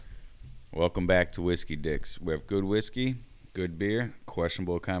Welcome back to Whiskey Dicks. We have good whiskey, good beer,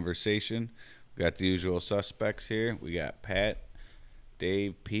 questionable conversation. We got the usual suspects here. We got Pat,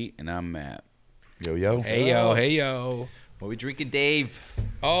 Dave, Pete, and I'm Matt. Yo, yo. Hey, yo, hey, yo. What we drinking, Dave?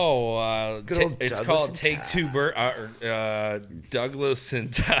 Oh, Good old it's Douglas called and Take Todd. Two Douglas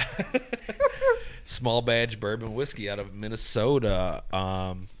and Todd. Small batch bourbon whiskey out of Minnesota.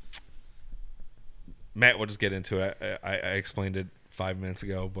 Matt, we'll just get into it. I explained it 5 minutes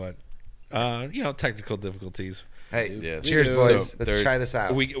ago, but, technical difficulties. Hey, Yes. cheers, So boys. they're- Let's try this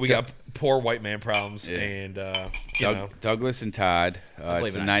out. We got poor white man problems, Yeah. and, Douglas and Todd. believe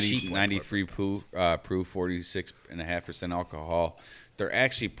It's it a on 90, cheap one, 93 proof, 46.5% alcohol. They're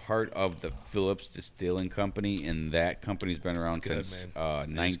actually part of the Phillips Distilling Company, and that company's been around good, since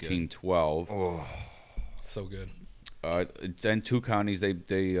man. 1912. so good. It's in two counties. They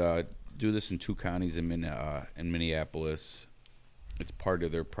do this in two counties in Minneapolis. It's part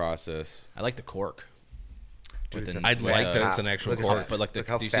of their process. I like the cork. Dude, it's With a I'd fat like that it's top. an actual Look at cork, that. but like Look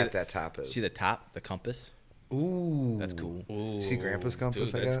how do you see fat the- that top is. See the top, the compass? Ooh. That's cool. Ooh, See Grandpa's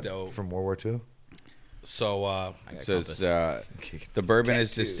compass dude, I that's got dope. from World War II? So, I It got says compass. the bourbon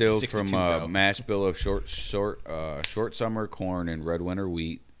is Tattoos. distilled 62, from a bro. mash bill of short summer corn and red winter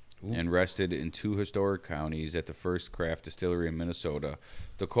wheat, and rested in two historic counties at the first craft distillery in Minnesota.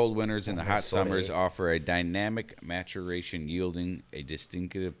 The cold winters and the hot Minnesota, summers eh? offer a dynamic maturation, yielding a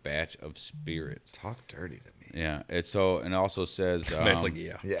distinctive batch of spirits. Talk dirty to me. Yeah, it also says Matt's like,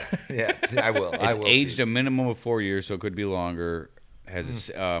 yeah. Yeah, yeah. I will. I it's will. aged Pete. a minimum of 4 years, so it could be longer.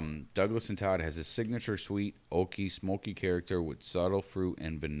 Douglas and Todd has a signature sweet, oaky, smoky character with subtle fruit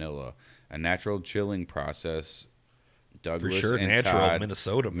and vanilla. A natural chilling process. Douglas sure, and natural, Todd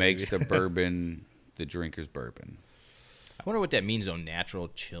Minnesota, baby. makes the bourbon the drinker's bourbon. I wonder what that means, though, natural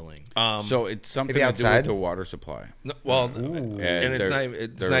chilling. So it's something Maybe to do with outside? the water supply. No, well, And and it's they're- not even,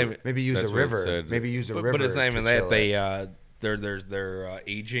 it's they're- not even, Maybe use That's a what it river. said. Maybe use a but, river. but it's not even to that. chill They it. they're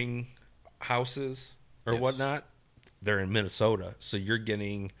aging houses or Yes. whatnot. They're in Minnesota, so you're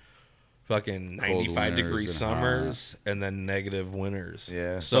getting fucking 95 degree winters and summers and then negative winters.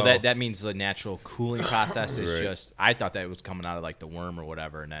 Yeah. So that means the natural cooling process is Right. just. I thought that was coming out of like the worm or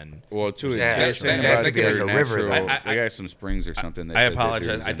whatever, and then Well, too, Yeah, they're it's saying that about could be their like a river, natural- though. they got some springs or something. They I said that apologize.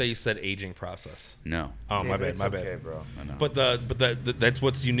 they're I using. thought you said aging process. No. Oh, my David, bad, it's my okay, bad. bro. I know. But that's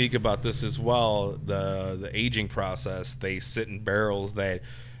what's unique about this as well. The aging process. They sit in barrels that.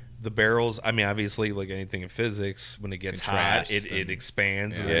 The barrels, I mean, obviously, like anything in physics, when it gets hot, Contrast it and-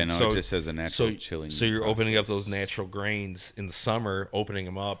 expands. Yeah. and Yeah, no, so, it just says a natural chilling. So you're opening up process. those natural grains in the summer, opening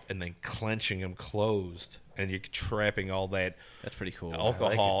them up, and then clenching them closed, and you're trapping all that that's pretty cool.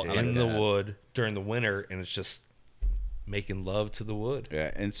 alcohol dude. in I the like that. wood during the winter, and it's just making love to the wood.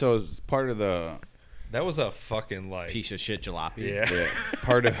 Yeah, and so it's part of the That was a fucking like Piece of shit jalopy. yeah.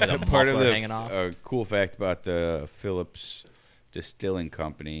 part of With a part of muffler the hanging off. cool fact about the Phillips Distilling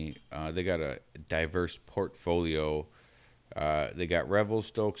Company. They got a diverse portfolio. They got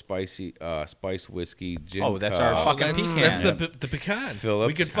Revelstoke spiced whiskey, gin. Oh, that's Cup, our fucking pecan. That's the pecan. Phillips,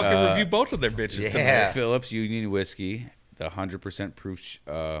 we could fucking review both of their bitches. Yeah. Phillips Union whiskey, the 100% proof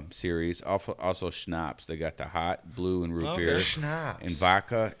series. Also schnapps. They got the hot, blue, and root Okay. beer, Schnapps. and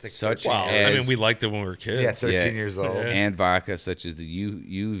vodka, like such Wow, as I mean, we liked it when we were kids. Yeah, 13 Yeah. years old. Yeah. and vodka such as the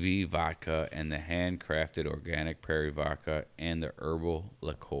UV vodka and the handcrafted organic prairie vodka and the herbal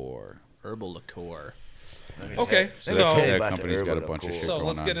liqueur. Herbal liqueur. Okay, Let me so tell you that about the company's got a herbal bunch of liqueur. shit so going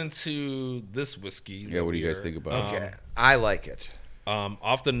let's on. get into this whiskey. Yeah, what do you guys think about it? Okay. I like it.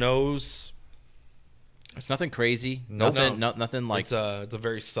 Off the nose, It's nothing crazy. Nope. Nothing like. it's a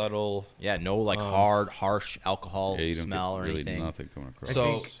very subtle. Yeah, no like hard, harsh alcohol Yeah, you don't smell get or really anything. nothing coming across.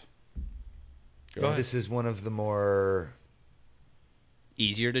 So- think- Go ahead. This is one of the more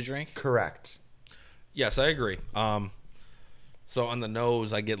Easier to drink. correct. Yes, I agree. So on the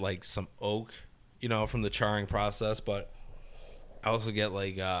nose, I get like some oak, from the charring process, but I also get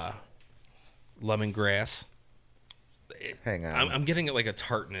like lemongrass. Hang on. I'm getting like a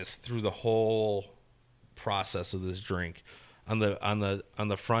tartness through the whole process of this drink. On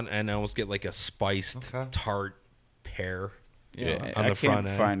the front end, I almost get like a spiced Okay. tart pear. yeah, on I the can't front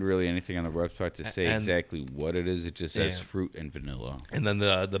end. find really anything on the website to say And- exactly what it is. It just says Yeah. fruit and vanilla. And then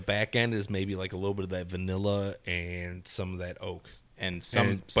the back end is maybe like a little bit of that vanilla and some of that oaks. And but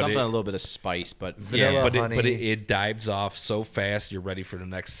something it- a little bit of spice, but Vanilla, Yeah, but honey. it dives off so fast. You're ready for the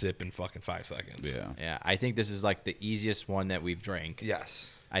next sip in fucking 5 seconds. Yeah. yeah, I think this is like the easiest one that we've drank. Yes.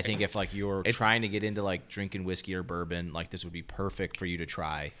 I think if like you were trying to get into like drinking whiskey or bourbon, like this would be perfect for you to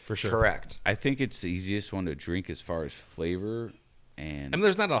try. For sure. Correct. I think it's the easiest one to drink as far as flavor. And I mean,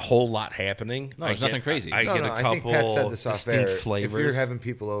 there's not a whole lot happening. No, there's nothing crazy. I No, get no, a I think couple Pat said this off distinct air. flavors. If you're having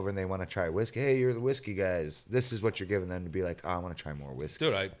people over and they want to try whiskey, hey, you're the whiskey guys. This is what you're giving them to be like, oh, I want to try more whiskey.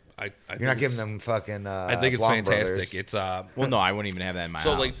 Dude, I You're not giving them fucking. I think it's Long fantastic. Brothers. It's Well, no, I wouldn't even have that in my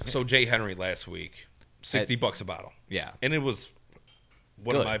house. so Jay Henry last week, $60 a bottle. Yeah. And it was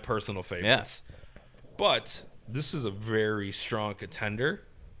one of Good. my personal favorites. But this is a very strong contender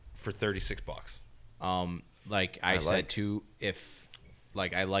for $36. Like I said like- too, if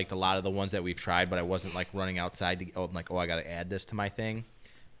like I liked a lot of the ones that we've tried, but I wasn't like running outside to I'm like, oh, I got to add this to my thing.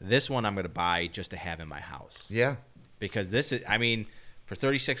 This one I'm going to buy just to have in my house. Yeah. Because this is, I mean, for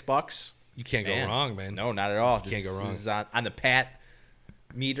 $36, You can't go wrong, man. No, not at all. Can't go wrong. This is on the Pat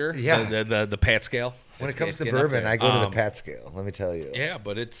meter. Yeah. The Pat scale. When it It's comes to getting up bourbon, there. I go to the Pat scale. Let me tell you. Yeah,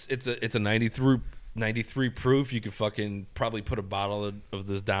 but it's a 93 proof. You could fucking probably put a bottle of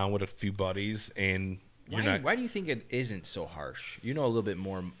this down with a few buddies, and you're not. Why do you think it isn't so harsh? You know a little bit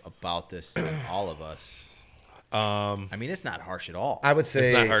more about this than all of us. I mean, it's not harsh at all. I would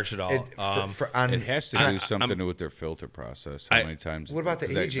say It's not harsh at all. it has to do something to do with their filter process. How many times? what about the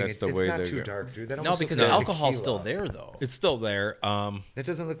 'cause that- aging? That's It's the way not they too go. dark, dude. That no, almost because looks the like alcohol's still tequila. there, though. It's still there. That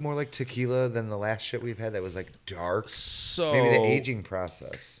doesn't look more like tequila than the last shit we've had that was like dark. So Maybe the aging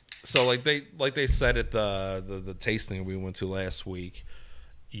process. So like they said at the tasting we went to last week,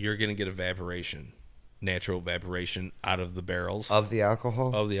 you're gonna get evaporation, natural evaporation out of the barrels Of the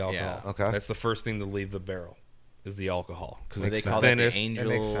alcohol? of the alcohol. Yeah. Okay. That's the first thing to leave the barrel, is the alcohol, because What it's they the call that the thinnest, That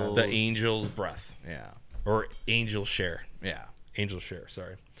makes sense. angel. the angel's breath Yeah, or angel share. yeah. Angel share,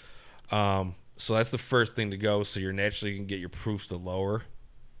 sorry. So that's the first thing to go. So you're naturally gonna get your proof to lower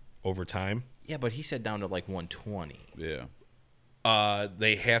over time. Yeah, but he said down to like 120. Yeah.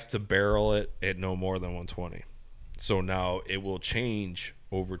 They have to barrel it at no more than 120. So now it will change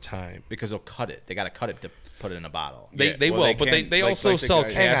over time. Because they'll cut it. They got to cut it to put it in a bottle. They Yeah, well, will, they but can- they like- also like the sell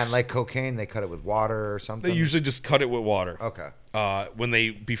guy- Hang cast. on, like cocaine, they cut it with water or something? They usually just cut it with water. Okay. When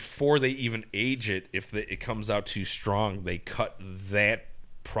they before they even age it, if it comes out too strong, they cut that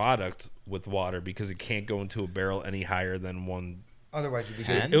product with water because it can't go into a barrel any higher than one. Otherwise, you'd be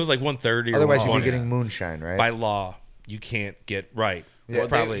 10? getting, It was like 130 or otherwise you'd be 120. getting moonshine, right? By law, you can't get right. Yeah. It's Well,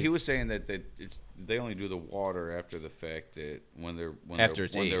 probably he was saying that they only do the water after the fact, that when they're After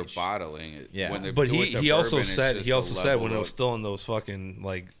it's they're aged. bottling it. Yeah. When they're But doing the he also bourbon, it's said just he a also said when level it was of- still in those fucking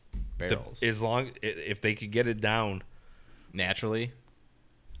like Barrels. as long if they could get it down, Naturally.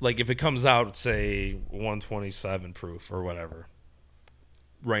 like if it comes out say 127 proof or whatever,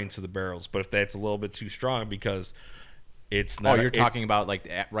 right into the barrels. But if that's a little bit too strong because it's Oh, not. you're talking about like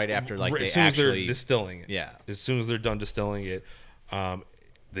right after like as they soon as they're actually. distilling it. Yeah. As soon as they're done distilling it,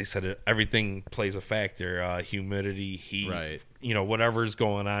 they said everything plays a factor. Humidity, heat, Right. Whatever's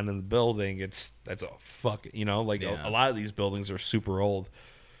going on in the building. That's a fuck. Like Yeah. a lot of these buildings are super old,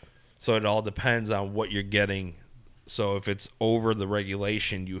 so it all depends on what you're getting. So if it's over the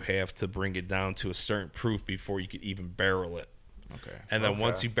regulation, you have to bring it down to a certain proof before you could even barrel it. Okay. And then Okay.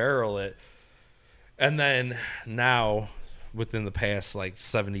 once you barrel it, and then now within the past like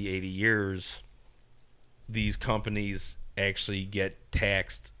 70, 80 years, these companies actually get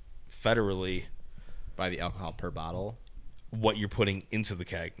taxed federally By the alcohol per bottle. what you're putting into the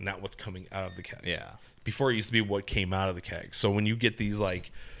keg, not what's coming out of the keg. Yeah. Before it used to be what came out of the keg. So when you get these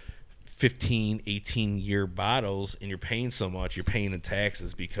like 15, 18-year bottles and you're paying so much, you're paying in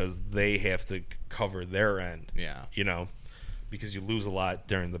taxes because they have to cover their end. Yeah. Because you lose a lot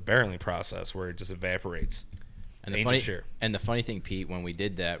during the barreling process where it just evaporates. And the Angel funny share. and the funny thing, Pete, when we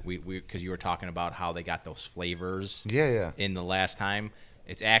did that, we because you were talking about how they got those flavors. Yeah. In the last time,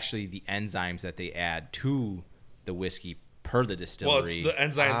 it's actually the enzymes that they add to the whiskey per the Well, distillery. it's the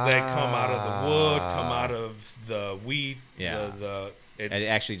enzymes that come out of the wood, come out of the wheat. Yeah. It's, and it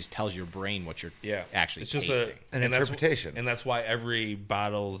actually just tells your brain what you're actually it's just tasting. An and that's- interpretation. and that's why every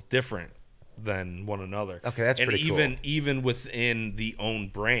bottle's different than one another. Okay, that's and pretty cool. even within the own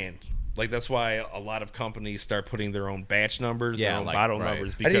brand. Like that's why a lot of companies start putting their own batch numbers, Yeah, their own like- bottle right.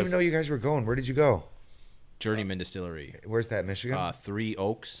 numbers. I Because didn't even know you guys were going. Where did you go? Journeyman Distillery, Where's that, Michigan? 3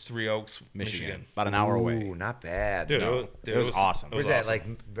 Oaks, Three Oaks, Michigan, about an hour away. Ooh, not bad. Dude, No, it was awesome. it was Where's that?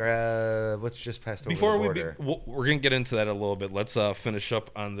 awesome. Like, what's just past over Before the we border? we're gonna get into that a little bit. Let's finish up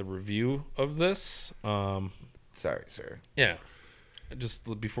on the review of this. Sorry, sir. Yeah, just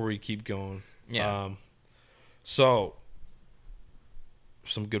before we keep going. Yeah. So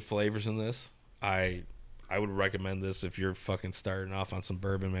some good flavors in this. I would recommend this if you're fucking starting off on some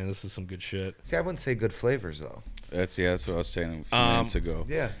bourbon, man. This is some good shit. See, I wouldn't say good flavors though. That's what I was saying a few minutes ago.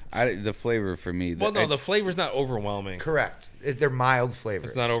 Yeah. The flavor for me. Well, no, the it's- flavor's not overwhelming. Correct. They're mild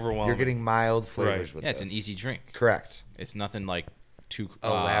flavors. It's not overwhelming. You're getting mild flavors Right. with Yeah, it's this. an easy drink. Correct. It's nothing like too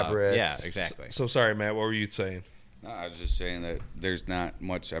Elaborate. Yeah, exactly. So sorry, Matt. What were you saying? No, I was just saying that there's not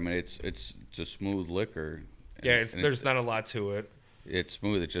much. I mean, it's a smooth liquor. Yeah, And there's not a lot to it. it's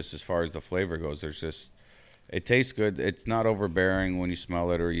smooth. It's just as far as the flavor goes. It tastes good. It's not overbearing when you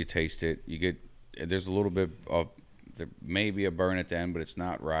smell it or you taste it. There's a little bit of there may be a burn at the end, but it's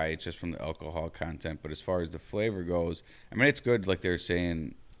not rye. It's just from the alcohol content. But as far as the flavor goes, I mean, it's good. Like they're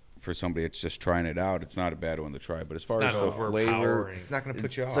saying, for somebody that's just trying it out, it's not a bad one to try. But as far as Not the flavor, overpowering. It's not going to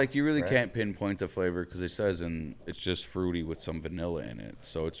put you off. it's like you really right? can't pinpoint the flavor because it says it's just fruity with some vanilla in it.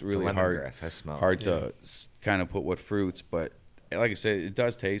 So it's really lemongrass, I smell hard it. to kind of put what fruits. But like I said, it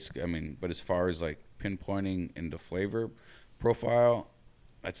does taste. I mean, but as far as like pinpointing into flavor profile,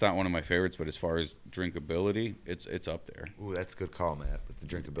 that's not one of my favorites. But as far as drinkability, it's up there. Ooh, that's a good call, Matt, with the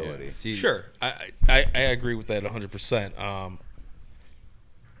drinkability. See, Sure, I agree with that 100%.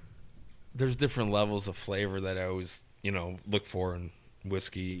 There's different levels of flavor that I always look for in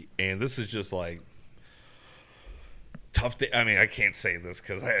whiskey, and this is just like tough day. I mean, I can't say this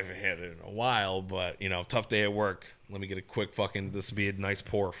because I haven't had it in a while, but tough day at work. Let me get a quick this would be a nice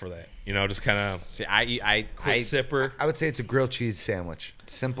pour for that. Just kind of see, I quick sipper. I would say it's a grilled cheese sandwich.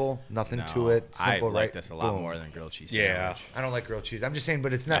 Simple, nothing no, to it. Simple, I like right? this a lot Boom. more than grilled cheese. Yeah. Sandwich. I don't like grilled cheese. I'm just saying,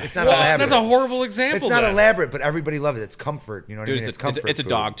 but it's not Well, elaborate. that's a horrible example. It's not then. elaborate, but everybody loves it. It's comfort. You know what Dude, I mean? it's, comfort. it's a food.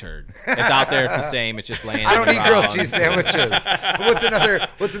 dog turd. It's out there. It's the same. It's just laying. I don't eat grilled around. cheese sandwiches. But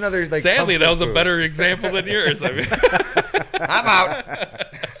what's another like? Sadly, that comfort was a food? better example than yours. I mean, I'm out.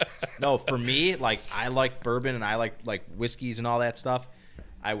 No, for me, like I like bourbon and I like whiskeys and all that stuff.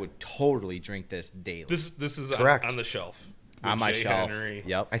 I would totally drink this daily. this is Correct. on the shelf. on With my Jay shelf. Henry,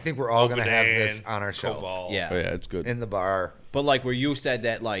 Yep. I think we're all gonna have this Obadan, on our shelf Cobalt. Yeah. Oh yeah, it's good. in the bar. But like where you said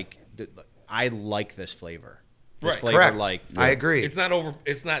that, like I like this flavor. This Right. flavor, Correct. like I agree. It's not over.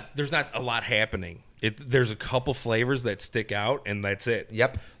 It's not. There's not a lot happening. There's a couple flavors that stick out, and that's it.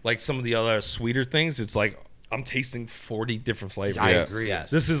 Yep. Like some of the other sweeter things, it's like I'm tasting 40 different flavors. I Yeah. agree. Yes.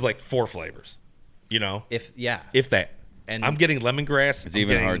 This is like 4 flavors. if that. And I'm getting lemongrass. It's I'm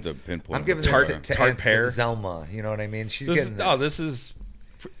even getting- hard to pinpoint. I'm giving Tart- this to tart Aunt pear. Zelma. You know what I mean? She's This is, getting this. this is,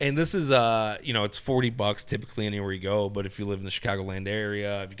 and this is it's $40 typically anywhere you go. But if you live in the Chicagoland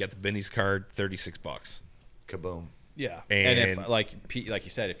area, if you got the Benny's card, $36. Kaboom. yeah. And- And if like you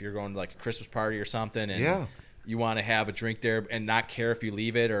said, if you're going to like a Christmas party or something, and Yeah. you want to have a drink there and not care if you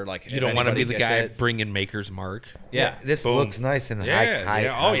leave it or like You if don't want to be anybody the gets guy it. bringing Maker's Mark. Yeah. This Boom. looks nice and Yeah, high. yeah.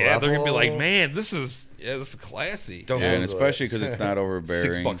 high Oh yeah, they're gonna be level. like, man, this is classy. Don't Yeah, and Google especially it. because it's not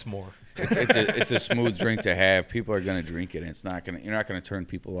overbearing. $6 more. It's a smooth drink to have. People are gonna drink it, and you're not gonna turn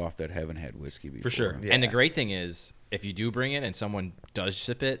people off that haven't had whiskey before. sure. Yeah. And the great thing is, if you do bring it and someone does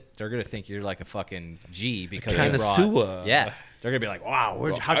sip it, they're gonna think you're like a fucking G because you brought. Connoisseur. Yeah, they're gonna be like, "Wow,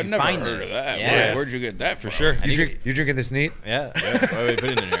 Well, how'd I've you never find heard this?" of that. Yeah, Where'd you get that For from? sure. I think- You drinking this neat? yeah. Wait, put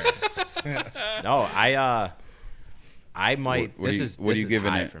it in there. No, I might. What are this you is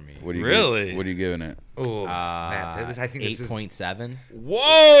giving high it? for me. What are you Really? What are you giving it? Oh, Matt, I think this is. 8.7.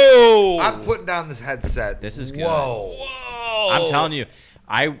 Whoa! I'm putting down this headset. This is good. Whoa. Whoa! I'm telling you,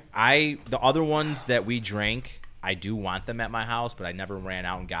 the other ones that we drank, I do want them at my house, but I never ran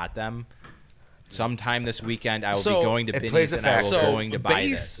out and got them. Sometime this weekend, I will So, be going to it plays Binny's a and I will factor. going to buy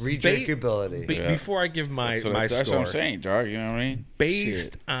this. Redrinkability. Be- Yeah. Before I give my That's what score, I'm saying, dog. You know what I mean?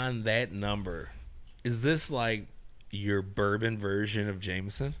 based Shit. on that number, is this like your bourbon version of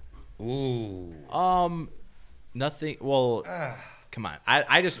Jameson? Ooh. Nothing. Well, come on.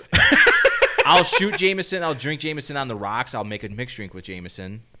 I just. I'll shoot Jameson. I'll drink Jameson on the rocks. I'll make a mixed drink with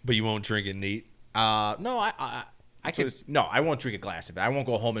Jameson. But you won't drink it neat. No, I could. No, I won't drink a glass of it. I won't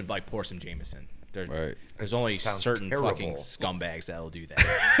go home and like pour some Jameson. Right. There's only Sounds certain terrible. fucking scumbags that'll do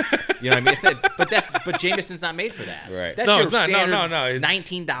that. You know what I mean? It's not, but Jameson's not made for that. Right. That's No, your it's not. No, standard no, no, it's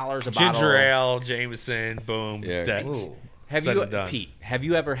 $19 a bottle. Ginger ale, Jameson, boom. Yeah. That's Ooh. Have said you, and done. Pete? Have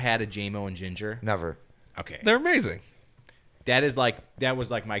you ever had a JMO and ginger? Never. Okay, They're amazing. that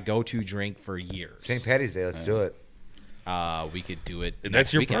was like my go-to drink for years. St. Patty's Day. Let's do it. We could do it. And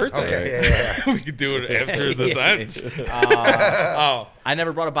next that's your weekend. birthday. Okay. Yeah. We could do it after this Yeah. ends. Oh, I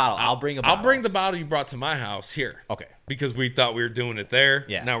never brought a bottle. I'll bring a bottle. I'll bring the bottle you brought to my house here. Okay. Because we thought we were doing it there.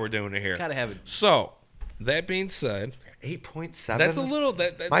 Yeah. Now we're doing it here. Gotta have it. So, that being said, 8.7. that's a little.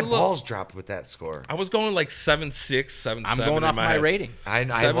 That's My a little, balls dropped with that score. I was going like 7.6, 7.7. I'm going off in my my head. rating. I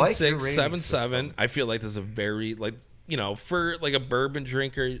 7.6, like your rating 7.7. system. I feel like this is a very for like a bourbon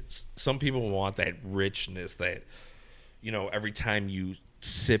drinker. Some people want that richness that every time you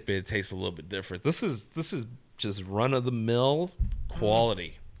sip it, it tastes a little bit different. This is just run of the mill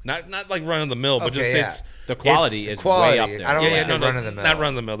quality. Not like run of the mill, but Okay, just yeah. it's The quality it's- is Quality. way up there. I don't yeah, like no, run of the mill. not run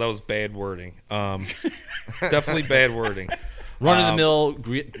of the mill. That was bad wording. Definitely bad wording. Run of the mill.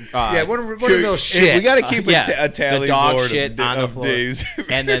 Yeah, one of the mill shit. We got to keep Yeah. a tally The dog board shit on the floor. Dave's.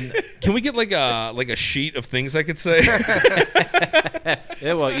 And then, Can we get like a sheet of things I could say?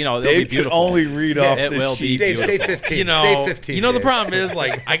 it will, it'll be Dave can beautiful. only read off it the will be sheet. Dave, say beautiful. 15. Say 15. The Dave. problem is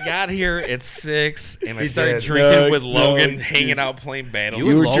like I got here at 6 and I He started did. drinking No, with no Logan, excuse. hanging out, playing Battle. You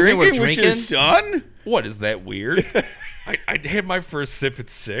You were Logan were drinking with your drinking? son? What is that weird? I had my first sip at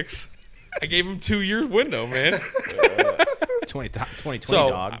 6. I gave him 2 years window, man. 2020 So,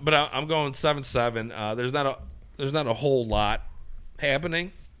 dog. but I'm going 7-7. There's not a whole lot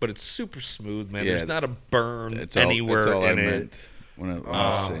happening, but it's super smooth, man. Yeah. There's not a burn That's anywhere all I in it. meant when I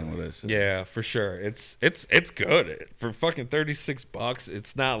was saying what I said. Yeah, for sure. It's good for fucking $36.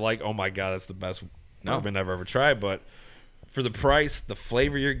 It's not like, oh my god, that's the best bourbon I've ever tried. But for the price, the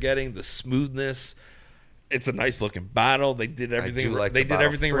flavor you're getting, the smoothness, it's a nice looking bottle. They did everything. do like They the did bottle.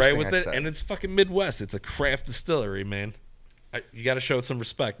 everything First right thing with I it, said. and it's fucking Midwest. It's a craft distillery, man. You got to show it some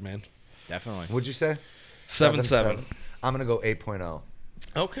respect, man. Definitely. What'd you say? 7-7. I'm gonna go 8.0.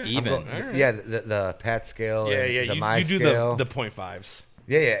 Okay. Even. Go- All right. Yeah, the Pat scale. Yeah, and yeah. The You my do scale. the 0.5s.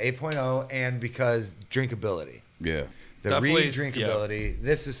 Yeah, 8.0, and because drinkability. Yeah. The Definitely, read drinkability.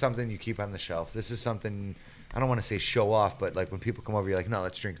 This is something you keep on the shelf. This is something I don't want to say show off, but like when people come over, you're like, no,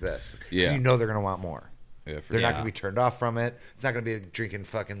 let's drink this. 'Cause Yeah. you know they're gonna want more. Yeah, for They're not sure. gonna be turned off from it. It's not gonna be drinking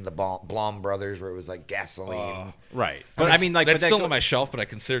fucking the Blom Brothers where it was like gasoline. Right. But I mean, like, that's but that still go- on my shelf, but I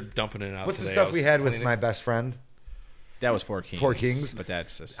considered dumping it out. What's the today. stuff I we was had with cleaning. my best friend? that was Four Kings. Four Kings. But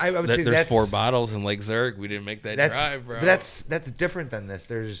that's just, I would say There's that's 4 bottles in Lake Zurich. We didn't make that That's drive, bro. but that's different than this.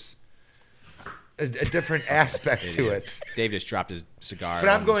 There's a different aspect to it. Dave just dropped his cigar. But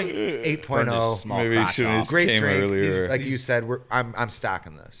I'm and going burned his 8.0. small Maybe crotch shouldn't off. have- Great Came drink. earlier. Like you said, I'm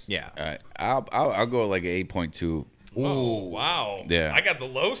stocking this. Yeah. All right. I'll go like an 8.2. Oh wow! Yeah. I got the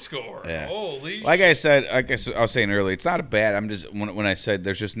low score. Yeah. Holy! Like I said, I was saying earlier, it's not a bad. I'm just when I said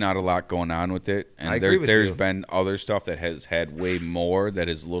there's just not a lot going on with it, and I agree with there's you. been other stuff that has had way more that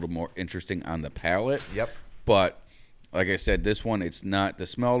is a little more interesting on the palate. Yep. But like I said, this one it's not. The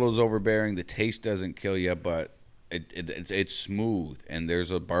smell is overbearing. The taste doesn't kill you, but it's smooth and there's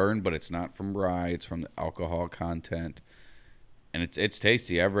a burn, but it's not from rye. It's from the alcohol content, and it's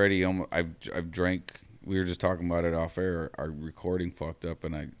tasty. I've drank. We were just talking about it off air. Our recording fucked up,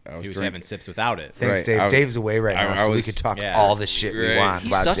 and I was He was drinking. having sips without it. Thanks, Right. Dave. I- Dave's away right I- now, I so we was- could talk yeah. all the shit we Right. want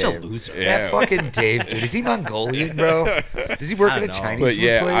He's about such a Dave. loser. Yeah. That fucking Dave, dude. Is he Mongolian, bro? Does he work I in a don't know. Chinese But food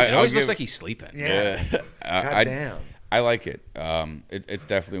yeah, place? It I'll always looks give- like he's sleeping. Yeah. I damn. I like it. It's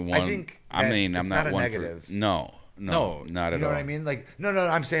definitely one. think I that mean, I'm it's not not a one negative. for no, No. not You at know all. what I mean? Like, no,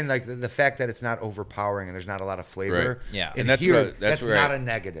 I'm saying like the fact that it's not overpowering and there's not a lot of flavor. Right. Yeah. And And that's here, what I- that's where not I- a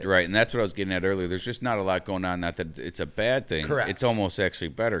negative. Right, and that's what I was getting at earlier. There's just not a lot going on. Not that it's a bad thing. Correct. It's almost actually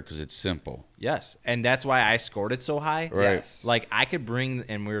better because it's simple. Yes. And that's why I scored it so high. Right. Yes. Like, I could bring,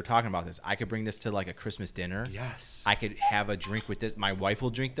 and we were talking about this, I could bring this to like a Christmas dinner. Yes. I could have a drink with this. My wife will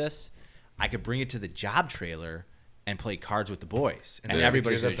drink this. I could bring it to the job trailer and play cards with the boys. And they're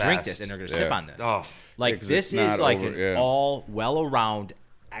everybody's the going to drink best. this and they're going to Yeah. sip on this. Oh. Like, Yeah, 'cause this it's is not like over- an yeah. all well-around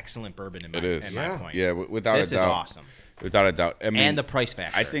excellent bourbon in my, It is. in my Yeah. point. Yeah, without This a is doubt. awesome. Without a doubt. I mean, And the price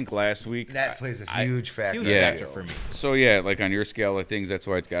factor. I think last week That plays a I- huge factor. Huge Yeah. factor for me. So yeah, like on your scale of things, that's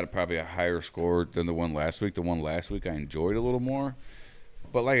why it's got probably a higher score than the one last week. The one last week I enjoyed a little more,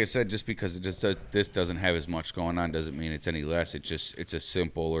 but like I said, just because it just this doesn't have as much going on doesn't mean it's any less. It's a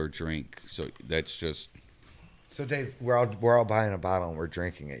simpler drink. So that's just So Dave, we're all buying a bottle and we're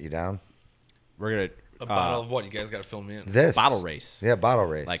drinking it. You down? We're going to A bottle of what? You guys got to fill me in. This bottle race. Yeah, bottle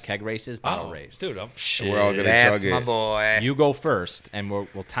race. Like keg races, bottle Oh, race. dude, I'm shit. we're all gonna That's chug my it. boy. You go first, and we'll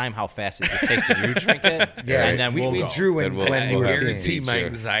time how fast it takes to you drink it. Yeah, and then we we'll go. drew when Then we'll- when I we were guarantee peeing. my Sure.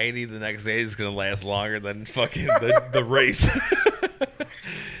 anxiety the next day is going to last longer than fucking the race.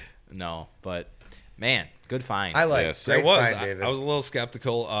 No, but man, good find. I like. Yes. Great find, David. I was a little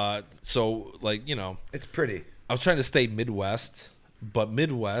skeptical. So, like, It's pretty. I was trying to stay Midwest, but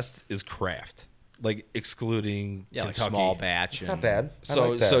Midwest is craft, like excluding yeah, like Kentucky. small batch. It's and, not bad. I So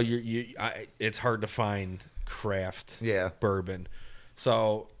like that. so it's hard to find craft Yeah. bourbon.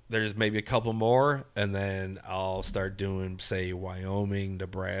 So there's maybe a couple more, and then I'll start doing, say, Wyoming,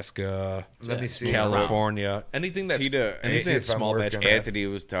 Nebraska, Let me see. California, anything that's Tita- anything see that's if I'm small batch. working. Anthony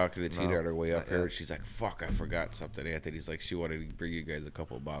was talking to Tita No, on her way up not here. yet. She's like, "Fuck, I forgot something." Anthony's like, she wanted to bring you guys a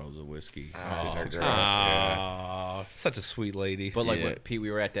couple of bottles of whiskey. Oh, To girl. try. Yeah. Oh, such a sweet lady. But like Yeah. what Pete,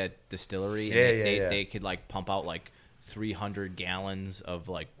 we were at that distillery, and Yeah, they, yeah. they could like pump out like 300 gallons of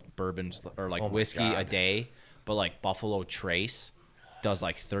like bourbons or like Oh my whiskey a God. day. But like Buffalo Trace, does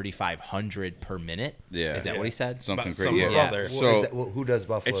like 3,500 per minute. Yeah. Is that what he said? Something About crazy. something Yeah. about there. So Who does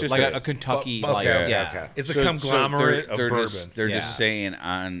Buffalo? it's just Like a- a Kentucky, Okay, like okay, yeah. okay. It's a conglomerate of bourbon. They're Yeah. just saying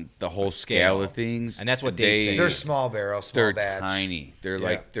on the whole scale. scale of things, And that's what Dave's saying. They're small barrel, small they're batch. tiny. They're Yeah.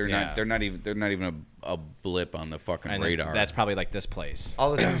 like they're Yeah. not even a blip on the fucking And radar. that's probably like this place.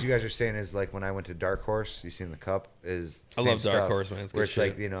 All the things you guys are saying is like when I went to Dark Horse, you seen the cup is. I same love Dark stuff, Horse, man. It's where good it's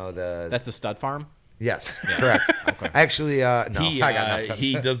like shit. That's the Stud Farm. yes, correct. Actually, no, He I got nothing.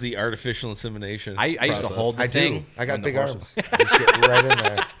 he does the artificial insemination. I used to process. hold the I thing. do. I got when the big horse- arms. Just get right in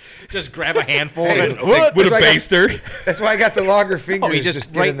there. Just grab a handful Hey, and it's like- with a That's why I got- baster. That's why I got the longer fingers. he just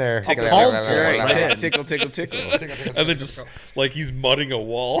just get in right- there. take a Tickle, palm tickle, for it, tickle, right? tickle, tickle, tickle. tickle, tickle, And then tickle, just tickle. like he's mudding a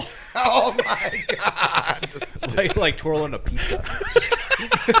wall. Oh my god! like twirling a pizza.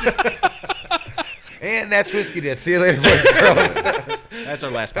 And that's Whiskey Dit. See you later, boys and girls. That's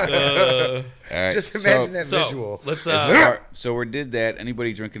our last podcast. All right. Just imagine that So visual. let's So we did that.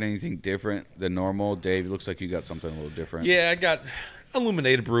 Anybody drinking anything different than normal? Dave, it looks like you got something a little different. yeah, I got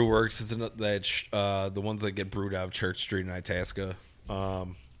Illuminated Brew Works. It's the ones that get brewed out of Church Street in Itasca.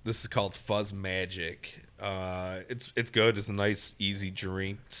 This is called Fuzz Magic. It's good. It's a nice, easy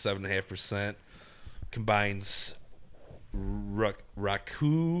drink. 7.5%. Combines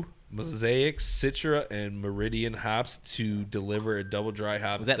Raku, Mosaic, Citra, and Meridian hops to deliver a double dry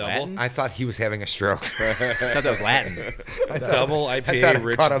hop Was that double. Latin? I thought he was having a stroke. I thought that was Latin. Double I thought IPA I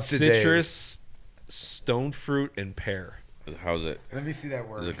rich caught in up to Dave. citrus, stone fruit, and pear. How's it? Let me see that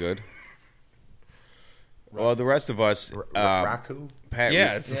word. Is it good? Well, the rest of us, Raku? Pat.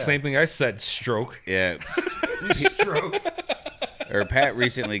 Yeah, it's the same thing I said. Stroke. Yeah. Stroke. Or Pat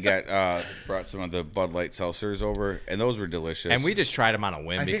recently brought some of the Bud Light seltzers over, and those were delicious. And we just tried them on a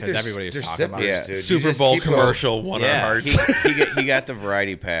whim I think because they're- everybody was they're talking about sippers, it. Yeah. dude. You Super just Bowl keep- commercial won Yeah. our hearts. he got the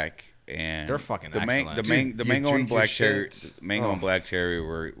variety pack, and They're fucking the excellent. the Dude, you mango and drink your black cherry, shit. and black cherry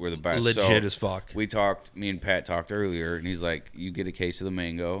were the best. Legit So as fuck. We talked. Me and Pat talked earlier, and he's like, "You get a case of the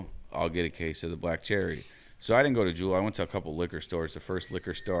mango, I'll get a case of the black cherry." So I didn't go to Jewel. I went to a couple liquor stores. The first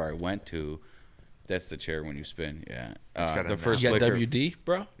liquor store I went to, that's the chair when you spin. Yeah, got the a first You got liquor. WD,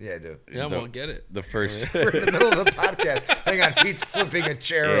 bro? Yeah, I do. Yeah, The- well, get it. The first. We're in the middle of the podcast. Hang on, Pete's flipping a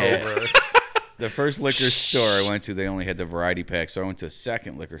chair Yeah. over. The first liquor store I went to, they only had the variety pack. So I went to a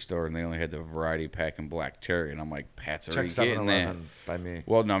second liquor store, and they only had the variety pack and black cherry. And I'm like, Pat's already Check getting that. 7-Eleven by me.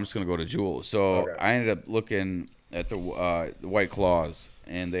 Well, no, I'm just gonna go to Jewel. So Okay. I ended up looking at the White Claws,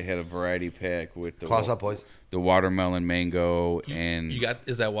 and they had a variety pack with the Claws up, boys. the watermelon, mango, and You got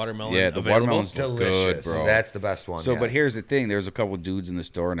is that watermelon? yeah, the available? watermelon's good, Delicious. bro. That's the best one. So, yeah. but here's the thing: there was a couple dudes in the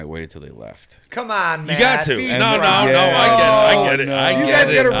store, and I waited till they left. Come on, man. You got to. Be No, no, no. proud. I get it. no. I You get guys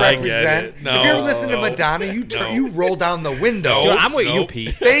it. got to I get represent. it. No, If you're listening no, to Madonna, you no. you roll down the window. No. Dude, I'm with you, Nope.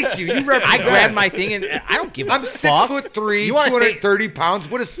 Pete. Thank you. You represent. I grabbed my thing and I don't give a I'm fuck. 6'3", You wanna say- 230 pounds.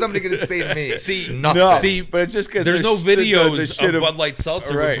 What is somebody going to say to me? See, Nothing. See, but it's just because there's no videos the shit of Bud Light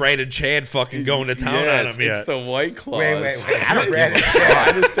Seltzer Right. with Brad and Chad fucking going to town yes, on them yet. it's the White Claws. Wait. I don't Brad give a and Chad.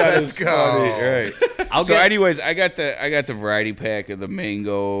 I just thought it Let's was go. funny. Right. I'll So, get- anyways, I got the variety pack of the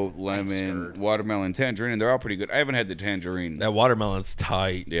mango, lemon, scared. watermelon, tangerine, and they're all pretty good. I haven't had the tangerine. That watermelon's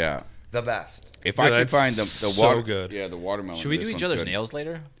tight. Yeah. The best. If Yeah, I could that's find the so water, good. yeah, the watermelon. Should we this do each one's other's good. nails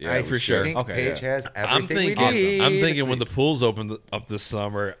later? Yeah, I we for should. sure think Okay. Paige has I'm everything thinking. we need. I'm thinking when the pools open up this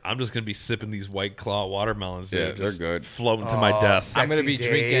summer, I'm just gonna be sipping these White Claw watermelons. Yeah, dude, they're just good. Floating to my Oh, desk. I'm gonna be Sexy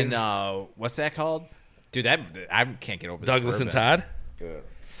drinking. Dave. What's that called? Dude, that I can't get over. Douglas that and bourbon. Todd.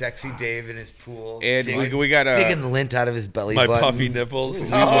 Sexy Dave in his pool. And digging, we got digging lint out of his belly My button. puffy nipples.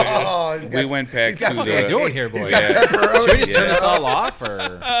 Oh, he's we went back he's got to What are you the doing here, boys? yeah, Should we just turn Yeah. this all off,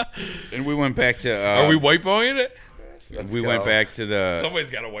 or and we went back to Are we white boying it? Let's we go. went back to the Somebody's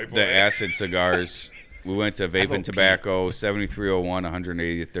got a white boy. the acid cigars. We went to Vape and Tobacco, 7301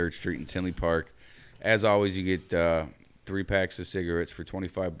 183rd Street in Tinley Park. As always, you get 3 packs of cigarettes for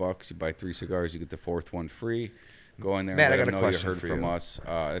 $25. You buy 3 cigars, you get the 4th one free. Go in there Matt, I and let got them a know you question heard for from you. us.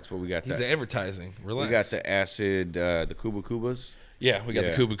 That's what we got. He's advertising. Relax. We got the acid, the Kuba Kubas, Yeah, we got Yeah.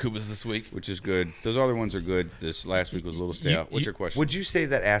 the Kuba Kubas this week. which is good. Those other ones are good. This last week was a little stale. What's your question? Would you say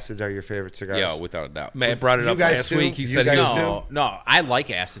that acids are your favorite cigars? Yeah, without a doubt. Matt brought it You up guys last too? week. He You said guys he too? was, no? I like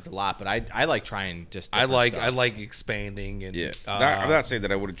acids a lot, but I like trying just. I different stuff. like expanding and Yeah, I'm not saying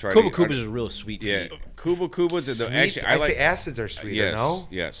that I would have tried. Kuba it. Kubas is a real sweet. Yeah, feat. Kuba Kubas. Are the, Sweet? actually, I I'd like say acids are sweeter. Yes, No.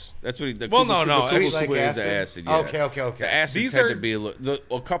 yes. That's what. The Well, Kuba no, no, Kuba, Sweet Kuba like Kuba is acid? acid. Yeah. Okay. The acids These tend are- to be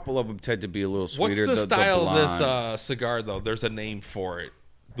a couple of them tend to be a little What's sweeter. the style of this blonde. cigar though? There's a name for it.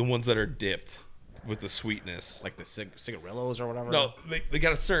 The ones that are dipped with the sweetness. like the cigarillos or whatever. No, they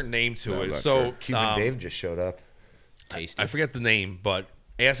got a certain name to No, I'm it. not So sure. Cuban Dave just showed up. tasty. I forget the name, but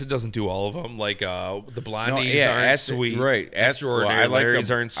Acid doesn't do all of them. Like the blondies No, yeah, aren't Acid- sweet. right. Extraordinary Well, I like Larrys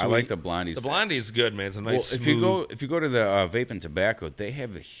the- aren't sweet. I like the blondies. The blondie's good, man. It's a Well, nice. if smooth, you go to the vape and tobacco, they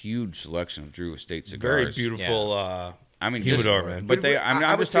have a huge selection of Drew Estate very cigars. beautiful. I mean, humidor, man. But they, I'm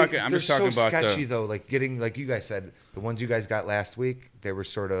I would just say talking. I'm they're just talking so about sketchy the. though. Like getting, like you guys said, the ones you guys got last week, they were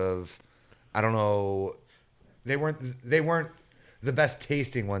sort of, I don't know, they weren't the best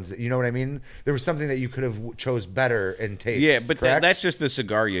tasting ones. You know what I mean? There was something that you could have chose better in taste. Yeah, but correct? that's just the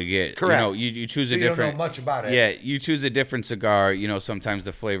cigar you get. Correct. You know, you choose So a you don't know different. much about it. Yeah, you choose a different cigar. You know, sometimes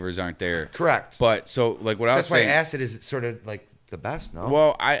the flavors aren't there. Correct. But so, like what I was That's why saying. acid is sort of like the best. No.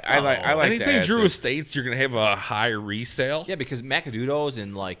 Well, I like the anything Drew acid. Estates, you're gonna have a high resale. Yeah, because Macanudos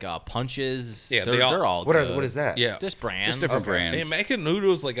and like Punches, Yeah, they're all what good. what is that? Yeah. Just brands. Just different Okay. brands. Hey,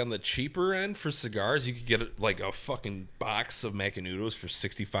 Macanudos, like on the cheaper end for cigars, you could get like a fucking box of Macanudos for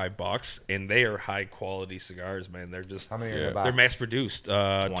 $65, and they are high quality cigars, man. They're just How many are in Yeah. the box? they're mass produced.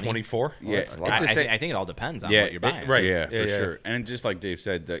 24. Yeah, that's a lot. it's the same- I think it all depends on yeah, what you're buying. right. Yeah, Yeah, for yeah. sure. And just like Dave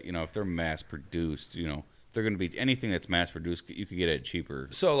said, that if they're mass produced, they're going to be anything that's mass produced. You could get it cheaper.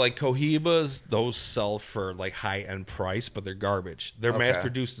 So like Cohibas, those sell for like high end price, but they're garbage. They're Okay. mass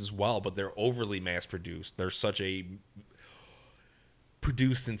produced as well, but they're overly mass produced. They're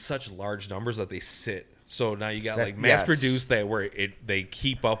produced in such large numbers that they sit. So now you got That- like mass yes. produced that where they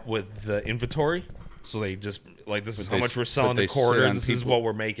keep up with the inventory. So they just like this is But how they much s- we're but selling they the quarter. sit on This is people- what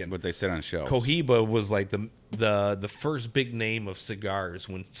we're making. But they sit on shelves. Cohiba was like the first big name of cigars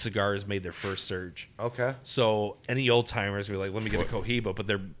when cigars made their first surge. Okay. So any old timers were like, let me get a Cohiba, but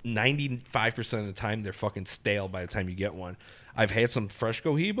they're 95% of the time they're fucking stale by the time you get one. I've had some fresh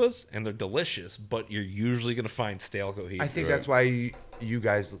Cohibas and they're delicious, but you're usually gonna find stale Cohibas. I think that's why you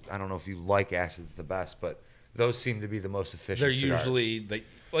guys. I don't know if you like acids the best, but those seem to be the most efficient. they're cigars. usually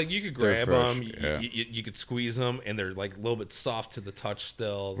like you could They're grab fresh, them, yeah. you could squeeze them, and they're like a little bit soft to the touch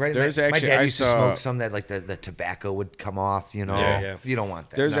still. Right. There's my actually- dad I used to saw- smoke some that like the tobacco would come off. You know. Yeah. You don't want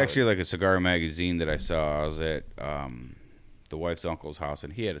that. There's No. actually like a cigar magazine that I saw. I was at the wife's uncle's house,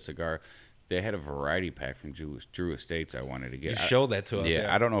 and he had a cigar. They had a variety pack from Drew Estates I wanted to get. You showed that to us.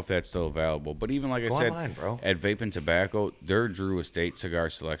 Yeah, I don't know if that's still available, but even like I Go said, online, bro. at Vape and Tobacco, their Drew Estate cigar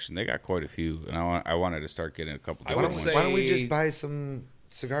selection, they got quite a few, and I wanted to start getting a couple I different would ones. say- Why don't we just buy some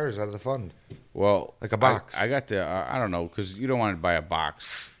cigars out of the fund? Well, Like a box. I got the I don't know because you don't want to buy a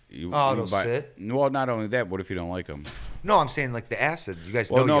box. Oh, they'll sit? Well, not only that, what if you don't like them? No, I'm saying like the acids. You guys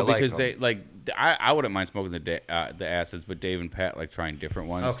Well, know no, you like because them. they like I wouldn't mind smoking the acids, but Dave and Pat like trying different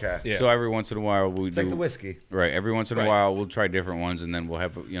ones. Okay. Yeah. So every once in a while we It's do like the whiskey. right. Every once in a Right. while we'll try different ones, and then we'll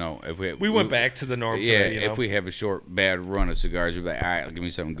have if We went back to the norm Yeah, today, you know? if we have a short bad run of cigars, we'll be like, all right, give me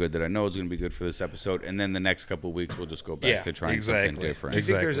something good that I know is going to be good for this episode, and then the next couple of weeks we'll just go back Yeah, to trying exactly. something different. Do you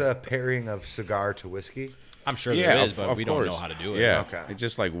think there's Exactly. a pairing of cigar to whiskey? I'm sure Yeah, there is, of but we don't know course. how to do it. Yeah, Okay. it's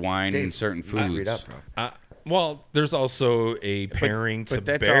just like wine Dave, and certain you foods. read up, bro. Well, there's also a pairing but to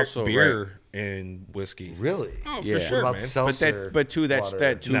that's beer, also beer and whiskey. Really? Oh, Yeah. for sure, What about man. But seltzer? that, but too, water?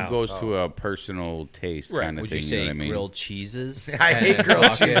 that too No. goes to a personal taste Right. kind of Would thing. you say know what I mean? grilled cheeses? I hate grilled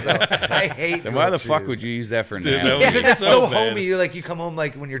cheese though. I hate. Then why the grilled fuck cheese. would you use that for an Dude, that analogy? was- Yeah, because it's So so bad. homey. You come home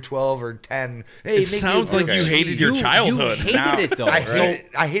like when you're 12 or 10. Hey, It make me a sounds like grilled you cheese. hated your childhood. You hated Now- it though.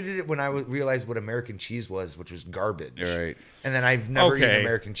 I hated it when I realized what American cheese was, which was garbage. Right. And then I've never eaten Okay,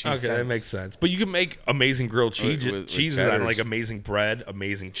 American cheese. okay, that since. makes sense. But you can make amazing grilled With cheeses on cheddars. like amazing bread,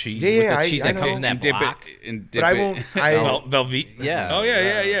 amazing cheese. Yeah, with yeah, the cheese I that know. comes in that And dip block. it. And But dip I it- won't. Velveet. Yeah. Oh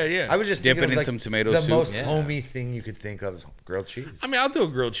yeah. I was just Dip thinking it of in like some tomato the soup. most Yeah. homey thing you could think of is grilled cheese. I mean, I'll do a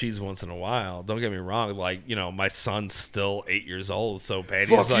grilled cheese once in a while. Don't get me wrong. Like, my son's still 8 years old, so Patty's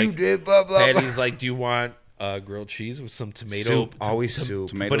Fuck like, you, dude. Blah blah blah. Patty's like, do you want grilled cheese with some tomato? Soup, always soup.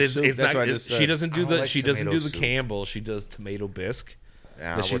 Tomato But it's soup? It's That's not. what I just She said. doesn't do I don't the. like She doesn't tomato do the soup. Campbell. She does tomato bisque.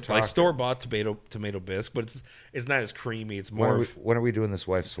 Yeah, That she, we're like talking. store bought tomato bisque, but it's not as creamy. It's When more. when are we doing this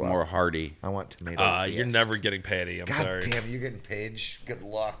wife swap? More hearty. I want tomato. You're bisque. never getting Patty. I'm God sorry. damn, you're getting Paige. Good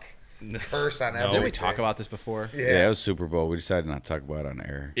luck. Curse on No. everything. Didn't we talk about this before? Yeah, it was Super Bowl. We decided not to talk about it on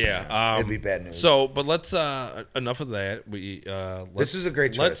air. Yeah, It'd be bad news. So, but let's enough of that. This is a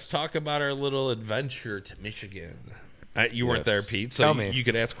great Let's choice. talk about our little adventure to Michigan. You weren't Yes. there, Pete, so Tell me. you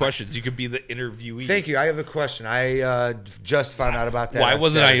could ask questions. You could be the interviewee. Thank you. I have a question. I just found out about that. Why on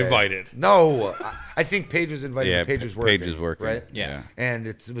wasn't I Saturday. invited? No, I think Paige was invited. Yeah, but Paige was working. Paige was working. right? Yeah. And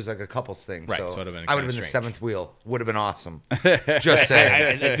it was like a couples thing. Right, So, so it would've been I would kinda have been the strange. seventh wheel. Would have been awesome. Just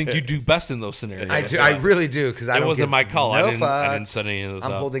saying. I think you do best in those scenarios. I do. I really do because I It don't. wasn't give my call. No I didn't fucks. set any of this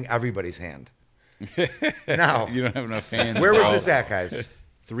I'm up. holding everybody's hand. Now, You don't have enough hands. where was bro. this at, guys?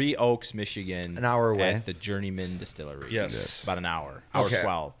 3 Oaks, Michigan. An hour away. At the Journeyman Distillery. Yes. About an hour. Hour Okay.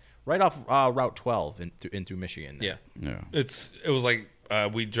 12. Right off Route 12 in through Michigan. Yeah. Yeah. It was like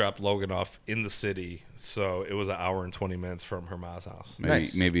We dropped Logan off in the city, so it was an hour and 20 minutes from her mom's house.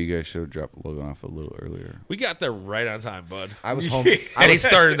 Maybe you guys should have dropped Logan off a little earlier. We got there right on time, bud. I was home. And he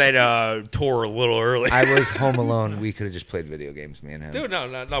started that tour a little early. I was home alone. We could have just played video games, me and him. Dude,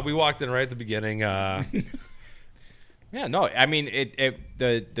 no. We walked in right at the beginning. Yeah, no, I mean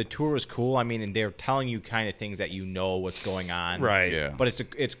the tour was cool. I mean, and they're telling you kind of things that you know what's going on, Right. Yeah. But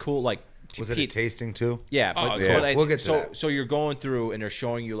it's cool. Like, Was it a tasting too? yeah, Oh, but, yeah. but We'll get to so that. so you're going through and they're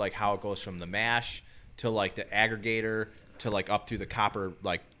showing you like how it goes from the mash to like the aggregator to like up through the copper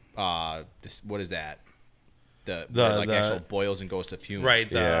like what is that? The where, like actual boils and goes to fume.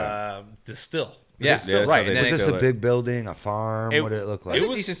 right. Yeah. Distill. Yeah, that's how right. they And Was then this Still a it. big building, a farm? It- What did it look it like? was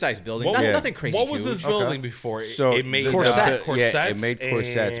was- a decent sized building. What, Nothing crazy. What was huge. this building before? So it made Corsets. corsets. it made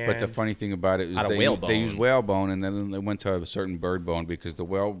corsets. But the and- funny thing about it is Out of they whalebone. use whalebone, and then they went to a certain bird bone because the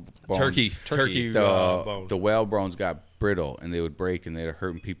whale bone, turkey the bone. the whale bones got brittle and they would break and they'd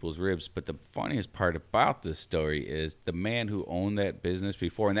hurt people's ribs. But the funniest part about this story is the man who owned that business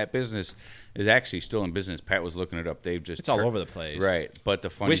before, and that business is actually still in business. Pat was looking it up. They've just It's all over the place. right? But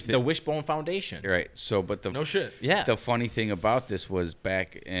the funny The Wishbone Foundation. right? So, but the No shit. Yeah. the funny thing about this was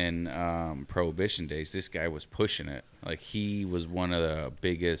back in Prohibition days, this guy was pushing it. Like he was one of the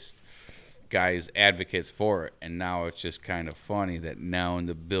biggest guys advocates for it, and now it's just kind of funny that now in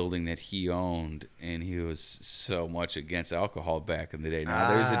the building that he owned, and he was so much against alcohol back in the day. Now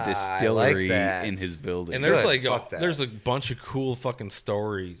there's a I like distillery that. in his building. And there's Good, fuck that. there's a bunch of cool fucking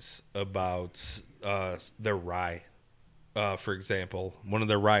stories about their rye. For example, one of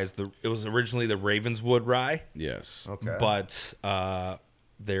their ryes, it was originally the Ravenswood rye, yes. Okay. but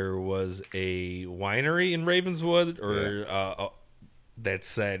there was a winery in Ravenswood that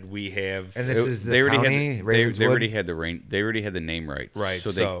said we have. And this is the they already county, had the, Ravenswood? they already had the they already had the name rights. Right,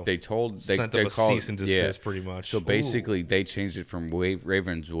 So so they told they sent they them a called cease and desist pretty much. So basically they changed it from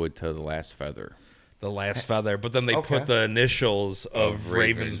Ravenswood to the Last Feather. The last feather, but then they Okay. put the initials of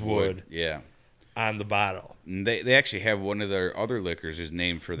Ravenswood Yeah. on the bottle. And they actually have one of their other liquors is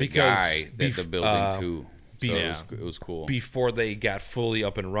named for the Because guy that the building too. So bef- it was cool. Before they got fully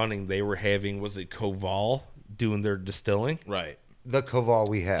up and running, they were having, was it Koval doing their distilling? Right. The Koval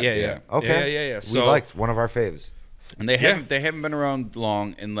we had. Yeah. Okay. Yeah. We So liked one of our faves. and they haven't been around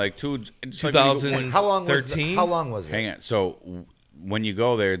long. And like it's like when you go- 2000. How long was 13? How long was it? hang on. So when you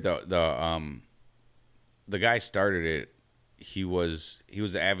go there, the guy started it. He was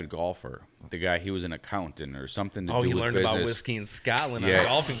an avid golfer. The guy, he was an accountant or something to do he with learned business. about whiskey in Scotland on a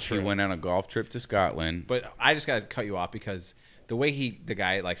golfing trip. He went on a golf trip to Scotland. But I just got to cut you off because the way the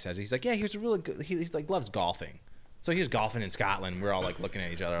guy like says, he's like, yeah, he was a really good, he's like loves golfing. So he was golfing in Scotland. We're all like looking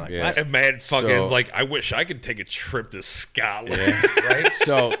at each other like, Yeah. what? And man, fucking So- is like, I wish I could take a trip to Scotland. Right?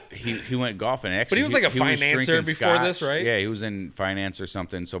 So he went golfing. Actually, But he was like a was financer drinking before this, scotch. right? Yeah, he was in finance or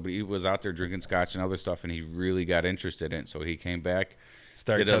something. So, but he was out there drinking scotch and other stuff, and he really got interested in it. So he came back,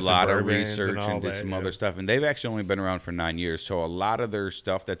 Started did a testing lot of bourbons research, all and did that, some yeah. other stuff. And they've actually only been around for 9 years. So a lot of their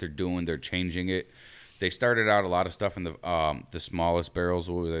stuff that they're doing, they're changing it. They started out a lot of stuff in the smallest barrels,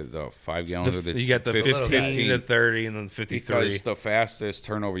 what were they, the 5 gallons or the You got the 15 to 30 and then 53. because the fastest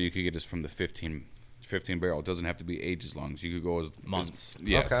turnover you could get is from the 15 barrel. It doesn't have to be aged as long as you could go as Months.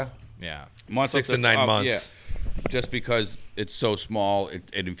 Yes. Okay. Yeah. Months 6 up to 9 months. Yeah. Just because it's so small,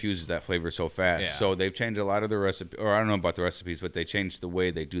 it infuses that flavor so fast. Yeah. So they've changed a lot of the recipe, or I don't know about the recipes, but they changed the way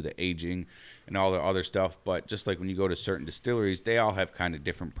they do the aging and all the other stuff. But just like when you go to certain distilleries, they all have kind of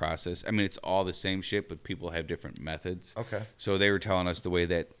different process. I mean, it's all the same shit, but people have different methods. Okay. So they were telling us the way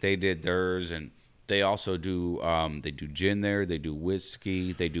that they did theirs, and they also do they do gin there, they do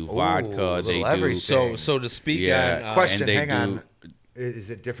whiskey, they do vodka, they little do everything. so to speak Yeah. on Question. and they Hang do- on. Is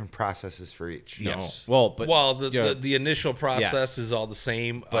it different processes for each? No. Yes. Well, but the initial process Yes. is all the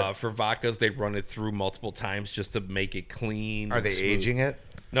same. But- For vodkas, they run it through multiple times just to make it clean. Are and they smooth. aging it?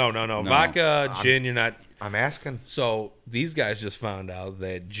 No. Vodka, gin, you're not. I'm asking. So these guys just found out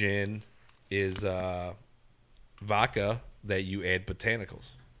that gin is vodka that you add botanicals.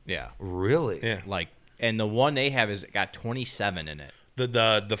 yeah. Really? Yeah. Like, and the one they have is got 27 in it.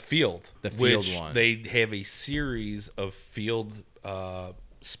 The field, The field which one. they have a series of field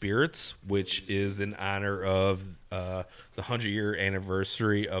spirits, which is in honor of the 100-year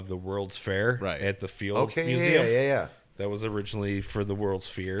anniversary of the World's Fair Right. at the Field Okay. Museum. Yeah. That was originally for the World's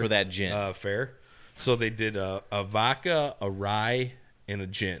Fair For that gin. fair. So they did a vodka, a rye, and a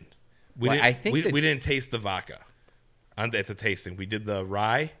gin. Well, I think we, that- we didn't taste the vodka at the tasting. We did the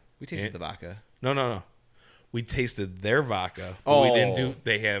rye. We tasted and- the vodka. No. We tasted their vodka. But we didn't do.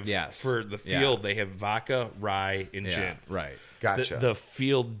 They have Yes. for the Yeah. field. They have vodka, rye, and Yeah. gin. Right. Gotcha. The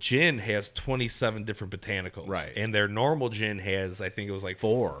field gin has 27 different botanicals. Right. And their normal gin has, I think it was like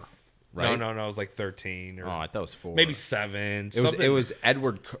 4, right? No, it was like 13 or Oh, I thought it was 4. maybe 7. It was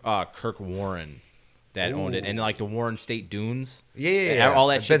Edward Kirk Warren that owned it, and like the Warren State Dunes. Yeah. All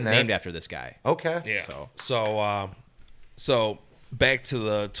that I've shit's been there. named after this guy. Okay. Yeah. So back to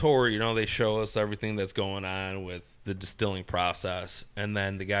the tour, they show us everything that's going on with the distilling process, and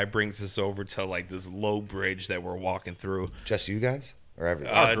then the guy brings us over to like this low bridge that we're walking through. Just you guys or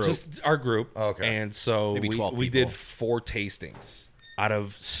everyone? Just our group. Oh, okay. And so Maybe 12 we people. did 4 tastings out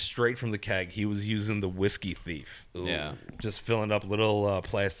of straight from the keg. He was using the Whiskey Thief. Yeah. Just filling up little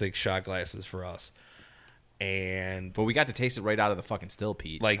plastic shot glasses for us. And But we got to taste it right out of the fucking still,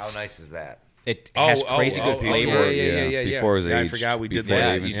 Pete. like How nice is that? It has crazy good flavor. Yeah. Before his Yeah, I age, forgot we did before that. they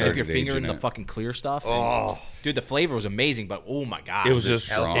Yeah, even you started dip your finger in aging the it. fucking clear stuff. and- Oh. Dude, the flavor was amazing, but oh my god, it was just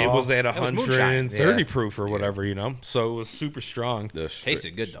strong. it was at It was moonshine. 130 Yeah. proof or whatever, So it was super strong. The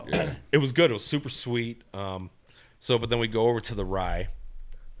tasted good though. Yeah. It was good. It was super sweet. But then we go over to the rye,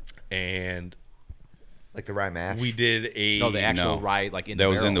 and Like the rye mash? we did a No, the actual No. rye, like in That the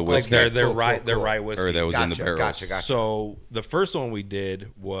was in barrel. the like whiskey. their Cool, rye cool, their cool. rye whiskey. Or that was in the Gotcha, barrels. gotcha. So the first one we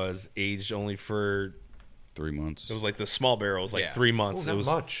did was aged only for 3 months. it was like the small barrels, like Yeah. 3 Oh, months. not It was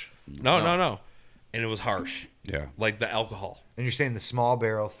much. no, and it was harsh, Yeah. like the alcohol. And you're saying the small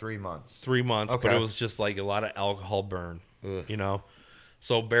barrel 3 months. 3 months, but Okay. it was just like a lot of alcohol burn, Ugh.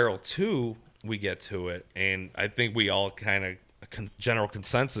 So barrel 2, we get to it, and I think we all kind of general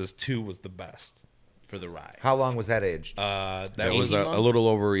consensus 2 was the best. for the rye. How long was that aged? That was 18 a months? little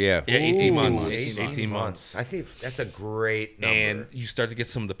over, 18 months. 18 months. I think that's a great number. And you start to get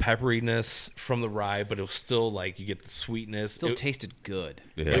some of the pepperiness from the rye, but it was still like you get the sweetness. Still it, tasted good.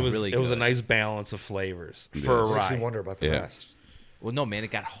 Yeah. it was really it was a good. nice balance of flavors for a Makes me rye. wonder about the Yeah. rest. Well, no, man,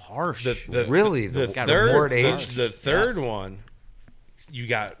 it got harsh. Really? the The third more it aged? the third Yes. one, you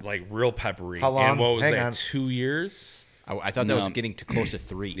got like real peppery. How long? And what was Hang that? on. 2 years? I thought that was No. getting too close to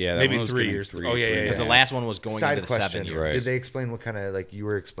 3. Yeah, that Maybe one was 3 getting years. 3, Oh, yeah, yeah, because the yeah. last one was going Side into the question. 7 year. Right. Did they explain what kind of, like, you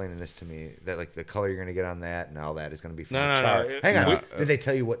were explaining this to me, that, like, the color you're going to get on that and all that is going to be from No, the no, char? no. Hang on. No, Did they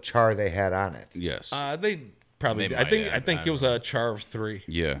tell you what char they had on it? Yes. They probably. They I might, think. yeah. I think I it was a char of 3.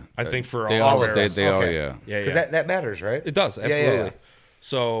 yeah. I think for they all all, of they, us. they all, Okay. yeah. Yeah, Because yeah. that matters, right? It does Yeah, absolutely. yeah, yeah.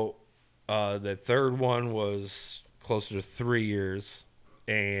 So the third one was closer to 3 years,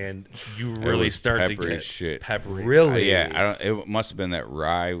 and you really was start to peppery get as shit. peppery. Really? Yeah, I don't. It must have been that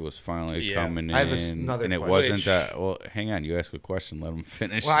rye was finally Yeah. coming in, I have another and it question. wasn't Which- that. Well, hang on. You ask a question. Let them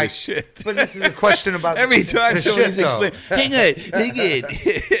finish Well, the I- shit. But this is a question about Every time the somebody's shit, though. explaining, hang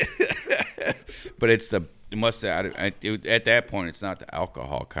on. But it's the. It must have. At that point, it's not the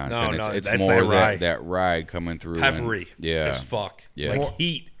alcohol content. No, it's that's more that rye. that rye coming through. Peppery. And, yeah. As fuck. Yeah. Like More-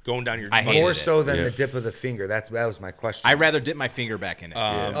 heat going down your I tongue. hated More it. so than Yeah. the dip of the finger. That was my question. I'd rather dip my finger back in it.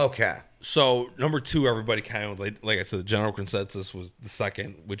 Okay. So number 2, everybody kind of like I said, the general consensus was the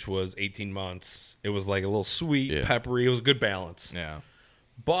second, which was 18 months. It was like a little sweet, Yeah. peppery. It was a good balance. yeah.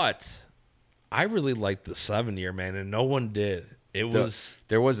 But I really liked the 7 year, man, and no one did. It was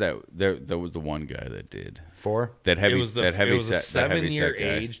There was that. There was the one guy that did 4? that heavy. it was the that heavy it was set. a that heavy 7-year set guy.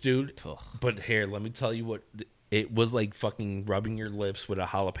 age, dude. Ugh. But here, let me tell you what. It was like fucking rubbing your lips with a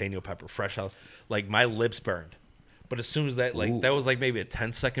jalapeno pepper, fresh out. Like my lips burned. But as soon as that, like that was like maybe a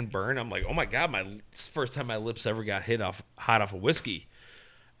 10-second burn. I'm like, oh my god, it's the first time my lips ever got hot off a whiskey.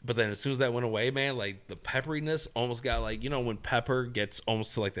 But then as soon as that went away, man, like the pepperiness almost got like, when pepper gets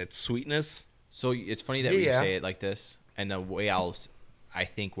almost to like that sweetness. So it's funny that Yeah. you say it like this, and the way I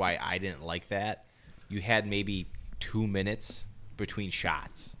think why I didn't like that, you had maybe 2 minutes between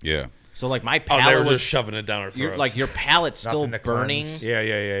shots. Yeah. So like my Oh, they palate were was just shoving it down our throats. your palate's still Nothing to burning. cleanse.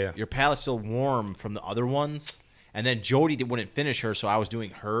 yeah. Your palate's still warm from the other ones. And then Jody wouldn't finish her, so I was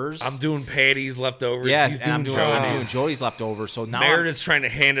doing hers. I'm doing patties, leftovers. yeah, He's and doing I'm Jody's. doing Jody's leftovers. So now Meredith's trying to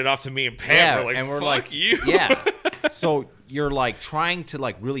hand it off to me and Pat. yeah, we're like, and we're fuck like, you. yeah. So you're like trying to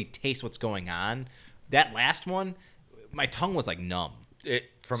like really taste what's going on. That last one, my tongue was like numb.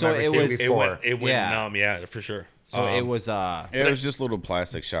 From So it everything was- It before. went Yeah. numb, yeah, for sure. So it was It was just little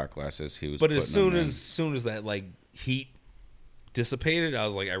plastic shot glasses. He was. But as putting them soon as that like heat dissipated, I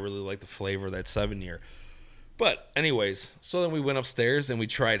was like, I really like the flavor of that 7-year. But anyways, so then we went upstairs and we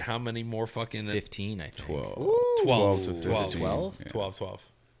tried how many more fucking 15, I think. 12. 12 to 12 15. 12? Yeah. 12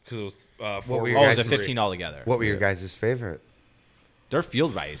 because it was were 4 your Oh, it guys' was a 15 altogether. What were your guys' favorite? Their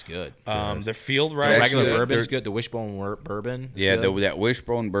field rye is good. The field The rye. regular good. bourbon's They're- good. The Wishbone bourbon. Is Yeah, good. that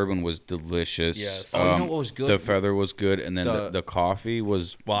Wishbone bourbon was delicious. Yes. Oh, you know what was good? The feather was good, and then The- the coffee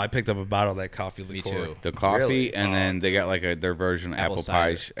was Well, I picked up a bottle of that coffee liqueur. Me too. the coffee, Really? and then they got like their version Apple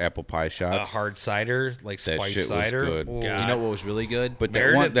apple pie A shots. hard cider, like That spiced shit was cider. good. God. You know what was really good? But that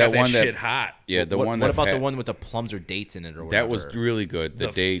Meredith one, got that shit hot. yeah, the what, one what that about the had- one with the plums or dates in it or that whatever? was really good. The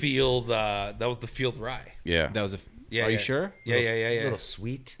dates, field. That was the field rye. yeah, That was a. Yeah, Are you yeah. sure? Yeah. A little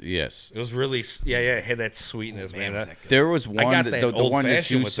sweet. yes. It was really. Yeah. It had that sweetness, Man, man. was that good. There was one got that, that the one that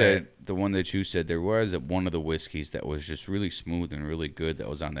old-fashioned you with said. The one that you said there was one of the whiskeys that was just really smooth and really good that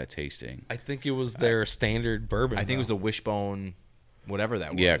was on that tasting. I think it was their standard bourbon. I think it was though. the Wishbone, whatever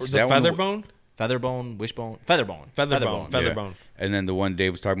that was. Yeah, Or 'cause the that one Featherbone. Featherbone, Wishbone, Featherbone. Featherbone. Yeah. Featherbone. And then the one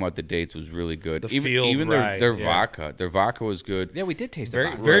Dave was talking about the dates was really good. The even field even rye, their yeah. vodka was good. Yeah, we did taste Very,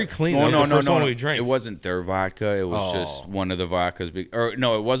 the vodka. very clean. Oh, That was the first one we drank. It wasn't their vodka. It was just Oh. one of the vodkas. Or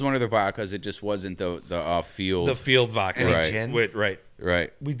no, it was one of their vodkas. It just wasn't the field. The field vodka. Any Right. gin? Right.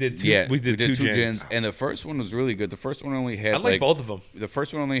 right. We did two. Yeah, we did two gins. and the first one was really good. The first one only had I like both of them. The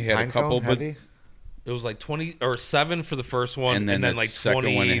first one only had Pine a couple, cone, but heavy? It was like 20 or 7 for the first one, and then the like second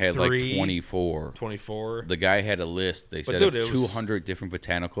 23, one had like 24. 24. The guy had a list. They said dude, of it was- 200 different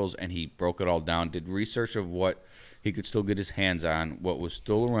botanicals, and he broke it all down. Did research of what he could still get his hands on, what was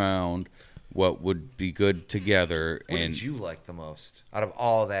still around, what would be good together, What and did you like the most out of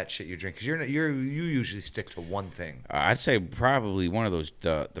all that shit you drink? Because you usually stick to one thing. I'd say probably one of those.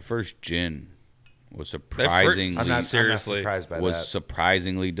 The first gin was surprisingly I'm not Seriously. surprised by was that.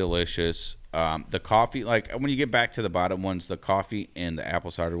 surprisingly delicious. The coffee, like when you get back to the bottom ones, the coffee and the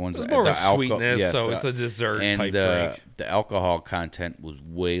apple cider ones, It's more the of a sweetness, so it's a dessert and type the, drink. The alcohol content was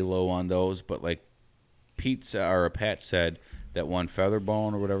way low on those, but like Pat said, that one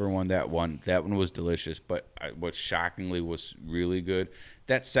Featherbone or whatever that one was delicious. But what shockingly was really good.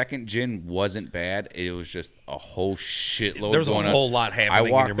 That second gin wasn't bad. It was just a whole shitload. There's a going on. whole lot happening I in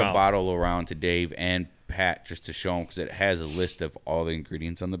your walked the mouth. bottle around to Dave and Pat just to show them because it has a list of all the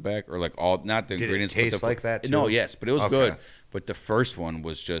ingredients on the back, or like all not the Did it ingredients. taste but the, like that, No, too? yes, but it was Okay. good. But the first one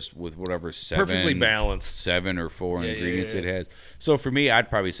was just with whatever Perfectly balanced. 7 or 4 Yeah, ingredients yeah. it has. So for me, I'd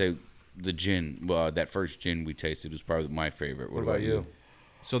probably say the gin. That first gin we tasted was probably my favorite. What about you?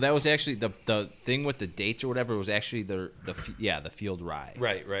 So that was actually the thing with the dates or whatever was actually the field rye.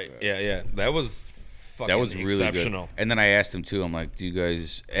 Right. Yeah. That was fucking That was really exceptional. good. And then I asked him too. I'm like, "Do you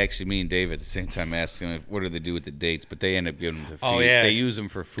guys actually?" Me and Dave at the same time asked him, "What do they do with the dates?" But they end up giving them to food. Oh, yeah. They use them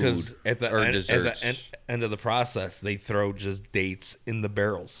for food Because at the or end, desserts. end of the process, they throw just dates in the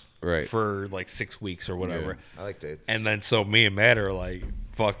barrels, Right. for like 6 weeks or whatever. I like dates. And then so me and Matt are like,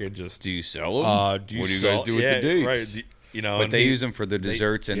 fucking just. Do you sell them? What what do you guys do with yeah, the dates? Right. You know, But and they he- use them for the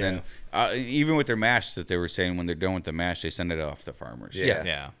desserts, and yeah. then even with their mash that they were saying when they're done with the mash, they send it off to farmers. Yeah.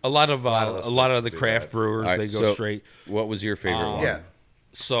 Yeah. a lot of of those a lot of places the do craft that. brewers All right, they go so straight. What was your favorite one? yeah.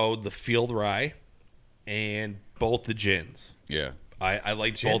 So the field rye, and both the gins. Yeah. I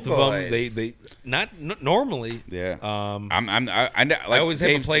like Gin both of them. boys. They normally. Yeah. I like always have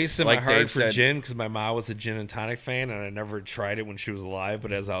Dave- a place in like my heart Dave for said- gin because my mom was a gin and tonic fan, and I never tried it when she was alive.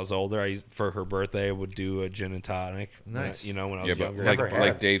 But as I was older, for her birthday, I would do a gin and tonic. Nice. You know, when I Yeah, was but younger. Never like, had.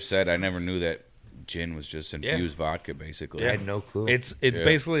 like Dave said, I never knew that gin was just infused vodka, basically. I had no clue. It's Yeah.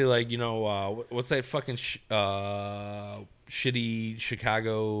 basically like what's that fucking shitty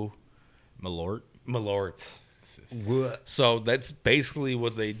Chicago Malort. Malort. What? So that's basically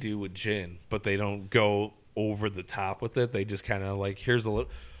what they do with gin, but they don't go over the top with it. They just kind of like, here's a little,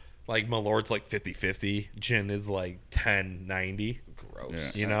 like Malort's like 50-50. Gin is like 10-90, Gross.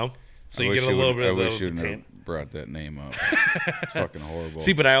 Yeah. you know? So I you wish get a little would- bit of I wish you the never tan. brought that name up. It's fucking horrible.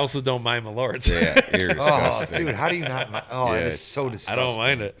 See, but I also don't mind Malort's. yeah, you're Oh, disgusting. dude, how do you not? Oh, that Yeah. is so I disgusting. don't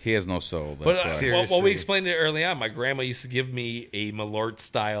mind it. He has no soul. That's But why. well, Seriously. we explained it early on. My grandma used to give me a Malort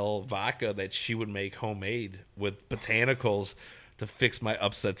style vodka that she would make homemade with botanicals to fix my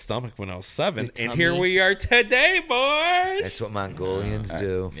upset stomach when I was 7. The And here tummy. we are today, boys. That's what Mongolians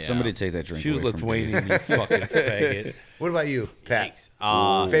do. Yeah. Somebody take that drink She was away from me. Lithuanian, you fucking faggot. What about you, Pat?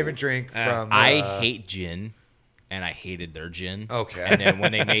 Favorite drink from? I hate gin, and I hated their gin. Okay. And then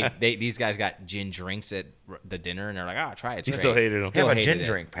when these guys got gin drinks at the dinner, and they're like, "Oh, try it." It's You great." still hated them. Still Have a hated gin it.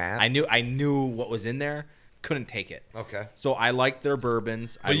 drink, Pat. I knew what was in there. Couldn't take it. Okay. So I liked their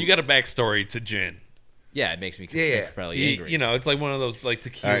bourbons. But you got a backstory to gin. yeah, it makes me Yeah. probably angry. You know, it's like one of those like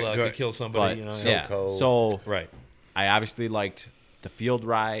tequila All right, go could kill but somebody. You know, yeah. cold. So right. I obviously liked the field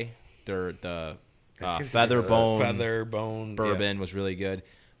rye. The That seems Featherbone Feather bone bourbon was really good.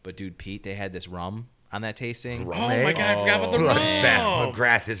 But dude, Pete, they had this rum. on that tasting. Oh my god, I forgot about the Look, rum. Beth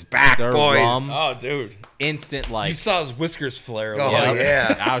McGrath is back, Their boys. rum. Oh, dude, Instant like. you saw his whiskers flare. Oh, Like,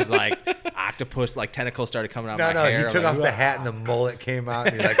 yeah. I was like, octopus like tentacles started coming out. No, of my no, hair. he took like, off the hat and the mullet came out,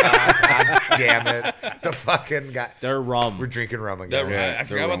 and you're like, God damn it. The fucking guy. Their rum. We're drinking rum again. That- I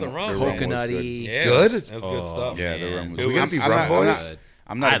forgot about the rum. was Coconutty. Yeah, Good? That was good Oh, stuff. Yeah, the Man. rum was It good. was- be I'm rum not- boys?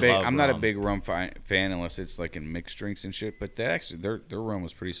 I'm not I a big. love I'm not a rum. big rum fan unless it's like in mixed drinks and shit. But that actually, their rum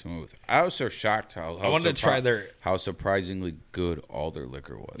was pretty smooth. I was so shocked how I wanted to try their. how surprisingly good all their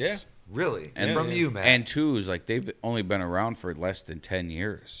liquor was. Yeah, Really? And- From you, man. And two is like they've only been around for less than 10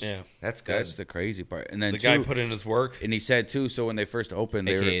 years. yeah. That's good. That's the crazy part. And then The guy two, put in his work. and he said too. So when they first opened,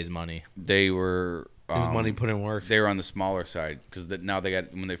 AKA his money. they were His money put in work. They were on the smaller side because now they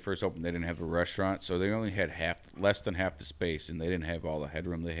got when they first opened, they didn't have a restaurant, so they only had less than half the space, and they didn't have all the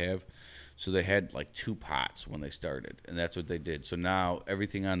headroom they have. So they had like 2 pots when they started, and that's what they did. So now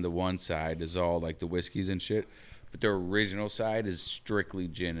everything on the one side is all like the whiskeys and shit, but their original side is strictly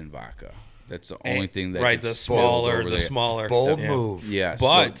gin and vodka. That's the only thing that right, gets the spilled smaller, over the there. smaller. Bold Yeah. move. Yeah,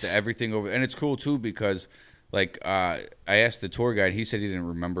 But- so everything over, and it's cool too because, like, I asked the tour guide. He said he didn't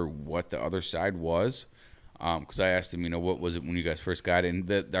remember what the other side was, because I asked him, what was it when you guys first got in?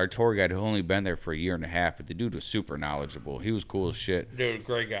 Our tour guide had only been there for a year and a half, but the dude was super knowledgeable. He was cool as shit. Dude,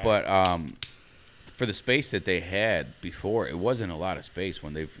 great guy. But for the space that they had before, it wasn't a lot of space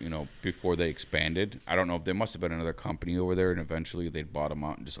when before they expanded. I don't know if there must have been another company over there, and eventually they bought them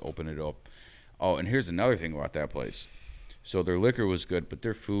out and just opened it up. Oh, and here's another thing about that place. So their liquor was good, but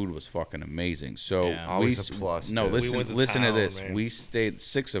their food was fucking amazing. So Yeah. Always a plus, No, dude. We listen, went to listen to town, this. man. We stayed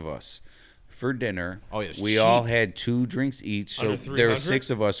 6 of us for dinner. Oh, yeah, it's we cheap. all had 2 drinks each. So Under there were 300? 6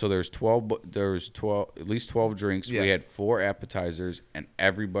 of us. So there's 12. There's 12. At least 12 drinks. Yeah. We had 4 appetizers, and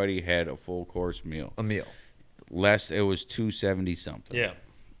everybody had a full course meal. A meal. It was 270 something. yeah,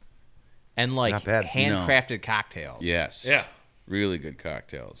 And like Not bad. handcrafted cocktails. Yes. Yeah. Really good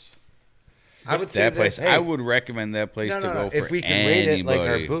cocktails. I would say That place. Hey, I would recommend that place to go for If we can anybody. rate it like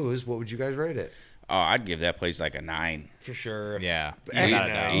our booze, what would you guys rate it? Oh, I'd give that place like a 9. for sure. Yeah. And- Without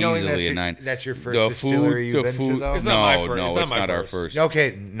a doubt. Knowing Easily that's a 9. That's your first distillery you've been to, though? It's not my No, first- no, it's not it's my not our first. first.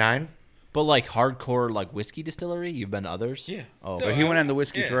 Okay, 9. But like hardcore like whiskey distillery, you've been to others? Yeah. Oh. Dude, But he went on the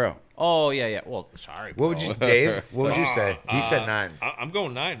whiskey Yeah. trail. Oh yeah, yeah. Well, sorry. What would bro. you, Dave? What would you say? He said 9. I'm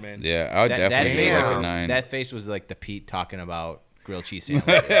going 9, man. Yeah, I would That definitely face, give it Damn. a 9. that face was like the Pete talking about grilled cheese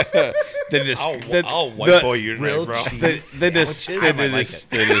sandwiches. I'll white boy you tonight, Grilled bro. cheese the sandwiches?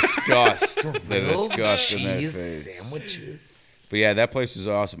 disgust. The Grilled disgust in that cheese face. sandwiches. But yeah, that place was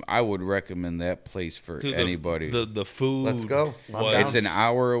awesome. I would recommend that place for Dude, anybody. The food. Let's go. I'm was- down. It's an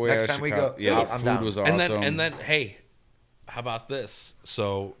hour away. Next out of time we Chicago. go- Yeah, I'm the food down. was awesome. And then, hey, how about this?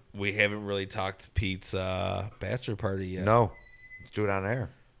 So we haven't really talked Pete's bachelor party yet. No. Let's do it on air.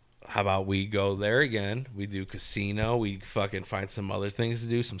 How about we go there again? We do casino. We fucking find some other things to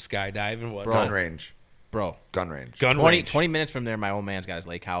do, some skydiving, whatnot. Gun range. Bro, Gun range. Gun 20, range. 20 minutes from there, my old man's got his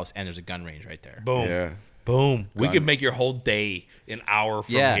lake house, and there's a gun range right there. Boom. Yeah. Boom. We Gun- could make your whole day an hour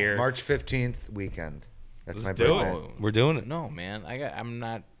from Yeah. here. March 15th weekend. That's Let's my do birthday. it. We're doing it. No, man, I'm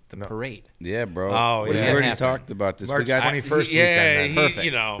not the parade. Yeah, bro. Oh, we yeah. already Happen? talked about this. March we got 21st Yeah, weekend. Then. Perfect.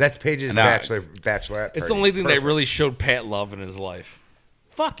 you know, That's Paige's Nah. bachelorette. it's the party. only thing that Perfect. really showed Pat love in his life.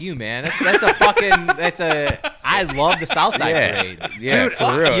 Fuck you, man. That's a fucking. I love the Southside parade. Yeah, Dude, for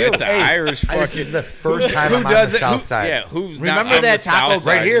fuck real. you. It's an Hey, Irish fucking. This is the first time I'm on the doesn't- south side. Yeah, who's Remember not on that the taco south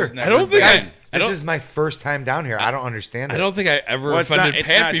side right here? who's I don't never think I- been? Guys, this is my first time down here. I don't understand it. I don't think I ever Well, offended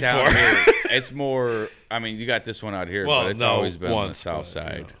Pat down before. here. It's more. I mean, you got this one out here, Well, but it's no, always been on the once, south but,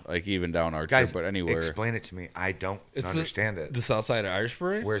 side, like even down our Guys, trip, but anywhere. explain it to me. I don't It's understand it. The South Side Irish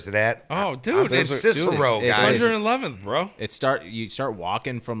Parade? Where's it at? Oh, dude, It's it's Cicero, dude, guys. 111th, bro. You start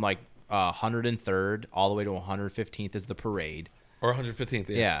walking from like 103rd all the way to 115th is the parade. Or 115th,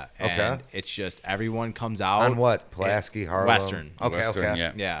 Yeah, Okay. and it's just everyone comes out On what? Pulaski, Harlem? Western. Okay, Western, okay.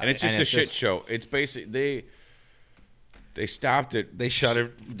 yeah, Yeah, and it's just and a it's shit just- show. It's basically they stopped it. They shut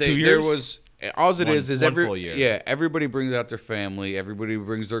it 2 There years? was all it is One full year. yeah. Everybody brings out their family. Everybody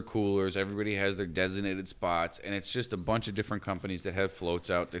brings their coolers. Everybody has their designated spots, and it's just a bunch of different companies that have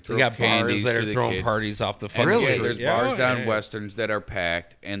floats out. They throw They got bars candies that to are the throwing kid. parties off the fucking Really? Yeah, street. there's Yeah, bars oh, down yeah. Westerns that are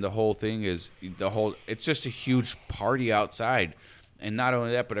packed, and the whole thing is it's just a huge party outside. And not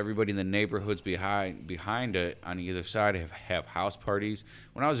only that, but everybody in the neighborhoods behind it on either side have house parties.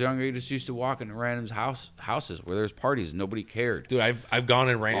 When I was younger, you just used to walk into random houses where there's parties. Nobody cared. Dude, I've gone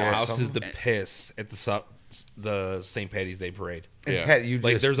in random Awesome. houses to piss at the St. Patty's Day parade. And Yeah. Pat, you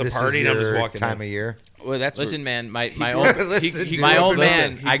Like, just, there's a this party is and I'm just your walking time in. of year. Well, that's Listen, man, my grew old up- Listen, he dude. my grew up old in-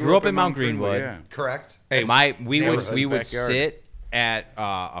 man. he I grew up in Mount Greenwood, Greenwood. yeah. Correct. Hey, we would neighborhood backyard. sit at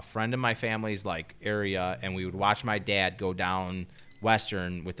a friend of my family's like area, and we would watch my dad go down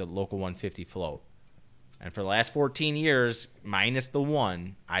Western with the local 150 float. And for the last 14 years, minus the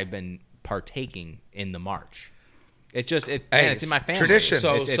one, I've been partaking in the march. It's in my family. Tradition.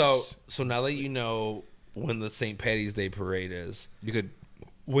 So now that you know when the St. Patty's Day parade is, You could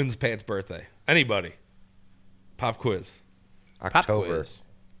when's Pat's birthday? Anybody? Pop quiz. pop October quiz.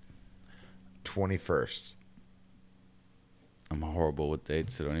 21st. I'm horrible with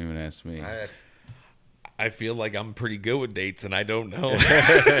dates, so don't even ask me. I feel like I'm pretty good with dates, and I don't know.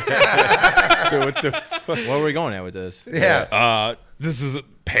 So what the Where are we going at with this? Yeah. This is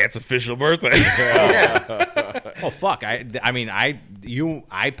Pat's official birthday. Oh fuck! I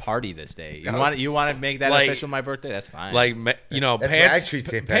party this day. You want to make that Like- official my birthday? That's fine. Like, That's why I Pat's, treat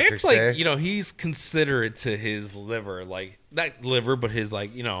St. Pat's Patrick's like, Day. he's considerate to his liver. Like, not liver, but his,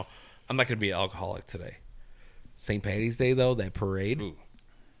 like, I'm not going to be an alcoholic today. St. Patty's Day, though, that parade,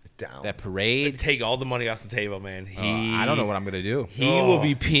 Down. that parade. take all the money off the table, man. I don't know what I'm gonna do. He will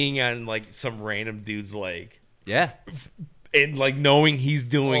be peeing on, like, some random dude's leg. Yeah. And, like, knowing he's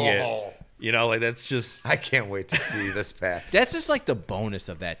doing it. Like, that's just... I can't wait to see this patch. That's just like the bonus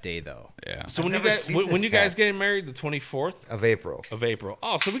of that day, though. Yeah. So I've when you never guys seen when this you guys patch. getting married, the 24th Of April. of April.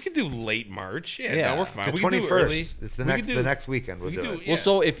 Oh, so we could do late March. Yeah, Yeah. no, we're fine. The we can do 21st. early. It's the We next could the next weekend. We'll we do could it. do- Well, Yeah.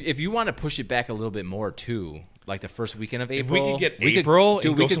 so if you want to push it back a little bit more too, like the first weekend of If we April, could get April and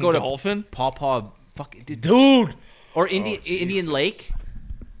we go could some go to golfing? Paw, fuck, Dude. or Indian Jesus. Lake.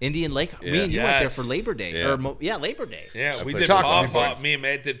 Indian Lake. Me Yeah. and you went there Yes. for Labor Day. Yeah. Labor Day. Yeah, we played did soccer Paw before. Paw. Me and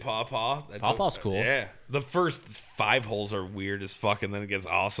Matt did Paw Paw. Paw Paw's cool. Yeah. The first 5 holes are weird as fuck, and then it gets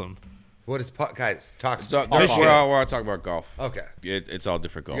awesome. What is guys? Talk. So, talk we're all talking about golf. Okay. It's all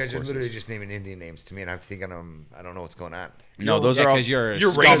different golf You guys are courses. literally just naming Indian names to me, and I'm thinking I don't know what's going on. No, those are all. because you're a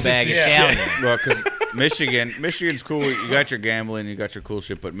You're racist scumbag as shit. Italian. Well, because Michigan's cool. You got your gambling, you got your cool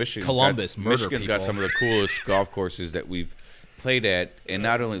shit, but Columbus, murder Michigan's got people. some of the coolest golf courses that we've played at, and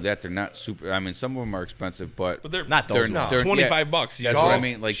not only that, they're not super. I mean, some of them are expensive, but But they're Not they're, those ones. they're $25. That's Golf, what I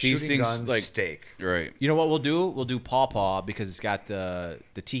mean. Like these shooting things, guns, like steak. right. You know what we'll do? We'll do Paw Paw because it's got the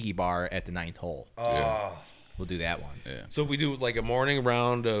tiki bar at the 9th hole. Oh, We'll do that one. Yeah. So if we do like a morning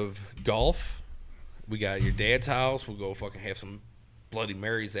round of golf, we got your dad's house. We'll go fucking have some Bloody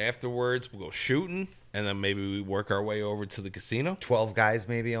Marys afterwards. We'll go shooting, and then maybe we work our way over to the casino. 12 guys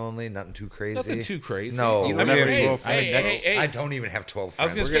maybe only, nothing too crazy. Nothing too crazy. No, You I don't mean, have hey, 12 friends. hey, I don't even have 12 I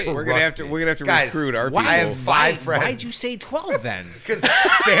was friends. gonna say, We're gonna have to Guys, recruit our why people. I have 5 friends. Why'd you say 12 then? Because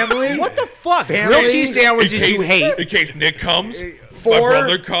family. What the fuck? Family? Grilled cheese sandwiches you hate. In case Nick comes, 4. my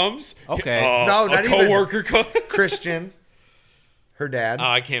brother comes. Okay. No, a not even. coworker comes. Christian, her dad. Oh,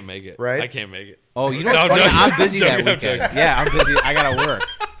 I can't make it. Right? I can't make it. Oh, you know No, what's funny? no, I'm busy that joking, I'm weekend. joking. Yeah, I'm busy. I gotta work.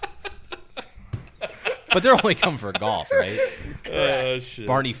 But they're only coming for golf, right? Oh shit.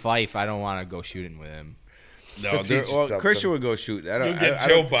 Barney Fife, I don't want to go shooting with him. No, Teach you well, something. Christian would go shoot. I You'll don't. get I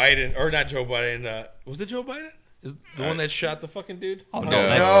Joe don't Biden, or not Joe Biden? Was it Joe Biden? Is the one that shot the fucking dude? Oh, No.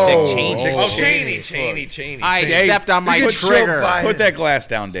 that's No. Dick Cheney. Dick Oh, Cheney. Cheney. I Cheney. stepped on my You could show trigger. Biden. put that glass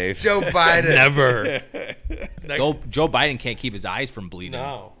down, Dave. Joe Biden. Never. Joe Biden can't keep his eyes from bleeding.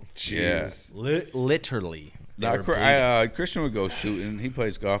 No. Jeez. Literally. They No, were bleeding. Christian would go shooting. He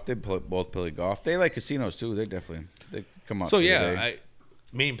plays golf. They both play golf. They like casinos too. They come out. So for the yeah, day.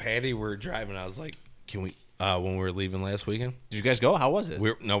 me and Patty were driving. I was like, "Can we?" When we were leaving last weekend, Did you guys go? How was it?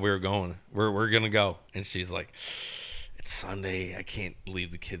 we were going. We're gonna go, and she's like, "It's Sunday. I can't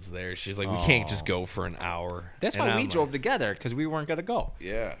leave the kids there." She's like, "We can't just go for an hour." That's And why I'm we like, drove together because we weren't gonna go.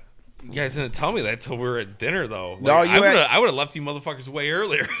 yeah. You guys didn't tell me that till we were at dinner, though. Like, No, I you would have left you motherfuckers way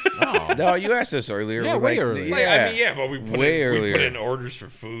earlier. Oh. No, you asked us earlier. Yeah, We're way like, earlier. Like, Yeah. I mean, yeah, but we put Way in, we earlier. put in orders for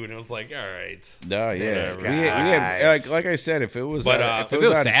food, and it was like, all right. No, yeah. This We guy. had, like I said, if it was But, if if it it was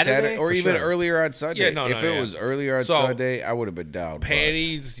was on Saturday, or for even sure. earlier on Sunday. Yeah, no, if no, it yeah. was earlier on So, Sunday, I would have been down. but-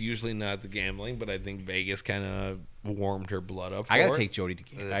 Patty's usually not the gambling, but I think Vegas kind of warmed her blood up. I gotta for take Jody to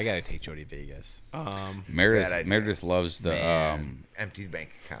Vegas. Bad Meredith idea. Meredith loves the Man. Emptied bank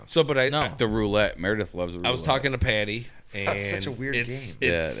account. So, but I No. the roulette. Meredith loves the roulette. I was talking to Patty, and That's such a weird it's,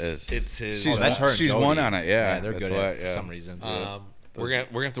 game. Yeah, It's, it is. It's his. She's that's her and She's Jody. won on it. Yeah, they're that's good why, at it yeah. for some reason. We're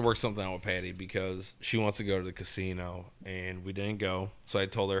gonna have to work something out with Patty because she wants to go to the casino, and we didn't go. So I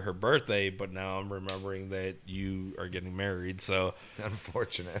told her birthday, but now I'm remembering that you are getting married. So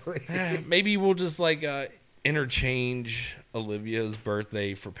Unfortunately. maybe we'll just like interchange Olivia's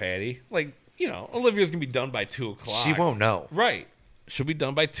birthday for Patty. Like, Olivia's gonna be done by 2:00. She won't know. Right. Should be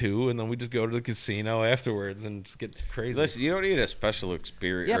done by 2, and then we just go to the casino afterwards and just get crazy. Listen, you don't need a special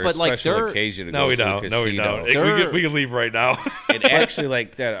experience Yeah, or but, a like, special they're- occasion to no, go we to don't. a No, we casino. don't. We can leave right now. It actually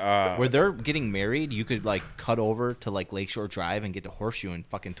like that. Where they're getting married, you could like cut over to like Lakeshore Drive and get to Horseshoe in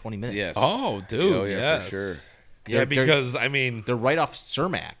fucking 20 minutes. Yes. Oh, dude. Oh, yeah, yes. for sure. Yeah, They're- because, I mean, They're right off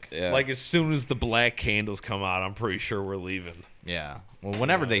Cermak. Yeah. like, as soon as the black candles come out, I'm pretty sure we're leaving. Yeah. Well,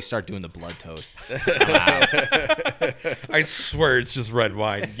 whenever they start doing the blood toasts. I swear it's just red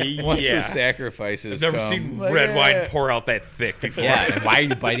wine. Once Yeah. the sacrifices I've never come, seen like, red wine pour out that thick before. Yeah, and why are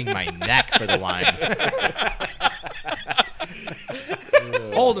you biting my neck for the wine?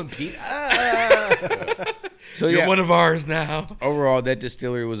 Hold him, Pete. So You're yeah, one of ours now. overall, that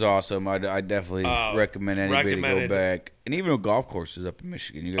distillery was awesome. I definitely Oh, recommend anybody to recommend go it. back. And even golf courses up in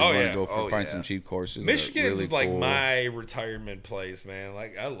Michigan. You guys Oh, want to yeah. go find yeah. some cheap courses. Michigan Really is like cool. my retirement place, man.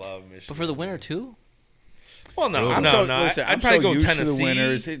 Like, I love Michigan. But for the winter, too? Well, no, I'm no, so, no. listen, I'd I'm probably so go used Tennessee. to the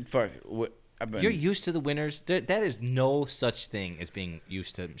winters. I've been, You're used to the winters. That is no such thing as being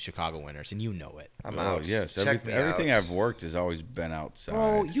used to Chicago winters, and you know it. I'm oh out. yes, Check me everything out. I've worked has always been outside.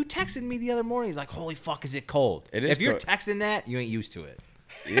 Bro, you texted me the other morning. You're like, holy fuck, is it cold? It is If you're cold. texting that, you ain't used to it.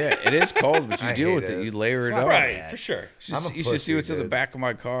 Yeah, it is cold, but you I deal hate with it. it. You layer it Fuck up. Right, Yeah. for sure. You I'm a should, you should see pussy, what's in the dude. back of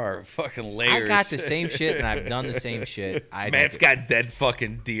my car. Fucking layers. I got the same shit, and I've done the same shit. Matt's got dead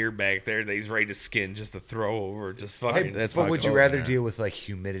fucking deer back there that he's ready to skin just to throw over. Just fucking. Hey, That's but my would you coat, rather man. deal with like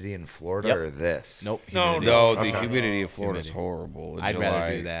humidity in Florida Yep. or this? Nope. No, humidity. No, the Okay. humidity of Florida is Humidity. horrible. In I'd July.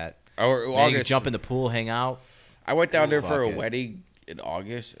 rather do that. Or Then you August. can jump in the pool, hang out. I went down there for a Fuck it. wedding in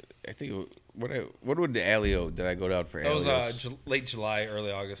August. I think what would the Alio did I go down for? That was Alios? late July,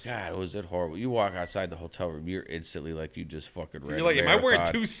 early August. God, was it horrible? You walk outside the hotel room, you're instantly like you just fucking ran. You're like, a am I wearing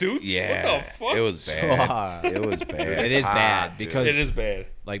marathon. 2 suits? Yeah, What the fuck? it was bad. It was bad. It is hot, bad dude. because It is bad.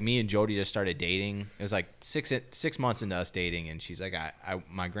 like me and Jody just started dating. It was like six months into us dating, and she's like,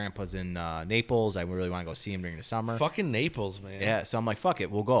 my grandpa's in Naples. I really want to go see him during the summer. Fucking Naples, man. Yeah, so I'm like, fuck it,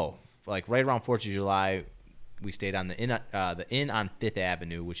 we'll go. Like right around 4th of July, we stayed on the inn on 5th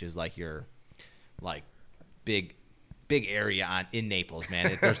Avenue, which is like your like big area in Naples,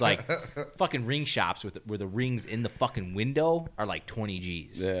 man. There's like fucking ring shops where the rings in the fucking window are like 20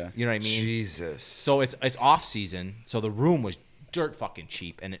 G's. Yeah. You know what I mean? Jesus. So it's off season, so the room was dirt fucking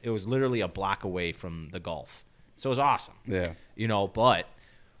cheap, and it was literally a block away from the Gulf. So it was awesome. Yeah. You know, but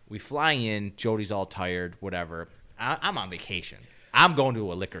we fly in, Jody's all tired, whatever. I'm on vacation. I'm going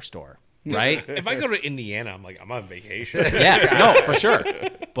to a liquor store, right? If I go to Indiana, I'm like, I'm on vacation. Yeah, no, for sure.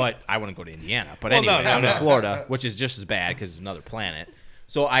 But I wouldn't go to Indiana. But Well, no, anyway, no, I'm no. in Florida, which is just as bad because it's another planet.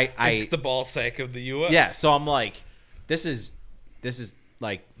 So It's the ball sack of the U.S. yeah. So I'm like, this is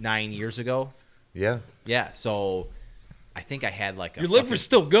like 9 years ago. Yeah. Yeah. So I think I had like a Your liver's fucking-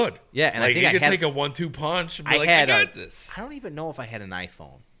 still good. Yeah, and I like, think you I could had- take a 1-2 punch and be I like, had I got this. I don't even know if I had an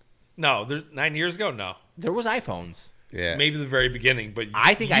iPhone. No, 9 years ago, no. There was iPhones. Yeah. Maybe the very beginning, but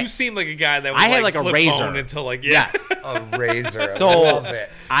I think you I- seem like a guy that was I had like a flip razor. phone until like yeah. Yes. A razor. So I love it.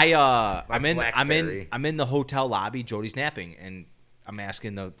 I'm in BlackBerry. I'm in the hotel lobby. Jody's napping, and I'm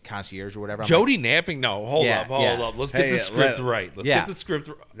asking the concierge or whatever. I'm Jody napping? No, hold Yeah, up, hold yeah. up. Let's Hey, get the script let- right. Let's Yeah. get the script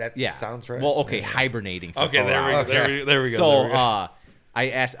right. That yeah, sounds right. Well, okay, hibernating. For Okay, there we, Ferrari. go, there we go. So there we go.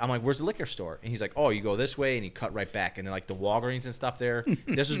 I asked, I'm like, where's the liquor store? And he's like, oh, you go this way, and he cut right back. And then like the Walgreens and stuff there.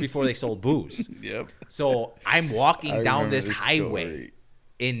 This was before they sold booze. Yep. So I'm walking I down remember this this highway story.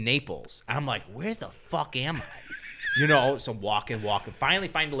 in Naples. And I'm like, where the fuck am I? You know, so I'm walking. Finally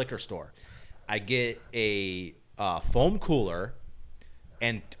find a liquor store. I get a foam cooler,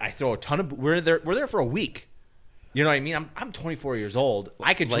 and I throw a ton of. We're there for a week. You know what I mean? I'm 24 years old.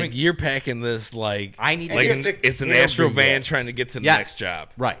 I could Like drink. you're packing this like I need to like get- it's an Airbnb Astro van it. trying to get to the Yes. next job.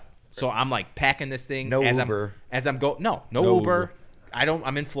 Right. So I'm like packing this thing. No as Uber. I'm go. No No Uber. Uber.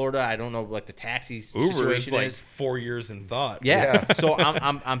 I'm in Florida. I don't know what the taxi Uber is situation like is. 4 years in thought. Yeah. Yeah. So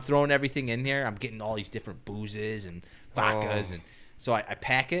I'm throwing everything in there. I'm getting all these different boozes and vodkas, Oh. and so I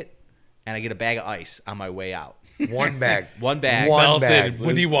pack it, and I get a bag of ice on my way out. One bag. One bag. One Melted bag.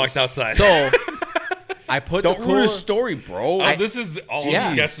 when he walked outside. So I put Don't the ruin cooler. a story, bro. oh, this is all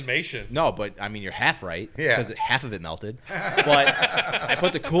Yeah. guesstimation. No, but I mean you're half right Yeah. because half of it melted. But I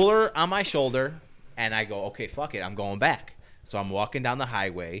put the cooler on my shoulder, and I go, okay, fuck it, I'm going back. So I'm walking down the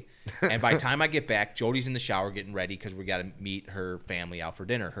highway, and by the time I get back, Jody's in the shower getting ready because we got to meet her family out for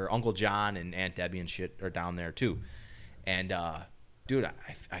dinner. Her Uncle John and Aunt Debbie and shit are down there too. And dude,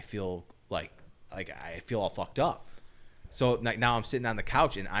 I feel like I feel all fucked up. So like, now I'm sitting on the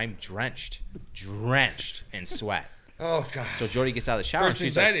couch and I'm drenched in sweat. Oh god. So Jody gets out of the shower and First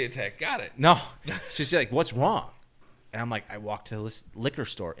she's like, anxiety attack. Got it. no. She's like, what's wrong? And I'm like, I walked to this liquor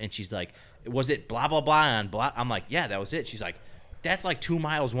store. And she's like, was it blah, blah, blah on blah? I'm like, yeah, that was it. She's like, That's like 2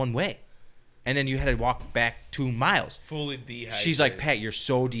 miles one way. And then you had to walk back 2 miles. Fully dehydrated. She's like, Pat, you're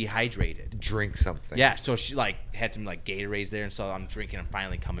so dehydrated. Drink something. Yeah, so she like had some like Gatorades there, and so I'm drinking. I'm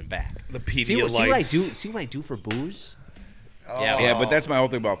finally coming back. The See what I Pedialytes. do? See what I do for booze? Oh. Yeah, but that's my whole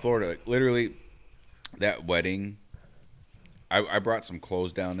thing about Florida. Like, literally, that wedding, I brought some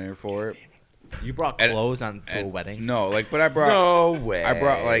clothes down there for it. You brought And- clothes on to a wedding? No, like, but I brought No way. I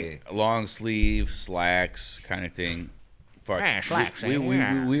brought like long sleeve slacks kind of thing. Fuck. Yeah, slacks, We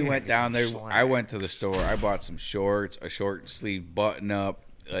yeah. went down there. Slacks. I went to the store. I bought some shorts, a short sleeve button up.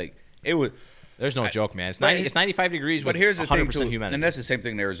 Like it was. There's no joke, man. It's but 90, it's 95 degrees But with here's the 100% thing, too, humidity. and that's the same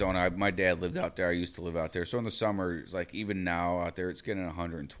thing in Arizona. My dad lived out there. I used to live out there. So in the summer, it's like even now out there, it's getting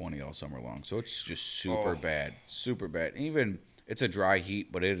 120 all summer long. So it's just super bad, super bad. Even it's a dry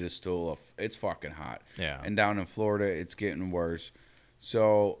heat, but it is still it's fucking hot. Yeah. And down in Florida, it's getting worse.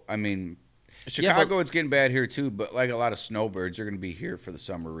 So I mean, Yeah, Chicago, it's getting bad here too. But like a lot of snowbirds, are going to be here for the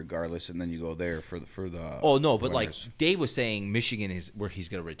summer regardless, and then you go there for the. Oh no, but like winters. Dave was saying, Michigan is where he's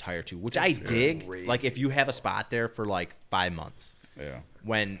gonna retire to, which I dig. crazy. Like if you have a spot there for like 5 months, Yeah.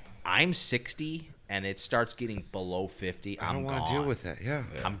 when I'm 60 and it starts getting below 50, I don't I'm want gone. to deal with that. Yeah.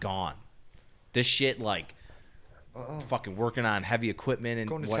 I'm gone. This shit like fucking working on heavy equipment and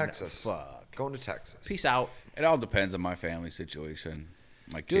Going to whatnot. Texas. Fuck. Going to Texas. Peace out. It all depends on my family situation,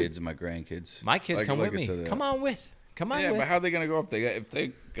 my kids and my grandkids. My kids Like- come like with I me. said, Come on with. Come on Yeah, with. but how are they gonna go if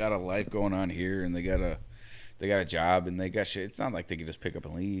they got a life going on here and they got a job and they got shit? It's not like they can just pick up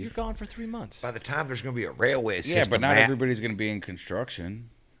and You're leave. gone for 3 months. By the time there's going to be a railway system. Yeah, but not Matt. everybody's gonna be in construction.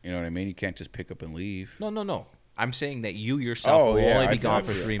 You know what I mean? You can't just pick up and leave. No. I'm saying that you yourself will only I be feel- gone I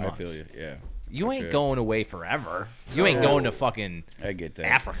for feel- 3 months. I feel you. Yeah. You I ain't feel going away forever. You ain't going to fucking I get that.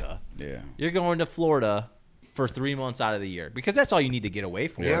 Africa. Yeah. You're going to Florida for 3 months out of the year because that's all you need to get away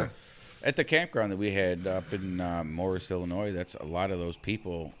from. Yeah. At the campground that we had up in Morris, Illinois, that's a lot of those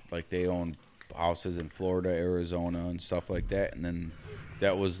people. Like they own houses in Florida, Arizona, and stuff like that. And then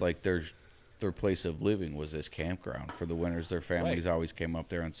that was like their place of living was this campground for the winters. Their families always came up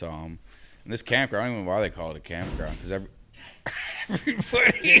there and saw them. And this campground, I don't even know why they call it a campground because everybody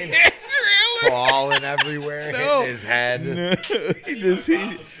in that trailer. Falling everywhere, No. hitting his head. No,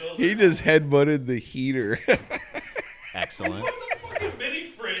 he just headbutted the heater. Excellent. a fucking mini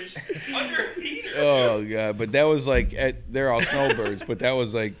fridge under a heater. Oh god! But that was like they're all snowbirds, but that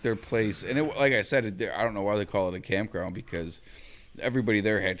was like their place. And it, like I said, I don't know why they call it a campground because everybody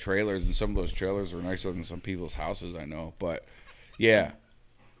there had trailers, and some of those trailers were nicer than some people's houses. I know, but yeah,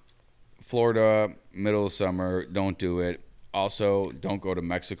 Florida, middle of summer, don't do it. Also, don't go to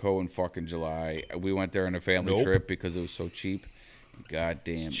Mexico in fucking July. We went there on a family Nope. trip because it was so cheap. God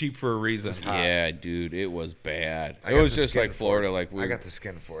damn. It's cheap for a reason. Yeah, dude, it was bad. I It got was the just skin like for Florida, it. like we. I got the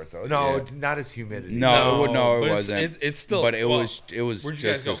skin for it though. No, Yeah. not as humidity. No, No, it but wasn't. it's still- But it well, was. It was where'd you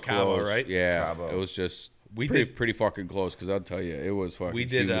guys just go? as Cabo, close, right? Yeah, Cabo. it was just. We pretty, did- pretty fucking close because I'll tell you, it was fucking We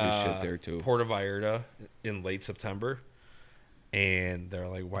did humid as shit there too. Puerto Vallarta in late September, and they're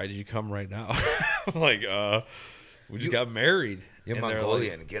like, "Why did you come right now?" I'm like, we just got married." You're And they're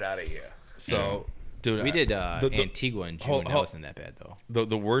Mongolian. like- Get out of here. so, dude, We did the- Antigua in June. That wasn't that bad though.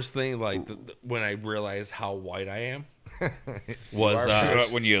 the worst thing, like when I realized how white I am,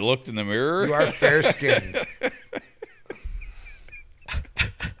 was When you looked in the mirror, You are fair skinned.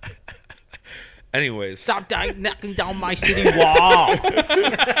 anyways. Stop knocking down my city wall.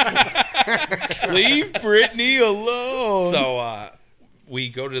 leave Brittany alone. So we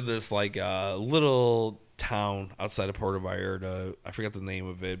go to this like little town outside of Puerto Vallarta. I forgot the name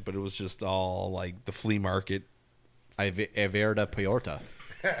of it, but it was just all like the flea market. Everda Peorta.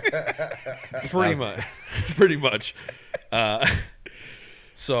 Pretty much.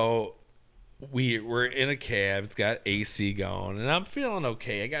 So we're in a cab. It's got AC going, and I'm feeling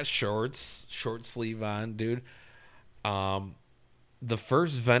okay. I got short sleeve on, dude. The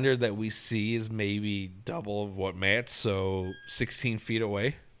first vendor that we see is maybe double of what Matt's, so 16 feet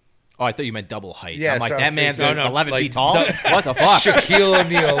away. Oh, I thought you meant double height. Yeah, I'm like, that's what I that was man's thinking. No, 11 like, feet tall? What the fuck? Shaquille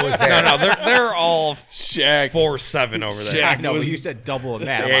O'Neal was there. No, they're all Shaq. 4'7" over there. I know, but you said double of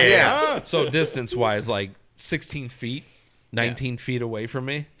that. I'm Yeah, like, Yeah. So distance wise, like 16 feet, 19 feet away from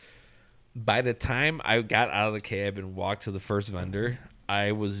me. By the time I got out of the cab and walked to the first vendor,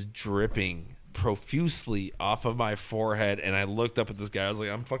 I was dripping profusely off of my forehead, and I looked up at this guy. I was like,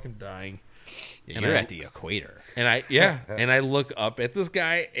 I'm fucking dying. And You're I- at the equator. And I look up at this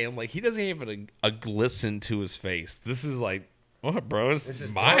guy, and like he doesn't have a glisten to his face. This is like, what, bro? This is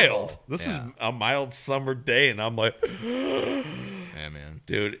is mild. normal. This Yeah. is a mild summer day, and I'm like, Yeah, man.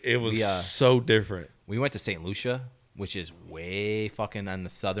 dude, it was We, so different. We went to St. Lucia, which is way fucking on the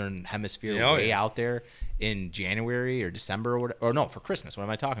southern hemisphere, Yeah, oh, way yeah. out there. in January or December or no, for Christmas. What am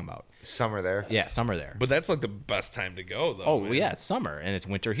I talking about? Summer there. Yeah, summer there. But that's like the best time to go, though. Oh, man. yeah, it's summer and it's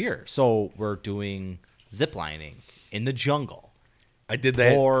winter here. So we're doing zip lining in the jungle. I did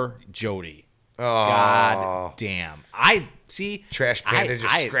that. Poor Jody. Oh. God damn. I see. Trash panda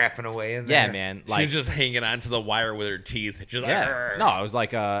just scrapping away in there. Yeah, man. She Like, was just hanging onto the wire with her teeth. Just like, yeah. "Arr." No, I was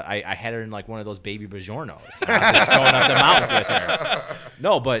like, I had her in like one of those baby Bajornos. I was just going up the mountains with her.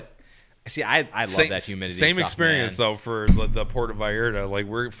 No, but see, I love that humidity. Same stuff, experience man. though for the Puerto Vallarta. Like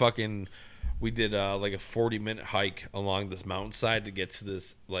we did like a 40-minute hike along this mountainside to get to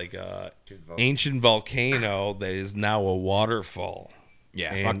this like ancient volcano that is now a waterfall.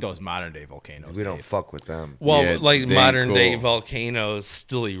 Yeah, And- fuck those modern day volcanoes. We don't Dave. fuck with them. Well, Yeah, like they modern day cool. volcanoes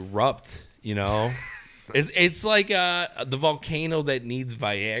still erupt, you know. it's like the volcano that needs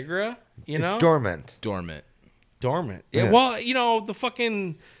Viagra, you know. It's dormant. Dormant. Dormant. Yeah. Yeah. Well, you know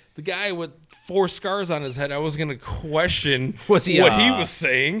the guy with 4 scars on his head. I was gonna question Was he, what he was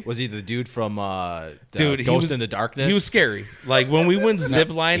saying. Was he the dude from Dude, he Ghost was in the Darkness? He was scary. Like when we went zip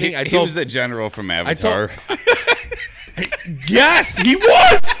lining, He was the general from Avatar. Yes, he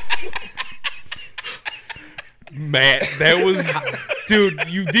was. Matt, that was, dude.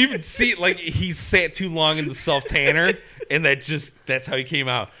 You didn't even see it. Like he sat too long in the self tanner, and that's how he came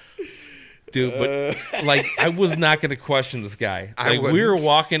out, dude. But like, I was not gonna question this guy. I Like we were wouldn't.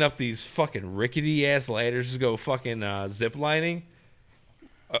 walking up these fucking rickety ass ladders to go fucking zip lining.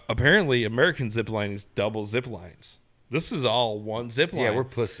 Apparently, American zip lining is double zip lines. This is all one zip line. Yeah, we're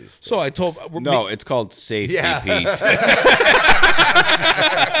pussies. So I told No, it's called safety, Yeah. Pete.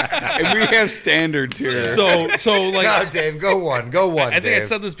 And we have standards here. so like No, Dave, go one. Go one, I think I Dave.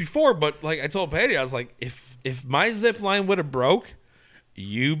 said this before, but like I told Patty, I was like, if my zip line would have broke,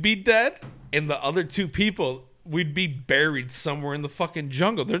 you'd be dead, and the other 2 people, we'd be buried somewhere in the fucking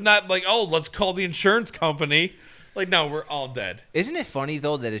jungle. They're not like, oh, let's call the insurance company. Like, no, we're all dead. Isn't it funny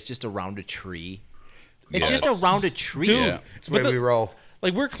though that it's just around a tree? It's Yes. just around a tree. Dude, Yeah. That's the way we roll.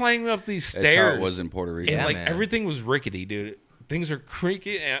 like we're climbing up these stairs. That's how it was in Puerto Rico. And Yeah, like man. everything was rickety, dude. Things are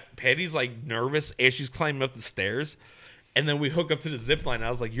creaky. And Patty's like nervous as she's climbing up the stairs. And then we hook up to the zip line. I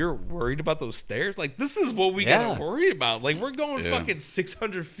was like, "You're worried about those stairs? Like this is what we Yeah. gotta worry about. Like we're going Yeah. fucking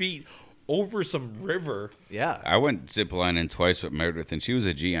 600 feet over some river." Yeah. I went ziplining twice with Meredith, and she was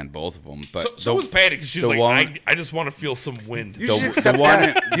a G on both of them. But So was Patty because she's the like, one- I just want to feel some wind. You The- should the accept one-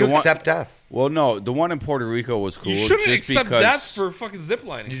 death. the You one- accept death. well, no, the one in Puerto Rico was cool. You shouldn't just accept because that for fucking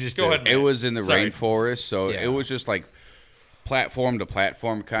ziplining. You just go did. ahead. it Matt. was in the Sorry. rainforest, so Yeah. it was just like platform to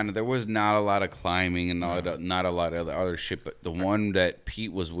platform kind of. There was not a lot of climbing and not a lot of the other shit. But the one that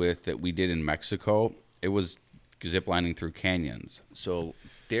Pete was with that we did in Mexico, it was ziplining through canyons. So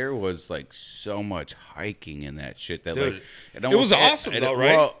there was like so much hiking in that shit that Dude, like it was awesome though,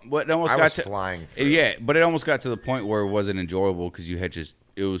 right? Well, but it almost I got was to flying through. yeah, but it almost got to the point where it wasn't enjoyable because you had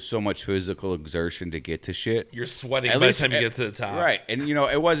it was so much physical exertion to get to shit. You're sweating At by the least- time you get to the top. Right, and you know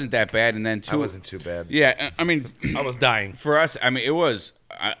it wasn't that bad. And then I wasn't too bad. Yeah, I mean, I was dying. for us, I mean, it was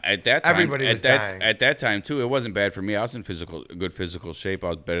at that time. Everybody was dying. At that time too. It wasn't bad for me. I was in good physical shape. I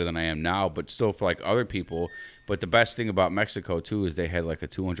was better than I am now, but still for like other people. But the best thing about Mexico too is they had like a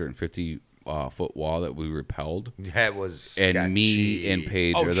 250 foot wall that we repelled, That was and sketchy. me and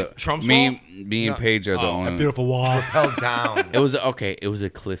Paige Oh, are the Trump's me wall? me and Paige are the only. Beautiful wall. held down. It was okay. It was a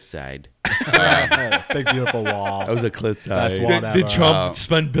cliffside. Big beautiful wall. It was a cliffside. That's wall. Did Trump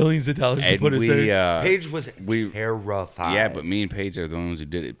spend billions of dollars to And put it we, there? Paige was we- terrified. yeah, but me and Paige are the ones who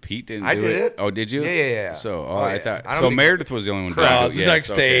did it. Pete didn't I do did it. Oh, did you? Yeah. So, Oh, I yeah. thought I don't so. think- Meredith was the only one. Who did it. The Yes,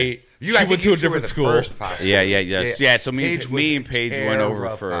 next okay. day, You, she I think went to you a two were different the school. first, possibly. Yeah. So Paige me was and Paige went over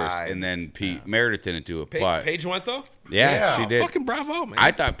first, terrified. and then Pete Meredith didn't do it. But Paige went though. yeah, Yeah. she did. Fucking bravo, man.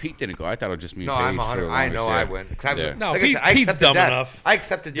 I thought Pete didn't go. I thought it was just me. No, and I'm Paige 100. for the I know longest, I yeah. went. 'Cause I was- Yeah. No, like I said, I Pete's accepted dumb death. enough. I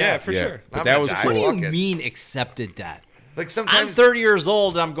accepted Yeah, death. for Yeah. sure. But I'm that gonna was die. cool. What do Fuck you it. mean accepted that? Like I'm sometimes, 30 years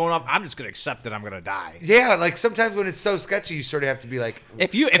old and I'm going off. I'm just gonna accept that I'm gonna die. yeah, like sometimes when it's so sketchy, you sort of have to be like,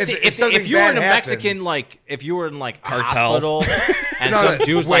 If you if something you were in bad a Mexican happens- like if you were in like a Cartel. hospital and No, some no,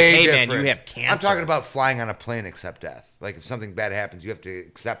 dude's like, way hey man, different. you have cancer. I'm talking about flying on a plane, accept death. Like if something bad happens, you have to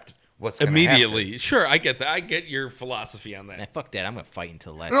accept what's gonna Immediately, sure, I get that. I get your philosophy on Man, that. fuck that. I'm gonna fight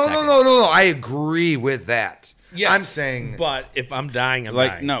until the last happen. second. No. I agree with that. Yes, I'm saying, but if I'm dying, I'm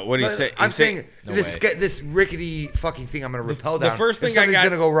Like dying. no, what do you say? I'm You say- saying No this way. this rickety fucking thing. I'm gonna repel the down. first thing if I something's got-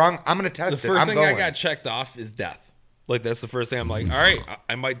 gonna go wrong, I'm gonna test The it. first I'm thing going. I got checked off is death. Like that's the first thing I'm like, all right,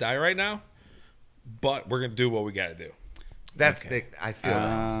 I might die right now, but we're gonna do what we gotta do. That's I feel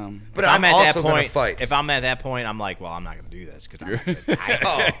that. If But I'm at also that going point, to fight. If I'm at that point, I'm like, well, I'm not going to do this because I'm going to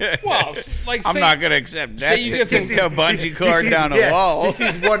die. Well, like I'm say, not gonna accept that. say you get some- to bungee cord down a wall. He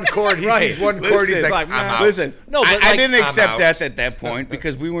sees one cord. He sees one cord. He's like, I'm out. Listen, No, but I like, didn't I'm accept out. that at that point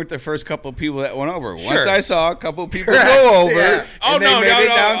because we weren't the first couple of people that went over. Once Sure. I saw a couple of people Correct, go over, yeah. Oh, and they no, made no, it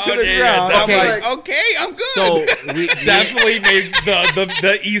no, down to the yeah, ground, yeah, I'm definitely. like, okay, I'm good. So we definitely made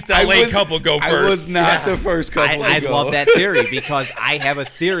the East LA couple go first. I was not the first couple. I to go. love that theory because I have a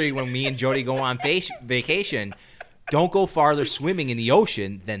theory when me and Jody go on vacation. Don't go farther swimming in the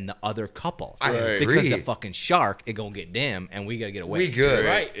ocean than the other couple. I Because agree. the fucking shark is going to get them and we got to get away. We good.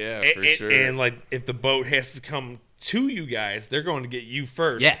 Right. Yeah, for and, sure. And like, if the boat has to come to you guys, they're going to get you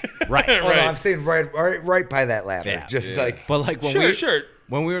first. Yeah, right. Oh, no, Right. I'm saying right by that ladder. Yeah. Just Yeah. like But like when Sure.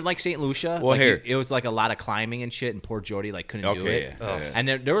 when we were in like St. Lucia, Well, like, here. it was like a lot of climbing and shit, and poor Jody like couldn't do Okay, it. yeah. And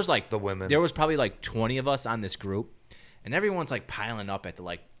there was like The women. There was probably like 20 of us on this group, and everyone's like piling up at the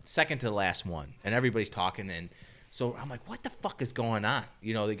like second to the last one, and everybody's talking, and so I'm like, what the fuck is going on?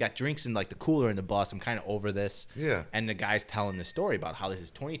 You know, they got drinks in like the cooler in the bus. I'm kind of over this. Yeah. And the guy's telling the story about how this is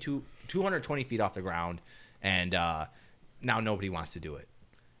 220 feet off the ground, and now nobody wants to do it.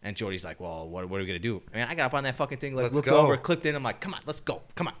 And Jody's like, well, what are we going to do? I mean, I got up on that fucking thing, like Let's looked go. over, clicked in. I'm like, come on, let's go.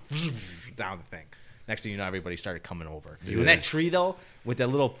 Come on. Down the thing. Next thing you know, everybody started coming over. And that tree, though, with that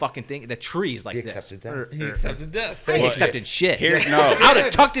little fucking thing, the tree is like he this. accepted that. He accepted death. I ain't Well, accepting shit. Here, no. I would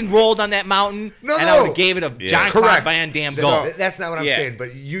have tucked and rolled on that mountain, No, and no. I would have gave it a John Claude Correct. Van Damme So, go. that's not what I'm Yeah. saying.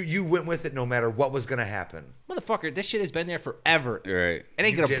 But you went with it no matter what was going to happen. Motherfucker, this shit has been there forever. Right. It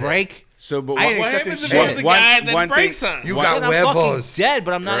ain't You going did to it. break. So, but I ain't What accepting happens if shit. you're the One- guy that one breaks thing- on? You One- got Then I'm fucking huevos. dead,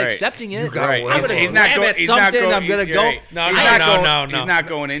 but I'm not Right. accepting it. You got Right. huevos. I'm gonna He's grab not going. at He's not something, going. I'm gonna he's go. right. No, He's no, not no, going. no, no. He's not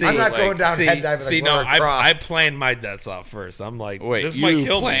going into. I'm not it, going like, down See, head diving see, like no, Laura Croft. I planned my deaths out first. I'm like, Wait, this you might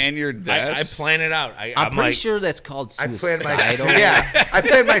kill plan me. your I deaths? plan it out. I'm I'm pretty like, sure that's called I suicidal. planned my I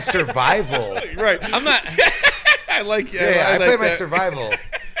planned my survival. Right. I'm not. I like. Yeah, I like planned my that. survival.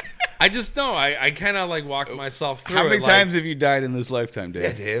 I just know. I kind of like walked myself through. How many it, like, times have you died in this lifetime, Yeah,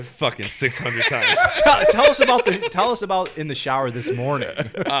 Dave? Dave. Fucking 600 times. Tell us about in the shower this morning.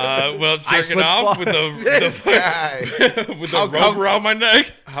 Well, I jerking slipped off far. with the This guy. with the How rope come- around my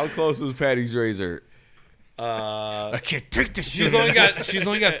neck. How close was Patty's razor? I can't take this shit. She's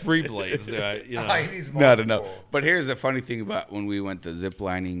only got 3 blades. You know. He needs Not enough. multiple. But here's the funny thing about when we went to zip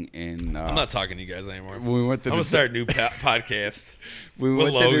lining in. I'm not talking to you guys anymore. When we went to I'm gonna the start a new podcast. we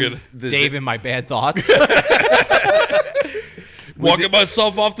with went to Logan. the Dave and my bad thoughts. Walking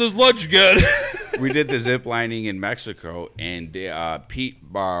myself off this ledge again. we did the zip lining in Mexico, and Pete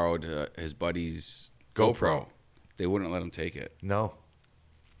borrowed his buddy's GoPro. They wouldn't let him take it. No.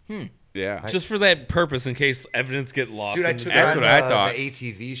 Yeah. Just for that purpose, in case evidence get lost. Dude, I in the took That's on what I thought. the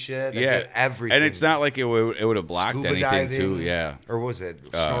ATV shit. I yeah. did everything. And it's not like it would have blocked Scuba anything diving, too. Yeah. Or was it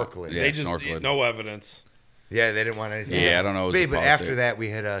snorkeling? yeah. They just snorkeling. no evidence. Yeah, they didn't want anything. Yeah, I don't know. It was But, a but policy. after that, we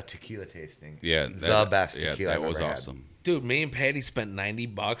had a tequila tasting. Yeah. the best Yeah, tequila that I've was ever had. awesome. Dude, me and Patty spent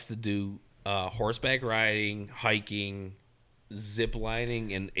 $90 to do horseback riding, hiking, zip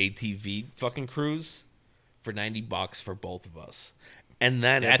lining, and ATV fucking cruise for $90 for both of us. And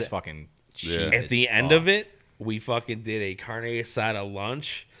then That's fucking cheap. Yeah. at the end of it, we fucking did a carne asada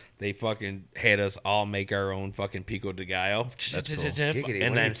lunch. They fucking had us all make our own fucking pico de gallo. Giggity, And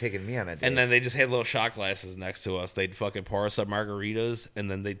when are then you taking me on a date? And then they just had little shot glasses next to us. They'd fucking pour us up margaritas, and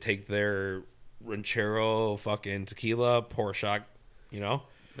then they'd take their ranchero fucking tequila, pour a shot, you know?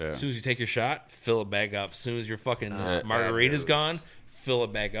 Yeah. As soon as you take your shot, fill it back up. As soon as your fucking bad margarita's news. gone, fill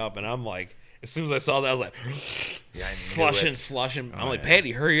it back up. And I'm like, as soon as I saw that, I was like, Yeah, I knew it. slushing. I'm like, yeah.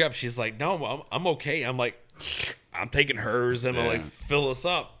 Patty, hurry up. She's like, no, I'm okay. I'm like, I'm taking hers, and I'm Yeah. like, fill us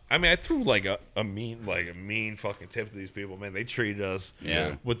up. I mean, I threw like a mean fucking tip to these people, man. They treated us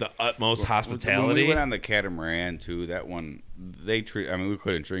Yeah. with the utmost When hospitality. we went on the catamaran too, that one they treat. I mean, we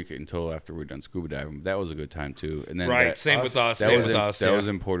couldn't drink it until after we'd done scuba diving. But that was a good time too. And then Right, that, same with us. that Same was with in, us. that yeah. was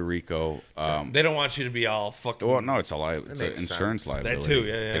in Puerto Rico. They don't want you to be all fucking. Well, no, it's a it's an makes insurance sense. liability. That too,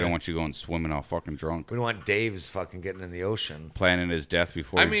 yeah. They don't want you going swimming all fucking drunk, we don't want Dave's fucking getting in the ocean. planning his death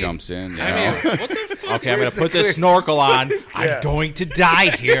before I he mean- jumps in. you I know? mean, what the fuck? Okay, I'm gonna Where's the put this clear- snorkel on. Yeah. I'm going to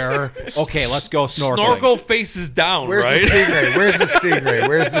die here. Okay, let's go snorkeling. Snorkel faces down, Where's right? the stingray? Where's the stingray?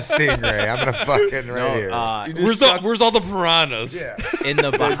 Where's the stingray? I'm gonna fucking right here. You just Where's all the piranhas? Yeah. in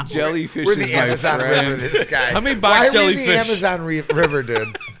the jellyfish We're is the my Amazon friend. River. This guy. How many Why box are we in the jellyfish? Amazon River,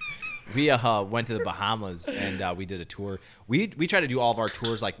 dude? We went to the Bahamas and we did a tour. We try to do all of our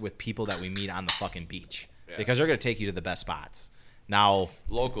tours like with people that we meet on the fucking beach because they're gonna take you to the best spots. Now,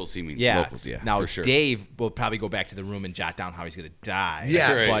 Locals, he means yeah. locals, yeah. Now, for sure. Dave will probably go back to the room and jot down how he's going to die.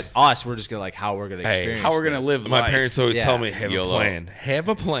 Yes. Right. But us, we're just going to like how we're going to Hey, experience how we're gonna this. live My life. parents always Yeah. tell me, have YOLO. a plan. Have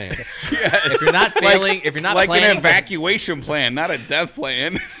a plan. If you're not failing, if you're not like planning, an evacuation plan, not a death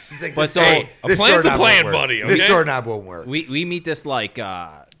plan. He's like, But this so- door- Hey, a this plan's a doorknob plan, won't work. buddy, This okay? doorknob won't work. we meet this like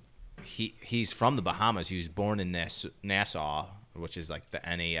he's from the Bahamas. He was born in Nassau, which is like the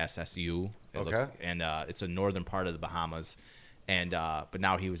NASSU. Okay. And it's a northern part of the Bahamas. And but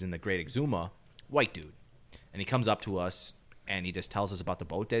now he was in the Great Exuma, white dude, and he comes up to us and he just tells us about the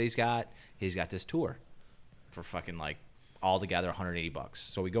boat that he's got. He's got this tour for fucking like all together $180.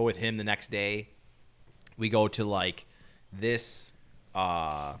 So we go with him the next day. We go to like this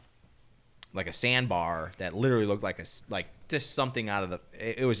like a sandbar that literally looked like just something out of the.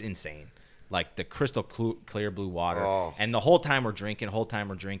 It was insane, like the crystal clear blue water. Oh. And the whole time we're drinking,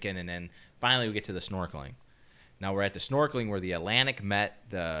 and then finally we get to the snorkeling. Now we're at the snorkeling where the Atlantic met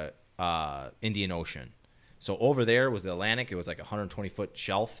the Indian Ocean. So over there was the Atlantic. It was like a 120-foot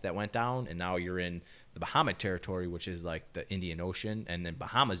shelf that went down, and now you're in the Bahama territory, which is like the Indian Ocean, and then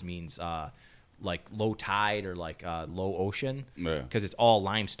Bahamas means like low tide or like low ocean Yeah. because it's all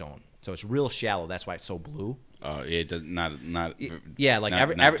limestone. So it's real shallow. That's why it's so blue. It does not Yeah, like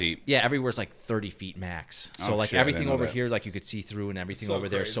not deep. Yeah, everywhere's like 30 feet max. So Oh, like shit, I didn't everything know over that. here, like you could see through, and everything So over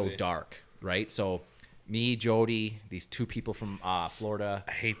there is so crazy. dark, right? So me, Jody, these two people from Florida.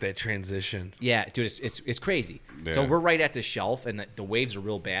 I hate that transition. Yeah, dude, it's crazy. So Yeah. we're right at the shelf, and the waves are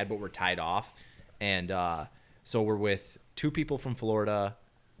real bad, but we're tied off. And so we're with two people from Florida,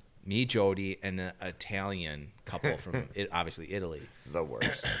 me, Jody, and an Italian couple from obviously Italy. The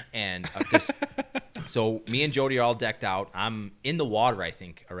worst. And so me and Jody are all decked out. I'm in the water, I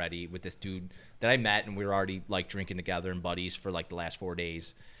think, already with this dude that I met, and we were already like drinking together and buddies for like the last 4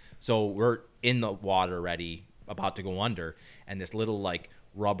 days. So we're in the water already, about to go under, and this little like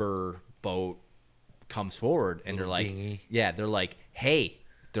rubber boat comes forward, and Little they're like, dinghy. yeah, they're like, hey,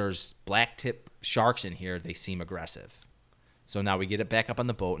 there's black tip sharks in here. They seem aggressive. So now we get it back up on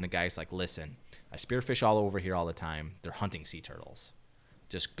the boat, and the guy's like, listen, I spearfish all over here all the time. They're hunting sea turtles.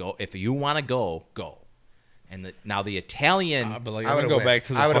 Just go. If you want to go, go. And now the Italian... But like, I I'm would gonna go back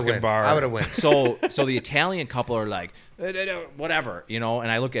to the fucking bar. I would have went. So the Italian couple are like, whatever, you know.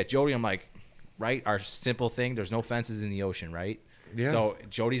 And I look at Jody. I'm like, right, our simple thing. There's no fences in the ocean, right? Yeah. So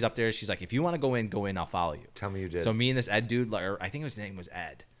Jody's up there. She's like, if you want to go in. I'll follow you. Tell me you did. So me and this Ed dude, like, or I think his name was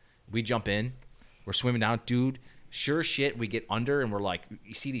Ed. We jump in. We're swimming down, dude. Sure shit, we get under, and we're like,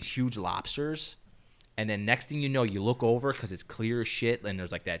 you see these huge lobsters, and then next thing you know, you look over because it's clear as shit, and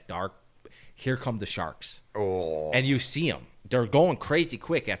there's like that dark. Here come the sharks. Oh. And you see them. They're going crazy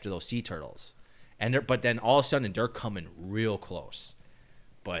quick after those sea turtles. But then all of a sudden, they're coming real close.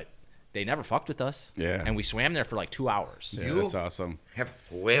 But they never fucked with us. Yeah. And we swam there for like 2 hours. Yeah, You- that's awesome. Have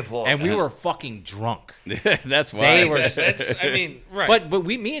huevos. And we were fucking drunk. That's why. They were. That's, I mean, right. But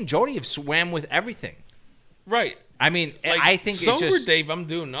me and Jody have swam with everything. right. I mean, Like, I think sober it's just... Dave, I'm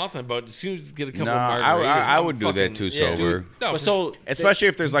doing nothing. But as soon as you get a couple No, of I margaritas, would I'm do that fucking- too yeah, sober. dude. No, But so... Especially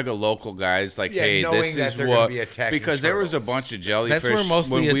if there's like a local guys like, Yeah, hey, knowing this that is they're gonna what be attacking because there was a turtles. bunch of jellyfish. that's where most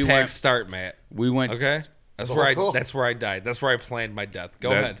of when the we attacks went. start, Matt. We went. Okay, that's Oh, where I. cool. That's where I died. That's where I planned my death. Go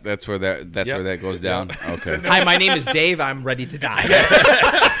ahead. That's where that. That's Yep. where that goes down. Okay. Hi, my name is Dave. I'm ready to die.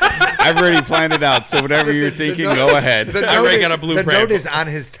 I've already planned it out. So whatever you're Listen, the thinking, note- go ahead. The I note already is- got a blueprint. The note is on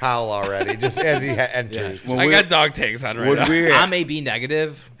his towel already, just as he enters. When I we- got dog tags on right when now. we I'm AB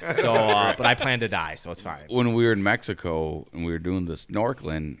negative, so but I plan to die, so it's fine. when we were in Mexico and we were doing the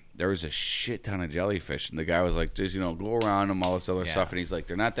snorkeling, there was a shit ton of jellyfish, and the guy was like, just go around them, all this other Yeah. stuff, and he's like,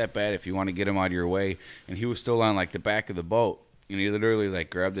 they're not that bad if you want to get them out of your way. And he was still on like the back of the boat, and he literally like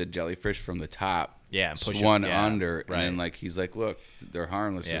grabbed the jellyfish from the top, Yeah, and push swung it, yeah, under, and then right. like he's like, look, they're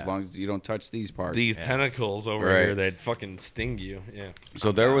harmless as Yeah. long as you don't touch these parts. These tentacles over Right. here that fucking sting you. Yeah.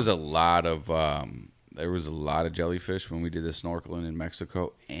 So there was a lot of jellyfish when we did the snorkeling in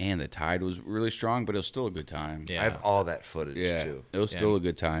Mexico, and the tide was really strong, but it was still a good time. Yeah. I have all that footage Yeah, too. it was Yeah. still a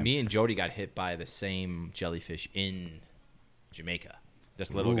good time. Me and Jody got hit by the same jellyfish in Jamaica.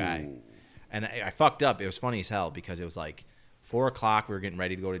 This little guy, and I fucked up. It was funny as hell because it was like 4 o'clock. We were getting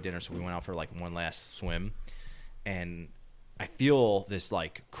ready to go to dinner, so we went out for like one last swim, and I feel this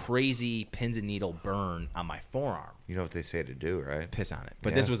like crazy pins and needle burn on my forearm. You know what they say to do, right? Piss on it. But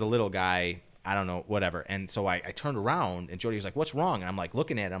Yeah. this was a little guy. I don't know, whatever. And so I turned around, and Jody was like, "What's wrong?" And I'm like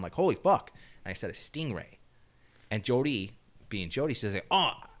looking at it. I'm like, "Holy fuck!" And I said, "A stingray." And Jody, being Jody, says, like,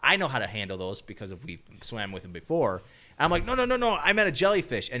 "Oh, I know how to handle those because we swam with him before." And I'm like, "No, I meant a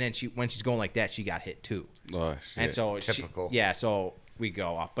jellyfish." And then when she's going like that, she got hit too. Oh, And shit. so Typical. so we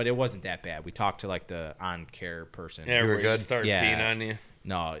go off, but it wasn't that bad. We talked to like the on-care person. Yeah, You were where good? Start Yeah. peeing on you.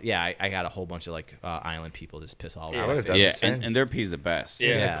 No, yeah, I got a whole bunch of like island people just piss all I over. would've my done face. Yeah, the same. and their pee's the best. Yeah.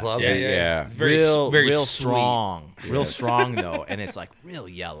 In the club. Yeah. Very, Real very sweet. strong, real Yes. strong though, and it's like real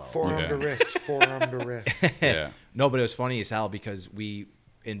yellow. Forearm to wrist, forearm to wrist. Yeah. No, but it was funny as hell because we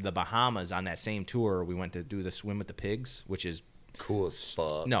in the Bahamas on that same tour we went to do the swim with the pigs, which is Cool as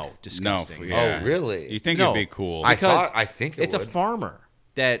fuck. no disgusting. yeah. Oh, really? You think No. it'd be cool? I think it it's would. a farmer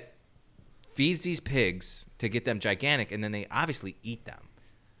that feeds these pigs to get them gigantic, and then they obviously eat them.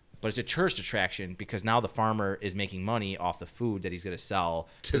 But it's a tourist attraction because now the farmer is making money off the food that he's going to sell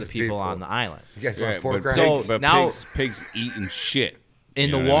to the people on the island. You guys Right, want pork but, rinds? So but now- pigs eating shit In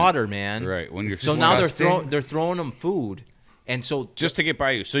You know the what I mean? water, man. Right, when you're so now disgusting. they're throwing them food, and so just to get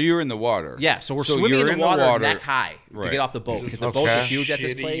by you. So you're in the water. yeah, so we're swimming you're in the water neck high to Right. get off the boat because the Okay. boats are huge at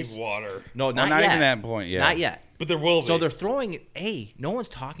this Shitty place. water. No, Well, not not yet. even that point. Yeah. Not yet. But there will be. So they're throwing it. Hey, no one's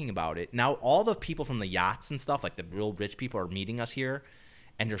talking about it now. All the people from the yachts and stuff, like the real rich people, are meeting us here,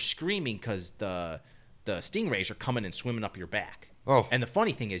 and they're screaming because the stingrays are coming and swimming up your back. Oh. And the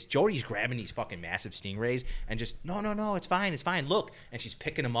funny thing is, Jody's grabbing these fucking massive stingrays and just no, it's fine, look, and she's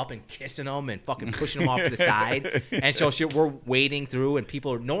picking them up and kissing them and fucking pushing them off to the side. And so we're wading through, and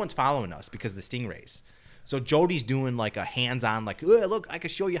no one's following us because of the stingrays. So Jody's doing like a hands-on, like, look, I can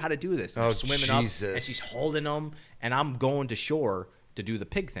show you how to do this. And Oh, they're swimming up, and Jesus. she's holding them, and I'm going to shore to do the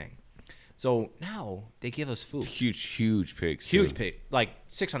pig thing. So now they give us food. Huge pigs. Huge too. pig, like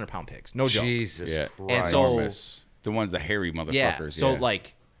 600-pound pigs, no joke. Jesus Yeah. Christ. And so- Enormous. The ones, the hairy motherfuckers. Yeah. So yeah.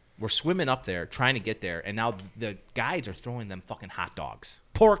 like we're swimming up there trying to get there, and now the guides are throwing them fucking hot dogs,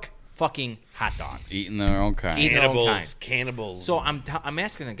 pork fucking hot dogs. eating their own kind. Eating their own cannibals. kind. Cannibals. So I'm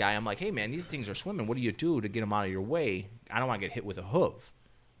asking the guy, I'm like, hey man, these things are swimming. What do you do to get them out of your way? I don't want to get hit with a hoof,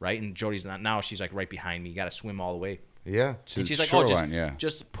 right? And Jody's not now. She's like right behind me. You got to swim all the way. Yeah. To And the she's like, shoreline,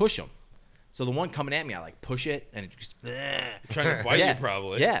 just push them. So the one coming at me, I like push it, and it just trying to bite yeah, you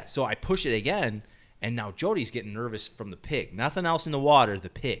probably. Yeah. So I push it again, and now Jody's getting nervous from the pig. Nothing else in the water, the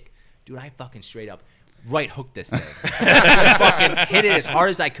pig. Dude, I fucking straight up right hooked this thing. Fucking hit it as hard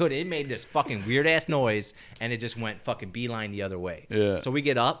as I could. It made this fucking weird ass noise, and it just went fucking beeline the other way. Yeah. So we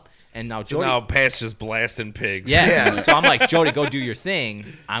get up, and now So Jody. now Pat's just blasting pigs. yeah. Yeah. So I'm like, Jody, go do your thing.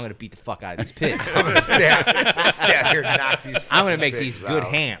 I'm gonna beat the fuck out of these pigs. I'm gonna stand here and knock these. I'm gonna fucking make pigs these good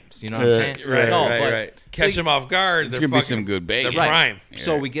out. hams. You know what I'm saying? Right, No, right, but- right. Catch so them off guard. It's they're gonna be fucking- some good bait. They're prime.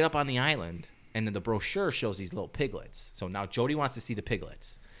 So Yeah. we get up on the island, and then the brochure shows these little piglets. So now Jody wants to see the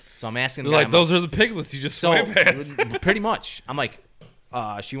piglets. So I'm asking the They're guy, like, I'm those are the piglets you just so swam past. pretty much. I'm like,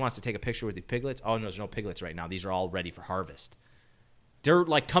 she wants to take a picture with the piglets. Oh no, there's no piglets right now. These are all ready for harvest. They're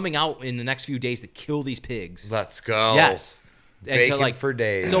like coming out in the next few days to kill these pigs. Let's go. Yes, And Bacon for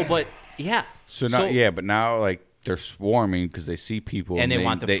days. So, but yeah. So now, but now like they're swarming because they see people and they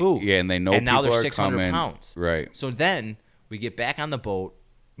want the food. Yeah, and they know and now people they're are 600 coming. pounds. Right. So then we get back on the boat.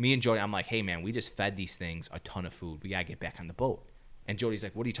 Me and Jody, I'm like, hey man, we just fed these things a ton of food. We gotta get back on the boat. And Jody's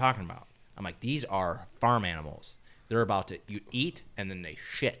like, what are you talking about? I'm like, these are farm animals. They're about to eat and then they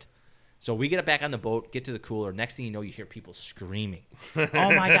shit. So we get back on the boat, get to the cooler. Next thing you know, you hear people screaming. Oh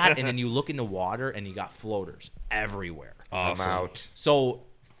my god! And then you look in the water and you got floaters everywhere. Awesome. I'm out. So,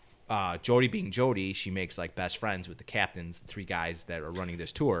 Jody being Jody, she makes like best friends with the captains, the 3 guys that are running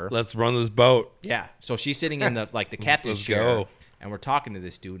this tour. Let's run this boat. Yeah. So she's sitting in the the captain's Let's chair, go. and we're talking to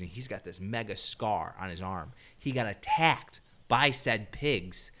this dude, and he's got this mega scar on his arm. He got attacked by said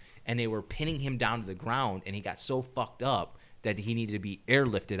pigs, and they were pinning him down to the ground, and he got so fucked up that he needed to be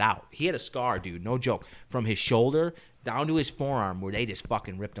airlifted out. He had a scar, dude, no joke, from his shoulder down to his forearm, where they just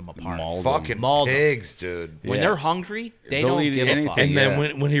fucking ripped him apart. Mauled Fucking Mauled 'em. pigs, dude. When Yes. they're hungry, they They'll don't eat give a fuck. anything. And then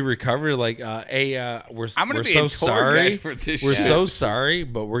Yeah. when he recovered, like, hey, we're I'm gonna we're be so a tour sorry. guide for this We're shit. so sorry,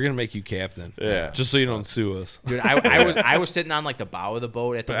 but we're gonna make you captain. Yeah. Just so you don't sue us. Dude, I was sitting on like the bow of the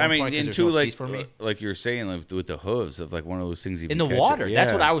boat at the But one I mean, point because there's into no like seats for me. like you're saying, like, with the hooves of like one of those things you In can the catch water. it.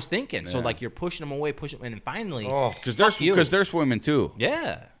 That's what Yeah. I was thinking. So Yeah. like you're pushing them away, and then finally, Oh, Because you. they're swimming too.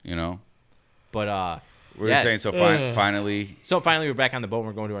 yeah. You know, But we're yeah. saying so. Finally, So finally, we're back on the boat. and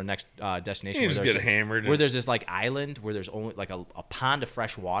We're going to our next destination. You where just there's get hammered. Where there's this like island where there's only like a pond of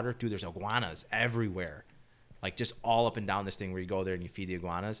fresh water. Dude, there's iguanas everywhere, like just all up and down this thing where you go there and you feed the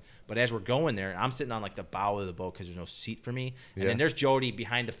iguanas. But as we're going there, I'm sitting on like the bow of the boat because there's no seat for me. And Yeah. then there's Jody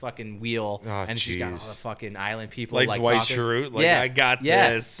behind the fucking wheel, Oh, and she's got all jeez. the fucking island people Like Dwight talking. Schrute, like, I got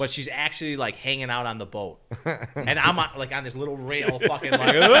this. But she's actually like hanging out on the boat, and I'm like on this little rail, fucking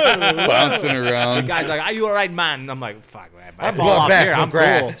like. bouncing The around. guy's like, "Are you all right, man?" And I'm like, "Fuck, man. If I I'm fall off back, here, I'm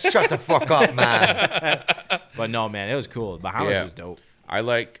McGrath. cool." Shut the fuck up, man. But no, man, it was cool. Bahamas Yeah. was dope. I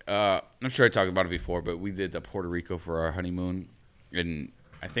like. I'm sure I talked about it before, but we did the Puerto Rico for our honeymoon. and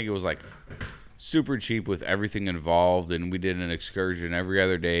I think it was like super cheap with everything involved. And we did an excursion every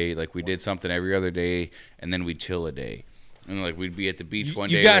other day. Like we did something every other day, and then we'd chill a day. And like we'd be at the beach one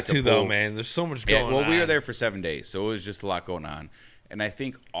day. You got at the to though, pool. man. There's so much going on. Well, we were there for 7 days, so it was just a lot going on. And I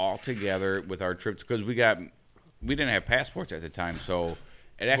think all together with our trips, because we didn't have passports at the time, so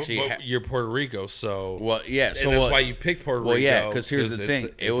it actually. But you're Puerto Rico, so Well, yeah, and so that's why you picked Puerto Rico. Well, yeah, because here's the it's-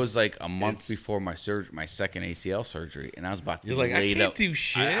 thing: it was like a month it's- before my second ACL surgery, and I was about to You're be like, I laid can't up. do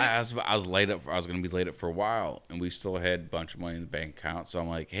shit. I was laid up. I was going to be laid up for a while, and we still had a bunch of money in the bank account. So I'm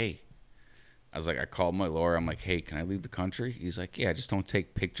like, hey. I called my lawyer. I'm like, hey, can I leave the country? He's like, yeah, just don't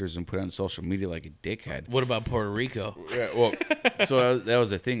take pictures and put it on social media like a dickhead. What about Puerto Rico? Yeah, well, so that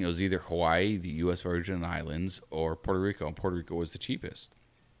was the thing. It was either Hawaii, the U.S. Virgin Islands, or Puerto Rico, and Puerto Rico was the cheapest.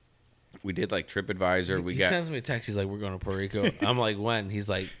 We did like TripAdvisor. He sends me a text. He's like, "We're going to Puerto Rico." I'm like, "When?" He's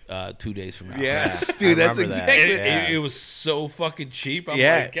like, 2 days from now. Yes, I dude, that's remember that. exactly. And it was so fucking cheap. I'm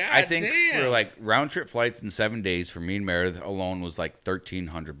Yeah, like, God I think damn. for like round trip flights in 7 days for me and Meredith alone was like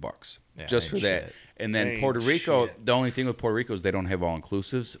 $1,300 Yeah, just for ain't that. shit. And then Ain't Puerto Rico, shit. the only thing with Puerto Rico is they don't have all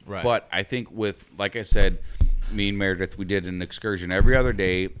inclusives. Right. But I think with, like I said, me and Meredith, we did an excursion every other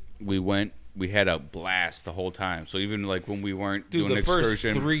day. We had a blast the whole time. So even like when we weren't Dude, doing the an first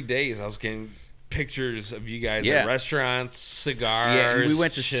excursion, 3 days, I was getting pictures of you guys Yeah. at restaurants, cigars. yeah, and we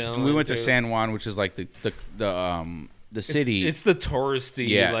went to chilling, dude. San Juan, which is like the city. It's the touristy,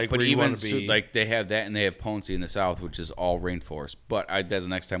 Yeah, like but where you even want to be. like they have that, and they have Ponce in the south, which is all rainforest. But the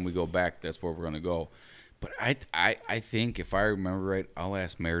next time we go back, that's where we're gonna go. But I think if I remember right, I'll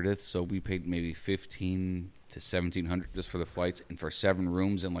ask Meredith. So we paid maybe $1,500 to $1,700 just for the flights and for 7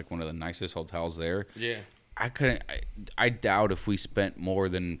 rooms in like one of the nicest hotels there. yeah. I couldn't. I doubt if we spent more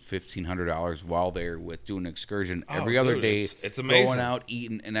than $1,500 while there with doing an excursion every other dude, day. it's amazing. Going out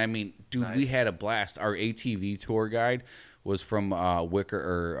eating, and I mean, dude, we Nice. had a blast. Our ATV tour guide was from Wicker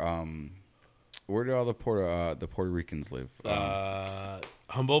or where do all the Puerto Ricans live?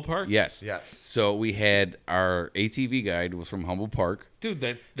 Humboldt Park. Yes, Yes. So we had our ATV guide was from Humboldt Park.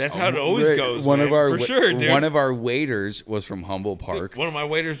 Dude, that's how it always Right, goes. One man. of our for sure, dude. one of our waiters was from Humboldt Park. One of my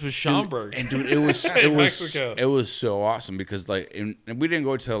waiters was Schaumburg. And dude, it was In Mexico. it was so awesome because like and we didn't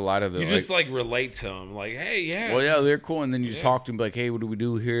go to a lot of the You just like relate to him, like, hey, yeah. well, yeah, they're cool. And then you just Yeah. talk to them like, hey, what do we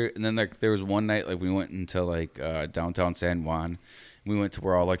do here? And then there was one night like we went into like downtown San Juan. We went to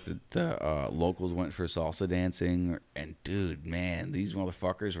where all like the locals went for salsa dancing. And dude, man, these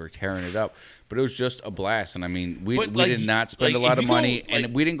motherfuckers were tearing it up. But it was just a blast. And I mean, we But, like, did not spend like, a lot if of you go, money, like-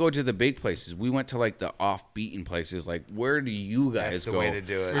 and we didn't go to the big places. We went to like the off-beaten places. Like, where do you guys That's the go? way to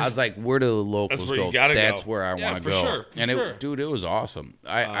do it. I was like, where do the locals where you go? gotta That's go. where I Yeah, want to for go. sure, for And sure. dude, it was awesome.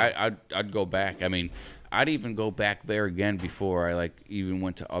 I'd go back. I mean, I'd even go back there again before I like even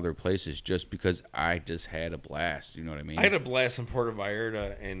went to other places, just because I just had a blast. You know what I mean? I had a blast in Puerto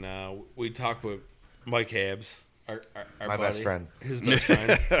Vallarta, and we talked with Mike Habs, our My buddy, best friend. his best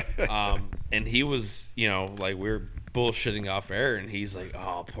friend, and he was, like we were bullshitting off air, and he's like,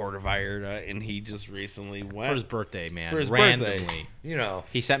 "Oh, Puerto Vallarta," and he just recently went For his birthday, man. For his randomly. birthday. You know,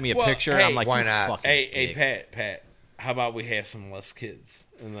 He sent me a Well, picture. hey, I'm like, why you not? fucking Hey, dick. Pat, how about we have some less kids,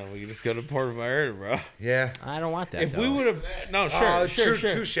 and then we can just go to Puerto Vallarta, bro? yeah. I don't want that. If we though. would have, no, sure, Oh, sure, true- sure,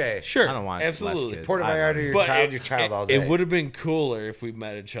 touche. sure, I don't want less absolutely. kids. Puerto I Vallarta, love your But child, your child all day. It would have been cooler if we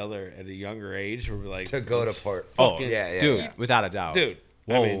met each other at a younger age. Where we're like To go to let's Port- Oh, fucking- yeah, dude, yeah. without a doubt. Dude,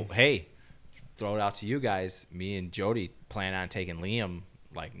 I Whoa, mean- hey, throw it out to you guys. Me and Jody plan on taking Liam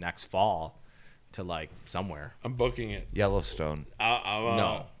like next fall to like somewhere. I'm booking it. Yellowstone. I'm,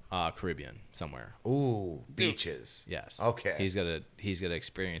 No, Caribbean somewhere. Ooh, beaches. Yes. Okay. He's gonna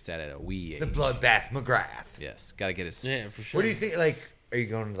experience that at a wee The age. Bloodbath McGrath. Yes. Got to get his. yeah, for sure. What do you think? Like, are you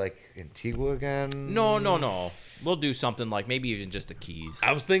going to like Antigua again? No. We'll do something like maybe even just the Keys.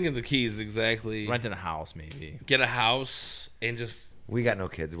 I was thinking the Keys exactly. Renting a house maybe. Get a house and just We got no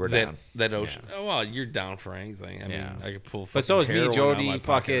kids. We're that down. that ocean. Oh well, you're down for anything. I mean, Yeah. I could pull. But so is fucking me and heroin out of Jody. my pocket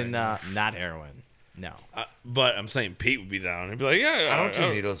Fucking right now. not heroin. No. But I'm saying Pete would be down. He'd be like, yeah, I don't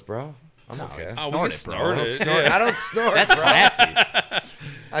do needles, bro. I'm okay. Oh, we Snort can it, snort bro. it. Snort. Yeah. I don't snort, That's bro. classy.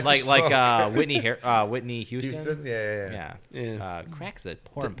 I just like smoke. Whitney Houston. Houston? Yeah. Yeah. Crack's a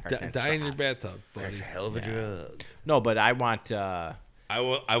porn Die in your bathtub, buddy. That's a hell of a drug. No, but I want. I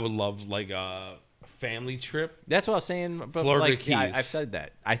would love like a family trip. That's what I was saying. But Florida like, yeah, Keys. I've said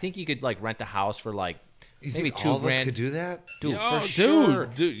that. I think you could like rent a house for like You maybe think $2 all of us grand. could do that? Dude, Yo, for dude, sure.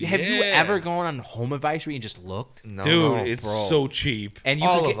 dude, have you yeah. ever gone on home advisory and just looked? No, Dude, no, it's bro. so cheap. And you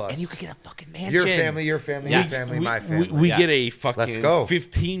All could of get, us. and you could get a fucking mansion. Your family, your family, Yes. your family, my family. We Yes. get a fucking Let's go.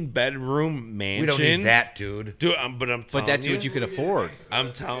 15-bedroom mansion. We don't need that, dude. Dude, but I'm telling But that's you, what you could afford.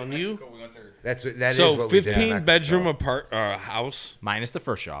 I'm telling you, That is So what we did in 15 Mexico. bedroom house. Minus the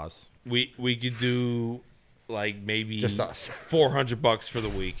first Shaws. We could do like maybe Just us. $400 for the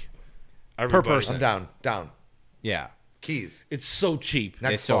week. Everybody. person. I'm down. Yeah. Keys. It's so cheap.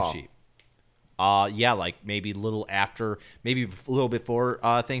 Next It's so fall. cheap. Yeah, like maybe a little after, maybe a little before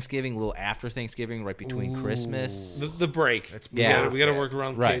Thanksgiving, a little after Thanksgiving, right between Christmas. The break. That's Yeah. We gotta perfect. work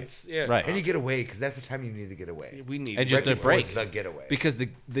around Right. kids. Yeah. Right. And you get away because that's the time you need to get away. We need And just Right a before break. the getaway. Because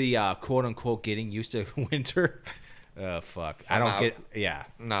the quote unquote getting used to winter. Fuck. I don't out. get. Yeah.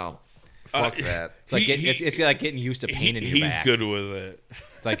 No, fuck that. It's like He- it's like getting used to pain in your he's back. good with it.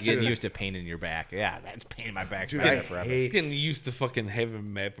 It's like getting used to pain in your back. Yeah, that's pain in my back. Dude, Been I there forever. He's hate. getting used to fucking having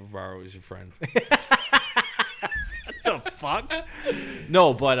Mapavaro as your friend. Fuck.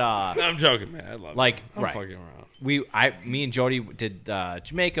 No, but I'm joking, man. I love Like, it. I'm right. fucking around. me and Jody did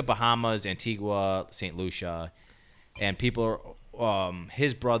Jamaica, Bahamas, Antigua, St. Lucia, and people,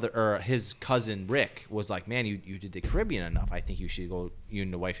 his brother or his cousin Rick was like, "Man, you did the Caribbean enough. I think you should go. You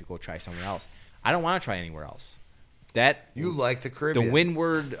and the wife should go try somewhere else." I don't want to try anywhere else. That You like the the Caribbean?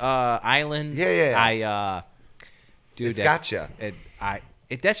 Windward Islands. Yeah. Dude, It's gotcha.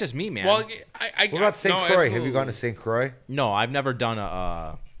 That's just me, man. Well, I What about St. no, Croix? Have absolutely. you gone to St. Croix? no, I've never done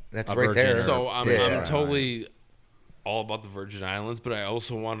a That's a right Virgin. there. So I'm Yeah. totally all about the Virgin Islands, but I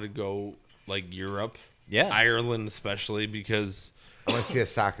also wanted to go like Europe, Yeah. Ireland especially because I want to see a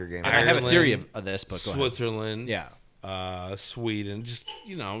soccer game. I have a Ireland, theory of this, but go ahead. Switzerland, Yeah. Sweden, just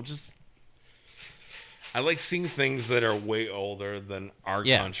I like seeing things that are way older than our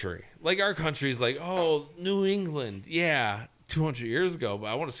Yeah. country. Like our country's like, oh, New England, yeah, 200 years ago, but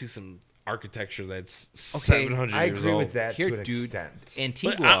I want to see some architecture that's 700 I years agree old. with that Here, to an dude, extent.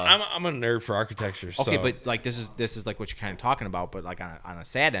 Antigua. But I'm a nerd for architecture. Okay, so. but like this is like what you're kind of talking about, but like on a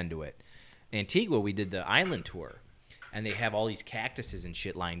sad end to it. Antigua, we did the island tour, and they have all these cactuses and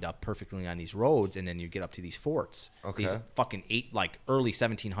shit lined up perfectly on these roads, and then you get up to these forts, these Okay. fucking early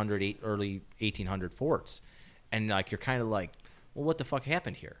 1700, early 1800 forts, and like you're kind of like, well, what the fuck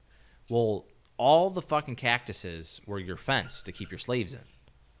happened here? Well, all the fucking cactuses were your fence to keep your slaves in.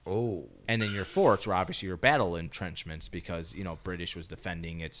 Oh, And then your forts were obviously your battle entrenchments because, British was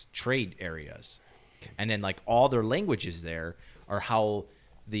defending its trade areas. And then, like, all their languages there are how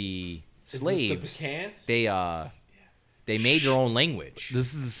the this the slaves, pecan? they made their own language.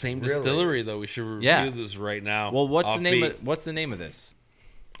 This is the same Really? distillery, though. We should review Yeah. this right now. Well, what's the Offbeat. name of this?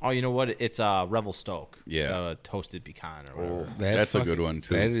 Oh, you know what? It's Revel Stoke. Yeah. Toasted pecan or whatever. That's a good one,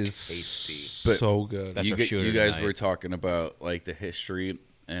 too. That is Tasty. But so good. That's you, our get- shooter you guys tonight. were talking about like the history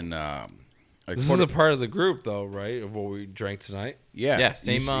and like This is a part of the group, though, right? Of what we drank tonight. yeah, Yeah,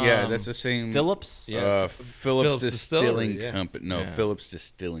 you same, yeah, that's the same. Phillips? Yeah. Phillips Phillips Distilling Distillery, yeah. Company. No, Yeah. Phillips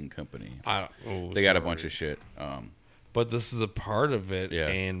Distilling Company. They got a bunch of shit. But this is a part of it. Yeah.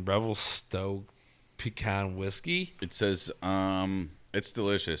 And Revel Stoke pecan whiskey. It says it's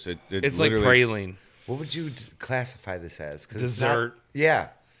delicious. It's like literally- praline. what would you classify this as? 'Cause it's Dessert. not- yeah.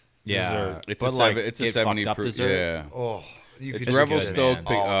 Yeah. Dessert. It's But, a like, seven, it's a get 70 fucked up proof. dessert? Yeah. Oh, you It's could Revel just Stoke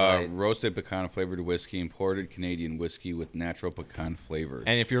man, all night. roasted pecan flavored whiskey, imported Canadian whiskey with natural pecan flavor.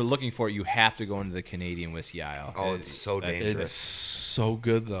 And if you're looking for it, you have to go into the Canadian whiskey aisle. Oh, it's so That's- dangerous. It's so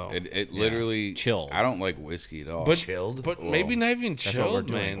good, though. It literally Chilled. I don't like whiskey at all. but chilled? But maybe not even That's what we're chilled,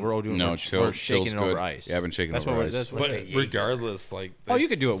 doing. man. We're all doing. No, we're chilled- shaking chilled's it over good. ice. Yeah, I've been shaking That's over what ice. That's what But they eat. regardless, like Oh, you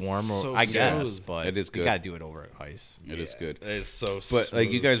that's could do it warm, so I smooth. guess, but It is you good. gotta do it over ice. It is good. It's so. But like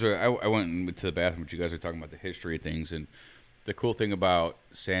you smooth. guys were, I went to the bathroom, but you guys were talking about the history of things, and the cool thing about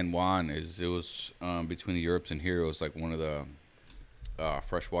San Juan is it was between the Europes and here. It was like one of the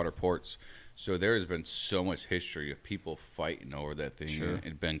freshwater ports. So there has been so much history of people fighting over that thing. Sure. It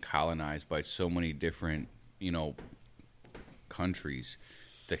had been colonized by so many different, countries.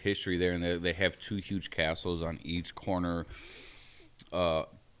 The history there, and they have two huge castles on each corner.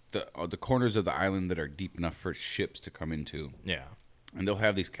 The corners of the island that are deep enough for ships to come into. Yeah. And they'll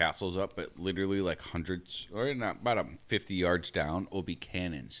have these castles up, but literally like hundreds, or not, about 50 yards down, will be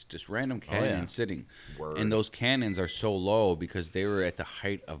cannons, just random cannons sitting. Word. And those cannons are so low because they were at the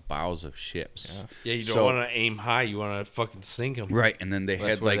height of bows of ships. Yeah, you don't So- want to aim high. You want to fucking sink them. Right, and then they That's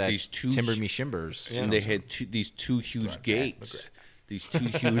had where like that these two timber me shimbers. Yeah. and they had these two huge gates, these two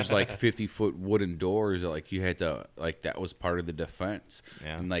huge like 50-foot wooden doors that like you had to like that was part of the defense.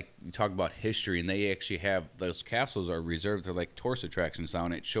 Yeah. And like you talk about history, and they actually have those castles are reserved for like tourist attractions now,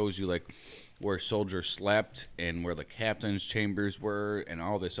 and it shows you like where soldiers slept and where the captain's chambers were and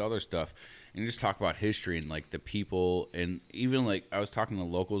all this other stuff. And you just talk about history and like the people, and even like I was talking to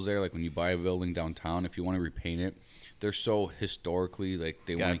locals there, like when you buy a building downtown, if you want to repaint it, they're so historically like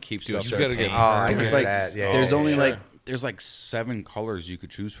they want to keep do stuff. some there. gotta get Oh, I There's hear like that. Yeah, there's yeah, only yeah. like there's like 7 colors you could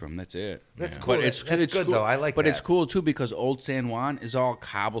choose from. That's it. That's Yeah. cool. But it's That's good, cool. though. I like But that. it's cool too because Old San Juan is all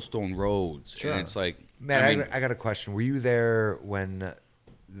cobblestone roads, Sure. and it's like, Man, I mean, I got a question. Were you there when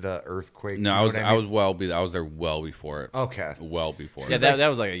the earthquake? no, you I know was what I was I was there well before it. Okay. Well before Yeah, it. that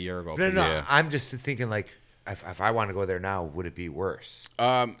was like a year ago. No, Yeah. I'm just thinking like, if I want to go there now, would it be worse?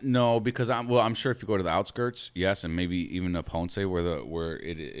 No, because I'm sure if you go to the outskirts, yes, and maybe even to Ponce where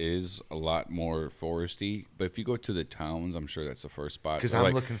it is a lot more foresty. But if you go to the towns, I'm sure that's the first spot. Because So, I'm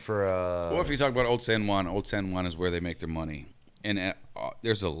like, looking for a. Or if you talk about Old San Juan is where they make their money, and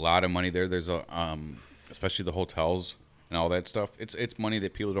there's a lot of money there. There's especially the hotels and all that stuff. It's money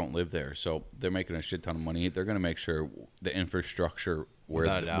that people don't live there, so they're making a shit ton of money. They're gonna make sure the infrastructure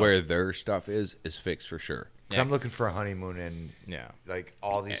Without a doubt. where their stuff is fixed for sure. 'Cause I'm looking for a honeymoon and Yeah. like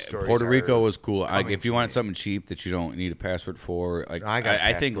all these stories. Puerto Rico are was cool. Like, coming if you to want me. something cheap that you don't need a password for, like I got a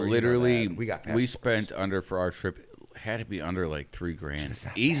I think passport, you know literally that. We got we passports. spent under for our trip had to be under like $3,000,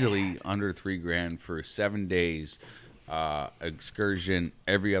 easily under $3,000 for 7 days. Excursion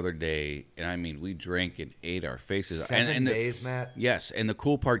every other day, and I mean we drank and ate our faces. 7 the- days, Matt. Yes, and the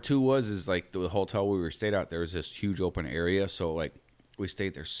cool part too is like the hotel we were stayed out there was this huge open area, so like we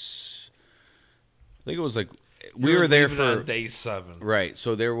stayed there. I think it was like we were there for on day 7. right.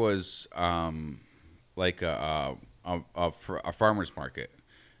 So there was like a farmer's market.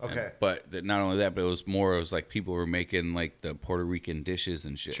 Okay. But not only that, but it was like people were making like the Puerto Rican dishes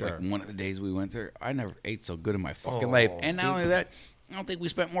and shit. Sure. Like one of the days we went there, I never ate so good in my fucking Oh, life. And not only that, I don't think we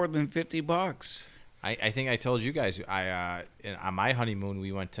spent more than $50. I think I told you guys on my honeymoon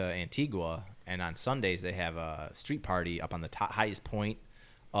we went to Antigua, and on Sundays they have a street party up on the highest point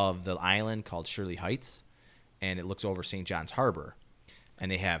of the island called Shirley Heights, and it looks over St. John's Harbor,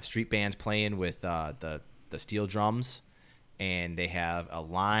 and they have street bands playing with the steel drums, and they have a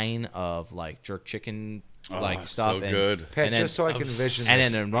line of like jerk chicken like stuff. So and, good. Pat, and then, just so I can envision and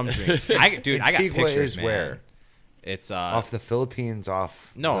this. then rum drinks. I got Antigua pictures, is man. where? It's Off the Philippines,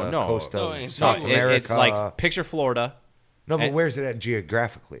 off No, the no. coast No, of it's South not. America. It's like picture Florida no, but and- where's it at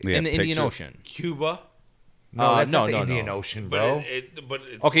geographically? Yeah, in the Indian picture. Ocean. Cuba. No, that's no, not the no, Indian no. Ocean, But bro. but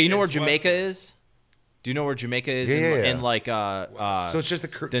it's, Okay, you know where it's Jamaica western. is? Do you know where Jamaica is? Yeah, yeah, yeah. In like So it's just the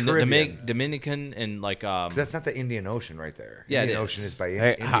the Caribbean. Dominican and like 'Cause that's not the Indian Ocean right there. Yeah, it Indian is. Ocean is by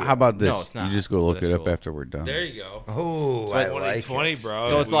Hey, India. how about this? No, it's not. You just go look That's it up cool. after we're done. There you go. Oh, So I it's like 2020, it. bro.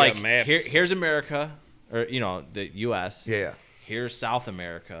 so it's We like got maps. here's America, or the U.S. Yeah, yeah, Here's South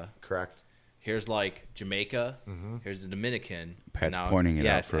America. correct. Here's like Jamaica. Here's the Dominican. Pat's Now- pointing it out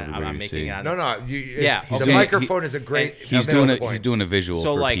yes, for and everybody I'm to making see. it on. No, Yeah, The okay. microphone is a great. He's middle doing point. He's doing a visual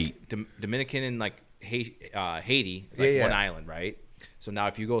So for like Pete. Dominican and like Haiti is like Yeah, yeah. one island, right? So now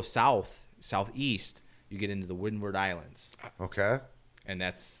if you go southeast, you get into the Windward Islands, Okay, and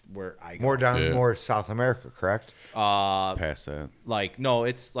that's where I go. more down, Yeah. more South America, correct? Past that. Like no,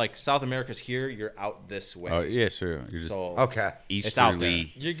 it's like South America's here. You're out this way. Oh yeah, sure. You're just So Okay, It's out there.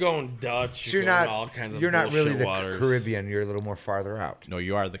 easterly. You're going Dutch. so you're going not. all kinds of You're not really bullshit the waters. Caribbean. You're a little more farther out. no,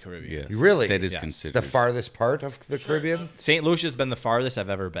 you are the Caribbean. Yes. You really? That is Yes. considered. The farthest part of the Caribbean. St. Lucia has been the farthest I've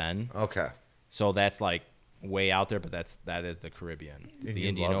ever been. Okay. So that's like way out there, but that is the Caribbean. It's And the you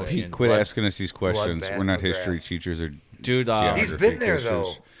Indian love it. Ocean. Quit Blood- asking us these questions. Bloodbath We're not McGrath. history teachers or Dude, geography He's been there, though.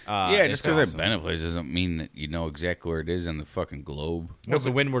 teachers. Yeah, it's just because awesome. I've been a place doesn't mean that you know exactly where it is in the fucking globe. What's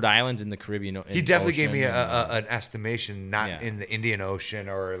the Windward Islands in the Caribbean? He definitely gave me Ocean, an estimation, not Yeah. in the Indian Ocean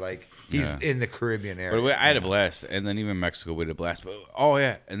or like he's Yeah. in the Caribbean area. But I had a blast, and then even Mexico we had a blast. But oh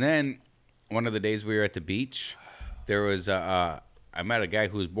yeah, and then one of the days we were at the beach, there was I met a guy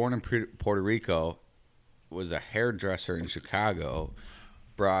who was born in Puerto Rico, was a hairdresser in Chicago,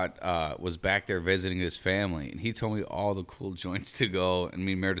 was back there visiting his family, and he told me all the cool joints to go, and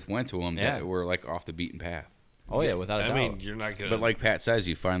me and Meredith went to them Yeah. that were like off the beaten path. Oh yeah, without a I doubt. mean, you're not gonna. But like Pat says,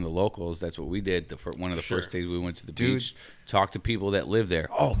 you find the locals. That's what we did. One of the Sure. first days we went to the Dude. beach, talked to people that live there.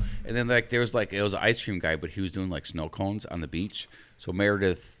 Oh, and then like there was like it was an ice cream guy, but he was doing like snow cones on the beach. So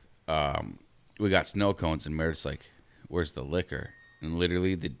Meredith, we got snow cones, and Meredith's like, "Where's the liquor?" And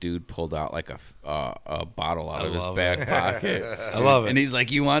literally, the dude pulled out like a bottle out I of his love back it. pocket. I love it. And he's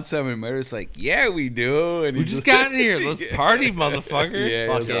like, "You want some?" And Meredith's like, "Yeah, we do." And we he just got here. Let's party, motherfucker. Yeah, it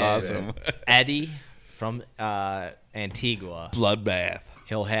was Fuck yeah. awesome. Eddie from Antigua, Bloodbath.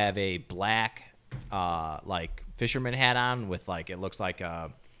 he'll have a black like fisherman hat on with like it looks like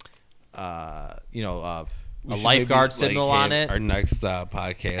a We a should lifeguard maybe, signal like, on have it. Our next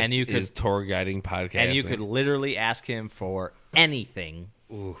podcast And you could- is tour guiding podcast. And you could literally ask him for anything,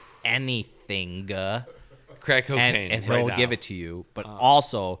 anything, crack cocaine, and right he'll now. give it to you. But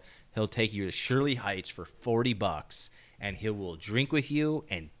also, he'll take you to Shirley Heights for $40, and he will drink with you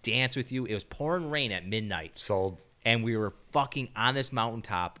and dance with you. It was pouring rain at midnight, Sold. and we were fucking on this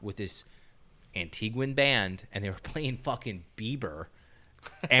mountaintop with this Antiguan band, and they were playing fucking Bieber,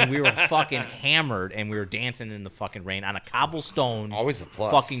 and we were fucking hammered, and we were dancing in the fucking rain on a cobblestone Always a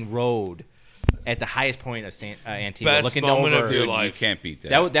plus. fucking road at the highest point of Antigua, Best looking moment over. of your Dude, you life. can't beat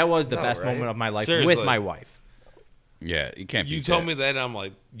that. That was the No, best right? moment of my life Seriously. with my wife. Yeah, you can't beat You told that. me that, I'm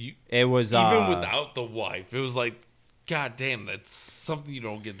like, you. It was Even without the wife, it was like, God damn, that's something you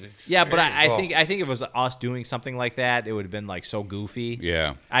don't get to experience. yeah, but I Oh. think if it was us doing something like that, it would have been like so goofy.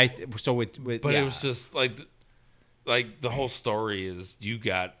 Yeah. But yeah. it was just like the whole story is you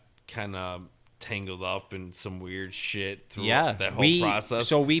got kind of tangled up in some weird shit through that whole process.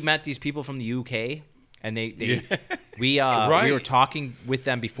 So we met these people from the UK, and we Right. were talking with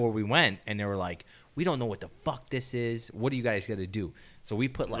them before we went, and they were like, "We don't know what the fuck this is. What do you guys got to do?" So we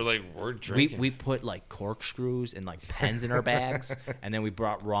put we're drinking. we put like corkscrews and like pens in our bags, and then we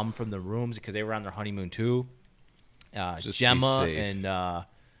brought rum from the rooms because they were on their honeymoon too. Just to be Gemma safe. and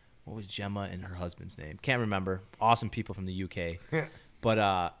what was Gemma and her husband's name? Can't remember. Awesome people from the UK.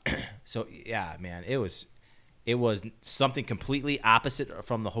 But so yeah, man, it was something completely opposite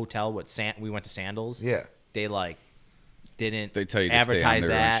from the hotel. We went to Sandals. Yeah. They like didn't They tell you to stay on advertise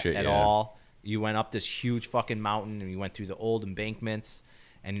their own that shit, at yeah. all. You went up this huge fucking mountain and you went through the old embankments,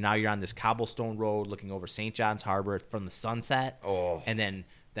 and now you're on this cobblestone road looking over St. John's Harbor from the sunset. Oh. And then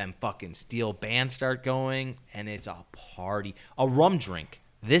them fucking steel bands start going, and it's a party. A rum drink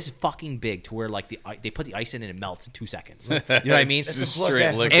this fucking big to where like they put the ice in and it melts in 2 seconds. You know what I mean? It's just look straight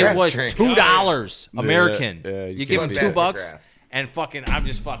at- liquor. It was drink. $2 American. Yeah, you you give them can't beat that. $2, and fucking, I'm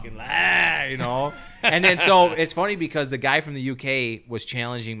just fucking, you know. And then so it's funny because the guy from the UK was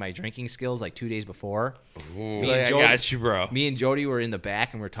challenging my drinking skills like 2 days before. Me Like, and I Jody- got you, bro. Me and Jody were in the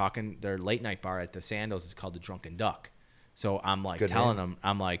back and we're talking. Their late night bar at the Sandals is called the Drunken Duck. So I'm like Good telling name. him,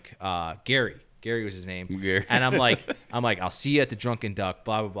 I'm like, Gary. Gary was his name. Gary. And I'm like, I'll see you at the Drunken Duck,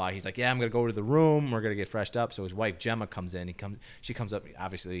 blah, blah, blah. He's like, yeah, I'm going to go to the room. We're going to get freshed up. So his wife, Gemma, comes in. She comes up,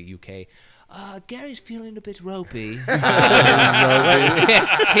 obviously, UK. Gary's feeling a bit ropey.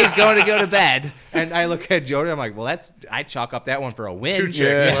 He's going to go to bed. And I look at Jody. I'm like, well, I chalk up that one for a win. 2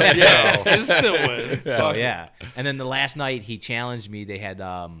 chicks. Let's Yeah, go. it's still win. So yeah. And then the last night he challenged me. They had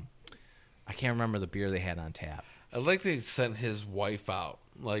I can't remember the beer they had on tap. I like they sent his wife out.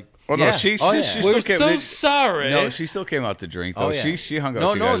 Like, Oh no, Yeah. she Oh, yeah. still we're came. so sorry. No, she still came out to drink though. Oh, yeah. She hung out. No,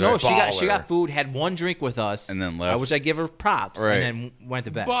 with you guys, no. right? She got Baller. food, had one drink with us, And then left. which I give her props, Right. and then went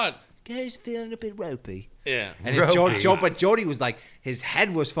to bed. But Gary's feeling a bit ropey. yeah, And then but Jody was like, his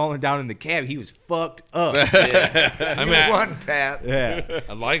head was falling down in the cab. He was fucked up. I mean, One, Pat. Yeah.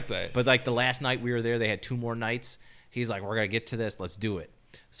 I like that. But like the last night we were there, they had 2 more nights. He's like, we're gonna get to this. Let's do it.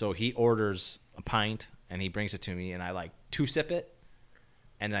 So he orders a pint and he brings it to me, and I like 2-sip it,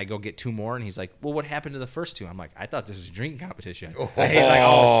 and I go get 2 more, and he's like, well, what happened to the first 2? I'm like, I thought this was a drinking competition. And he's like,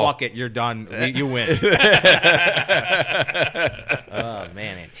 oh, fuck it, you're done. You win. Oh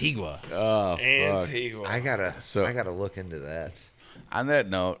man, Antigua. Oh fuck. Antigua. I gotta So- look into that. On that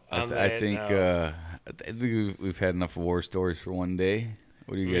note, I On think that I think we've had enough war stories for one day.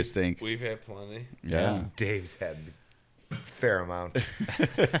 What do you guys think? We've had plenty. Yeah. Dave's had a fair amount.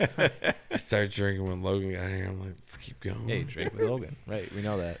 I started drinking when Logan got here. I'm like, let's keep going. Hey, drink with Logan. Right, we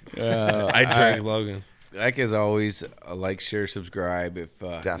know that. I drank Logan. Like as always, like, share, subscribe if you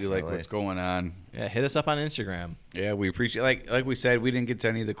like Definitely. what's going on. Yeah, hit us up on Instagram. Yeah, we appreciate. Like we said, we didn't get to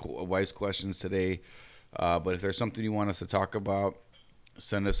any of the wife's questions today, but if there's something you want us to talk about,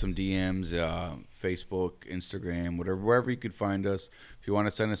 send us some DMs, Facebook, Instagram, wherever you could find us. If you want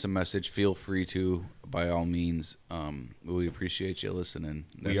to send us a message, feel free to, by all means. We appreciate you listening.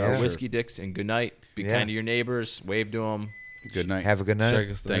 We That's are for sure. Whiskey Dicks, and good night. Be Yeah. kind to your neighbors. Wave to them. Good night. Have a good night.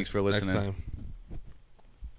 Check us Thanks for next listening. time.